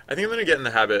 I think I'm going to get in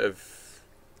the habit of...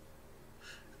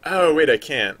 Oh, wait, I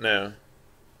can't, no.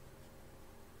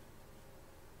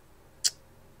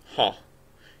 Huh.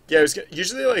 Yeah,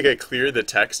 usually, like, I clear the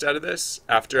text out of this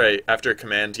after a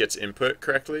command gets input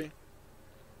correctly.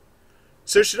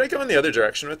 So should I go in the other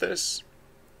direction with this?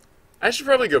 I should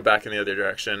probably go back in the other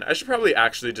direction. I should probably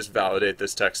actually just validate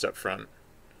this text up front.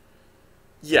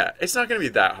 Yeah, it's not going to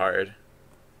be that hard.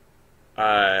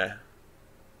 And,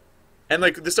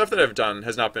 like, the stuff that I've done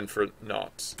has not been for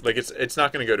naught. Like, it's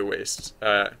not going to go to waste.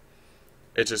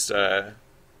 It just,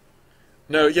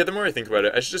 No, yeah, the more I think about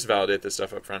it, I should just validate this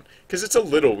stuff up front. Because it's a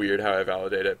little weird how I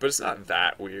validate it, but it's not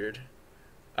that weird.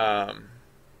 Alright,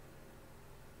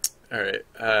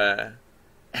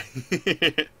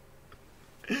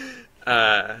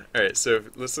 alright, so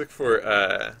let's look for,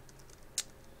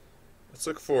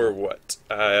 what?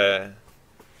 Yeah,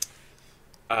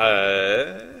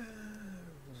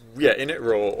 init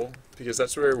role, because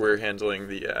that's where we're handling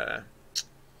the,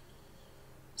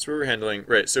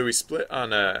 right, so we split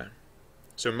on,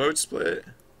 so mode split,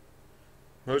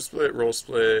 role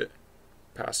split,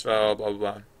 pass file, blah,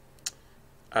 blah,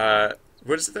 blah.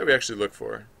 What is it that we actually look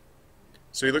for?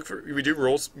 So we do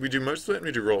mode split and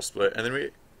we do role split, and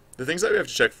then the things that we have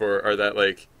to check for are that,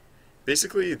 like,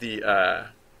 basically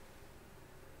that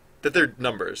they're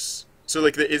numbers. So,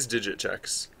 like, the is digit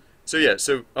checks. So, yeah,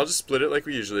 so I'll just split it like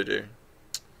we usually do.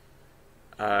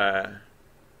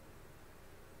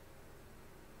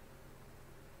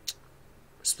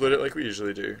 Split it like we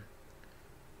usually do.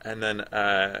 And then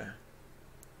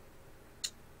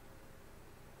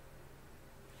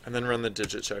run the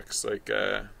digit checks like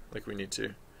like we need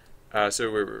to.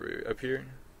 So where were we? Up here?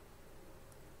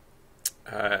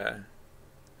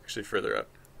 Actually further up.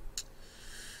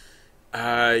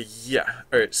 Yeah.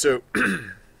 All right. So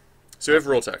so we have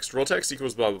role text. Role text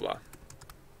equals blah blah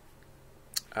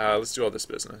blah. Let's do all this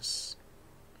business.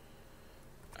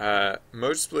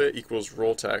 Mode split equals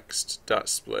role text dot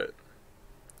split.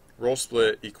 Role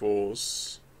split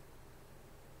equals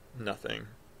nothing.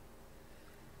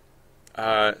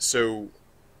 So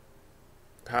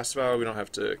pass file, we don't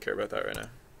have to care about that right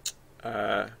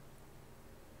now.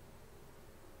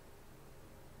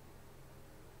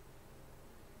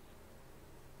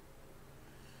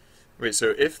 Wait,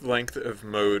 so if length of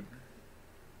mode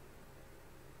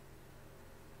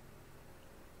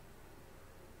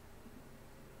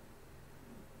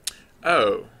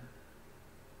oh.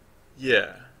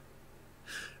 Yeah.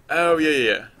 Oh,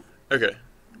 yeah. Okay.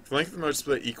 If length of mode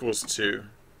split equals 2,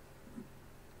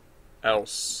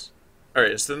 else.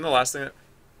 Alright, so then the last thing that...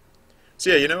 So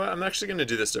yeah, you know what? I'm actually going to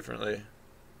do this differently.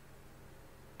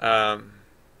 I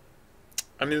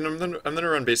mean, I'm gonna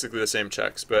run basically the same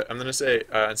checks, but I'm gonna say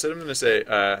instead I'm gonna say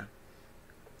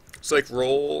so like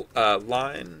roll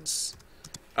lines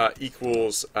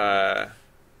equals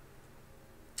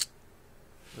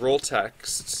roll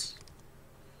text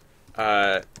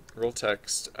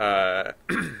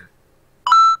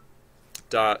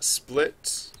dot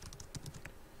split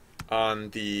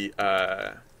on the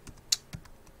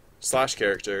slash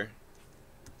character,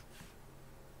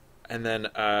 and then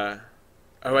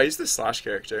oh, I used the slash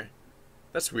character.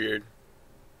 That's weird.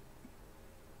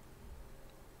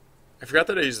 I forgot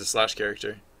that I used the slash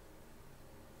character.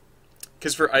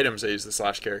 Because for items I used the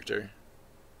slash character.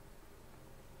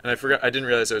 And I didn't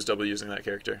realize I was double using that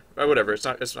character. But whatever, it's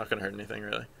not gonna hurt anything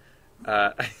really.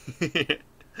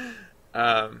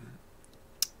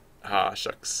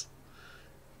 Shucks.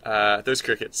 Those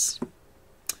crickets.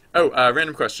 Oh,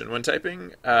 random question. When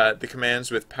typing the commands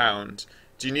with pound,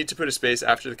 do you need to put a space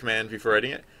after the command before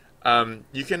writing it?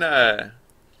 You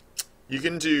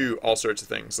can do all sorts of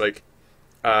things. Like,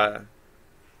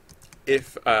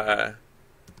 if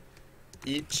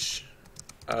each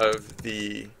of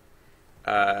the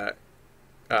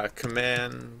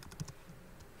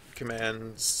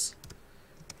commands.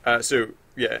 So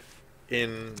yeah,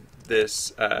 in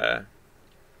this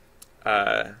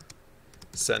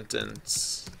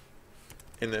sentence,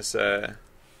 in this or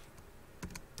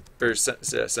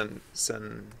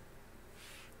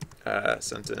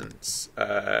sentence.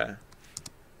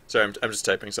 Sorry, I'm just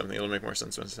typing something. It'll make more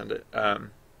sense when I send it.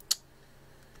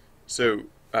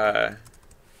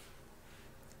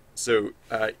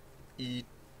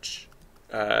 Each.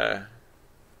 All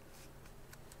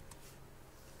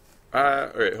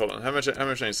right, hold on. How much I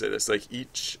need to say this? Like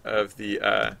each of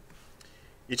the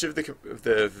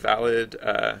valid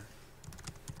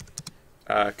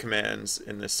commands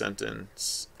in this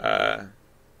sentence are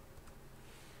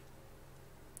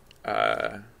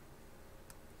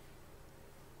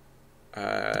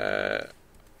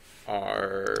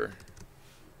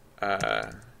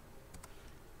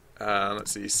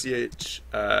let's see, ch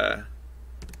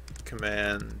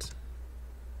command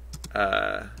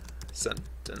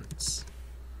sentence.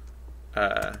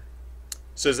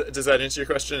 So does that answer your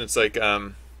question? It's like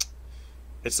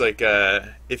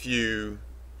if you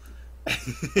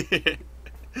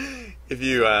if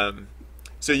you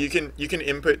so you can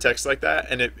input text like that,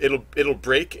 and it'll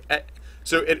break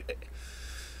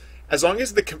as long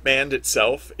as the command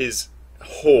itself is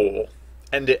whole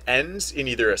and it ends in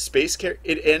either a space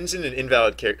it ends in an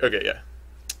invalid character. Okay, yeah.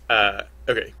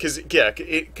 Okay, because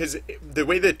the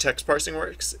way the text parsing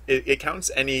works, it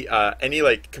counts any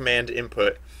like command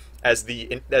input as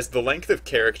the length of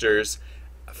characters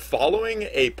following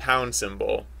a pound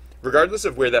symbol, regardless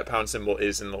of where that pound symbol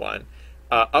is in the line,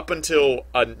 up until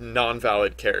a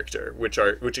non-valid character, which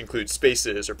includes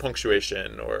spaces or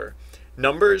punctuation or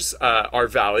numbers. Are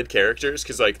valid characters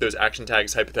because like those action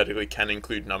tags hypothetically can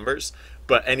include numbers,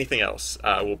 but anything else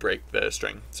will break the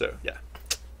string. So yeah.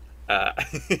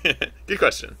 Good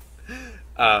question.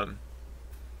 Yeah.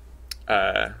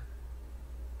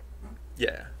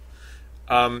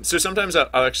 So sometimes I'll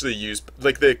actually use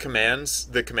like the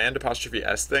command apostrophe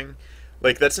s thing.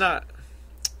 Like that's not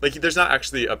like there's not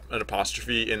actually an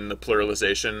apostrophe in the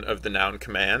pluralization of the noun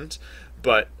command,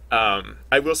 but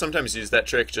I will sometimes use that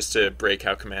trick just to break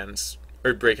how commands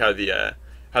or break how the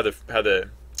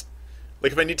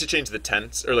like if I need to change the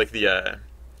tense or like the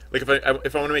like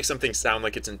if I want to make something sound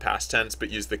like it's in past tense but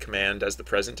use the command as the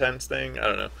present tense thing. I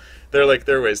don't know. There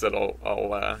are ways that I'll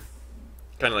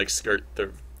kind of like skirt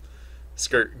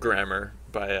grammar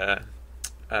by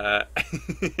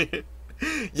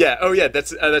Yeah. Oh, yeah.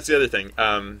 That's the other thing.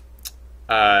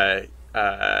 That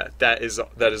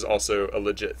is also a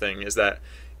legit thing. Is that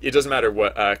it doesn't matter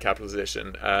what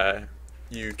capitalization.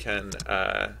 You can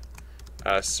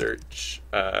search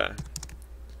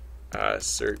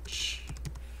search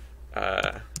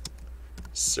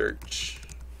search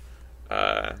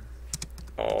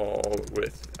all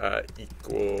with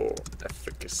equal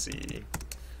efficacy.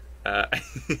 Uh,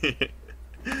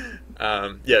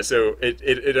 yeah, so it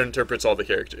interprets all the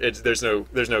characters. There's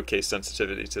no case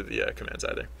sensitivity to the commands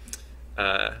either.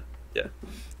 Yeah.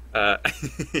 Uh,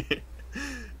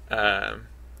 um,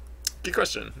 Good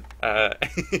question.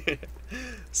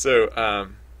 So uh,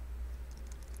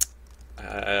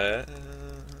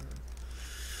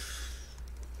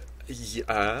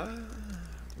 yeah.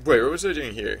 Wait, what was I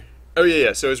doing here? Oh, yeah,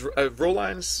 yeah. So it's roll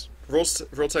lines, roll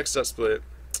text dot split,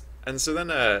 and so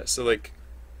then so like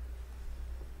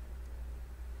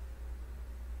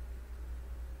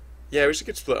yeah, I wish it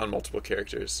could split on multiple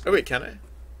characters. Oh wait, can I?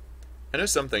 I know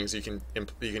some things you can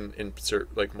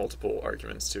insert like multiple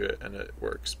arguments to it and it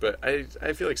works, but I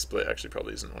feel like split actually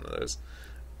probably isn't one of those.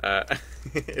 Uh,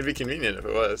 it'd be convenient if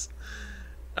it was.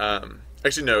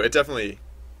 Actually, no, it definitely.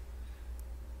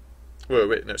 Whoa,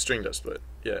 wait, no, string dot split.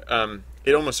 Yeah,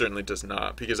 it almost certainly does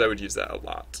not because I would use that a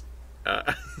lot.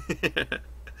 I'd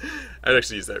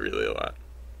actually use that really a lot.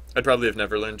 I'd probably have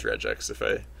never learned regex if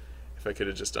I could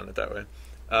have just done it that way.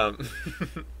 Um,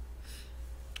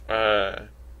 uh,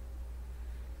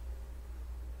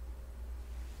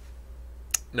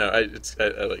 no, I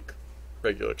like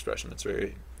regular expression. It's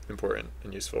very important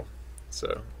and useful.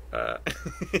 So no,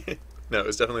 it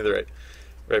was definitely the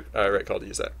right call to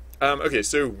use that. Okay,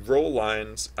 so roll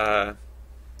lines.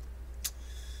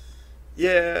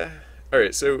 Yeah. All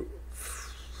right. So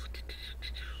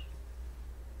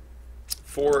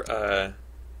for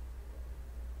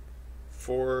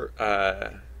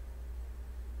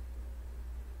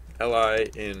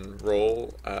li in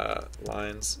roll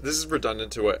lines. This is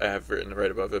redundant to what I have written right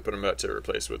above it, but I'm about to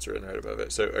replace what's written right above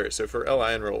it. So all right. So for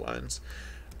li in roll lines,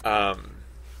 I'm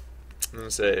gonna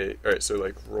say all right. So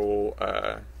like roll.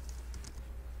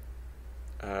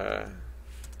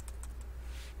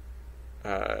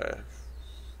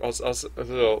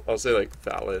 I'll say like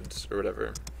valid or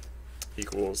whatever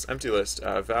equals empty list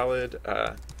valid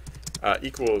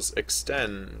equals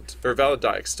extend or valid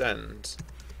dot extend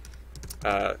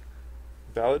valid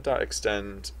dot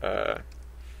extend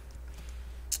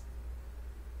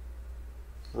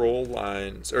roll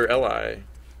lines or li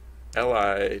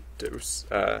dose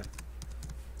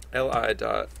li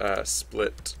dot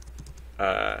split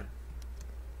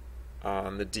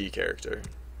on the D character.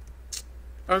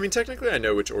 Oh, I mean, technically I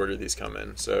know which order these come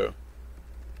in, so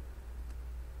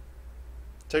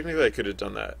technically I could have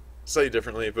done that slightly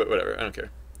differently, but whatever, I don't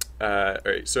care.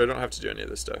 Alright, so I don't have to do any of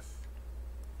this stuff.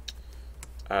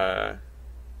 Right,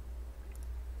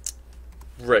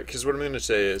 because what I'm going to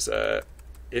say is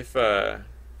if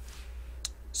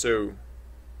so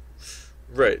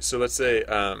right, so let's say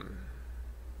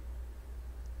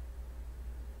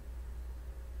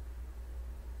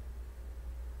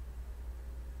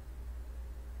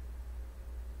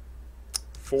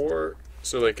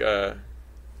so like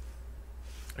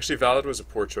actually valid was a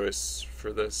poor choice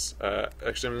for this.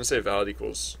 Actually I'm gonna say valid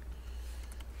equals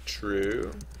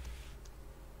true.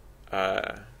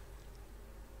 And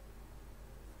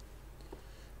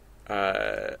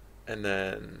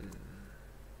then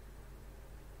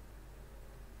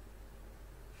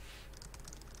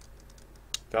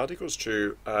valid equals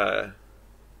true.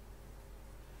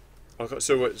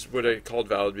 So what I called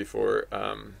valid before,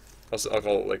 I'll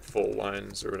call it like full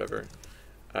lines or whatever.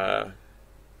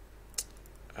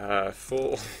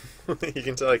 Full. You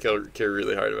can tell I care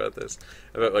really hard about this,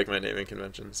 about like my naming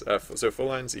conventions. So full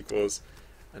lines equals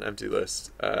an empty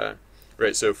list.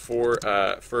 Right. So for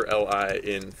li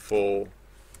in full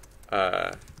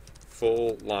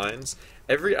lines,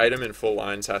 every item in full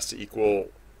lines has to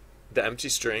equal the empty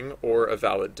string or a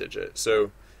valid digit.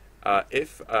 So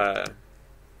if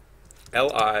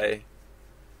li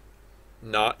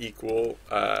not equal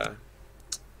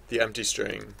the empty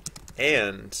string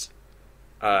and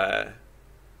li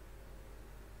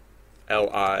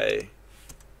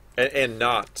and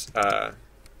not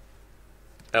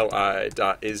li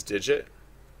dot is digit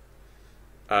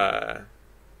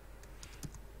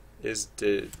is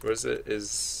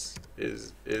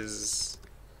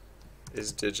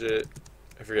digit.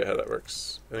 I forget how that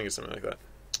works. I think it's something like that.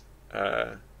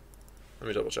 Let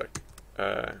me double check.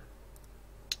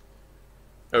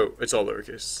 Oh, it's all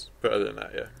lowercase. But other than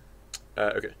that, yeah.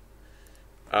 Okay.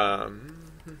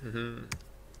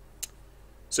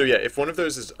 So yeah, if one of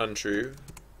those is untrue,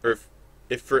 or if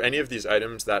if for any of these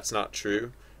items that's not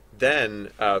true, then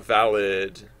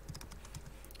valid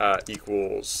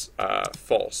equals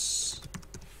false,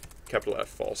 capital F,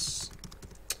 false,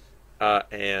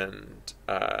 and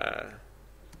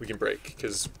we can break,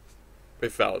 because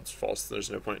if valid's false,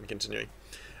 there's no point in continuing.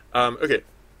 Okay,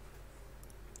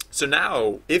 so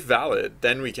now if valid,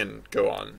 then we can go on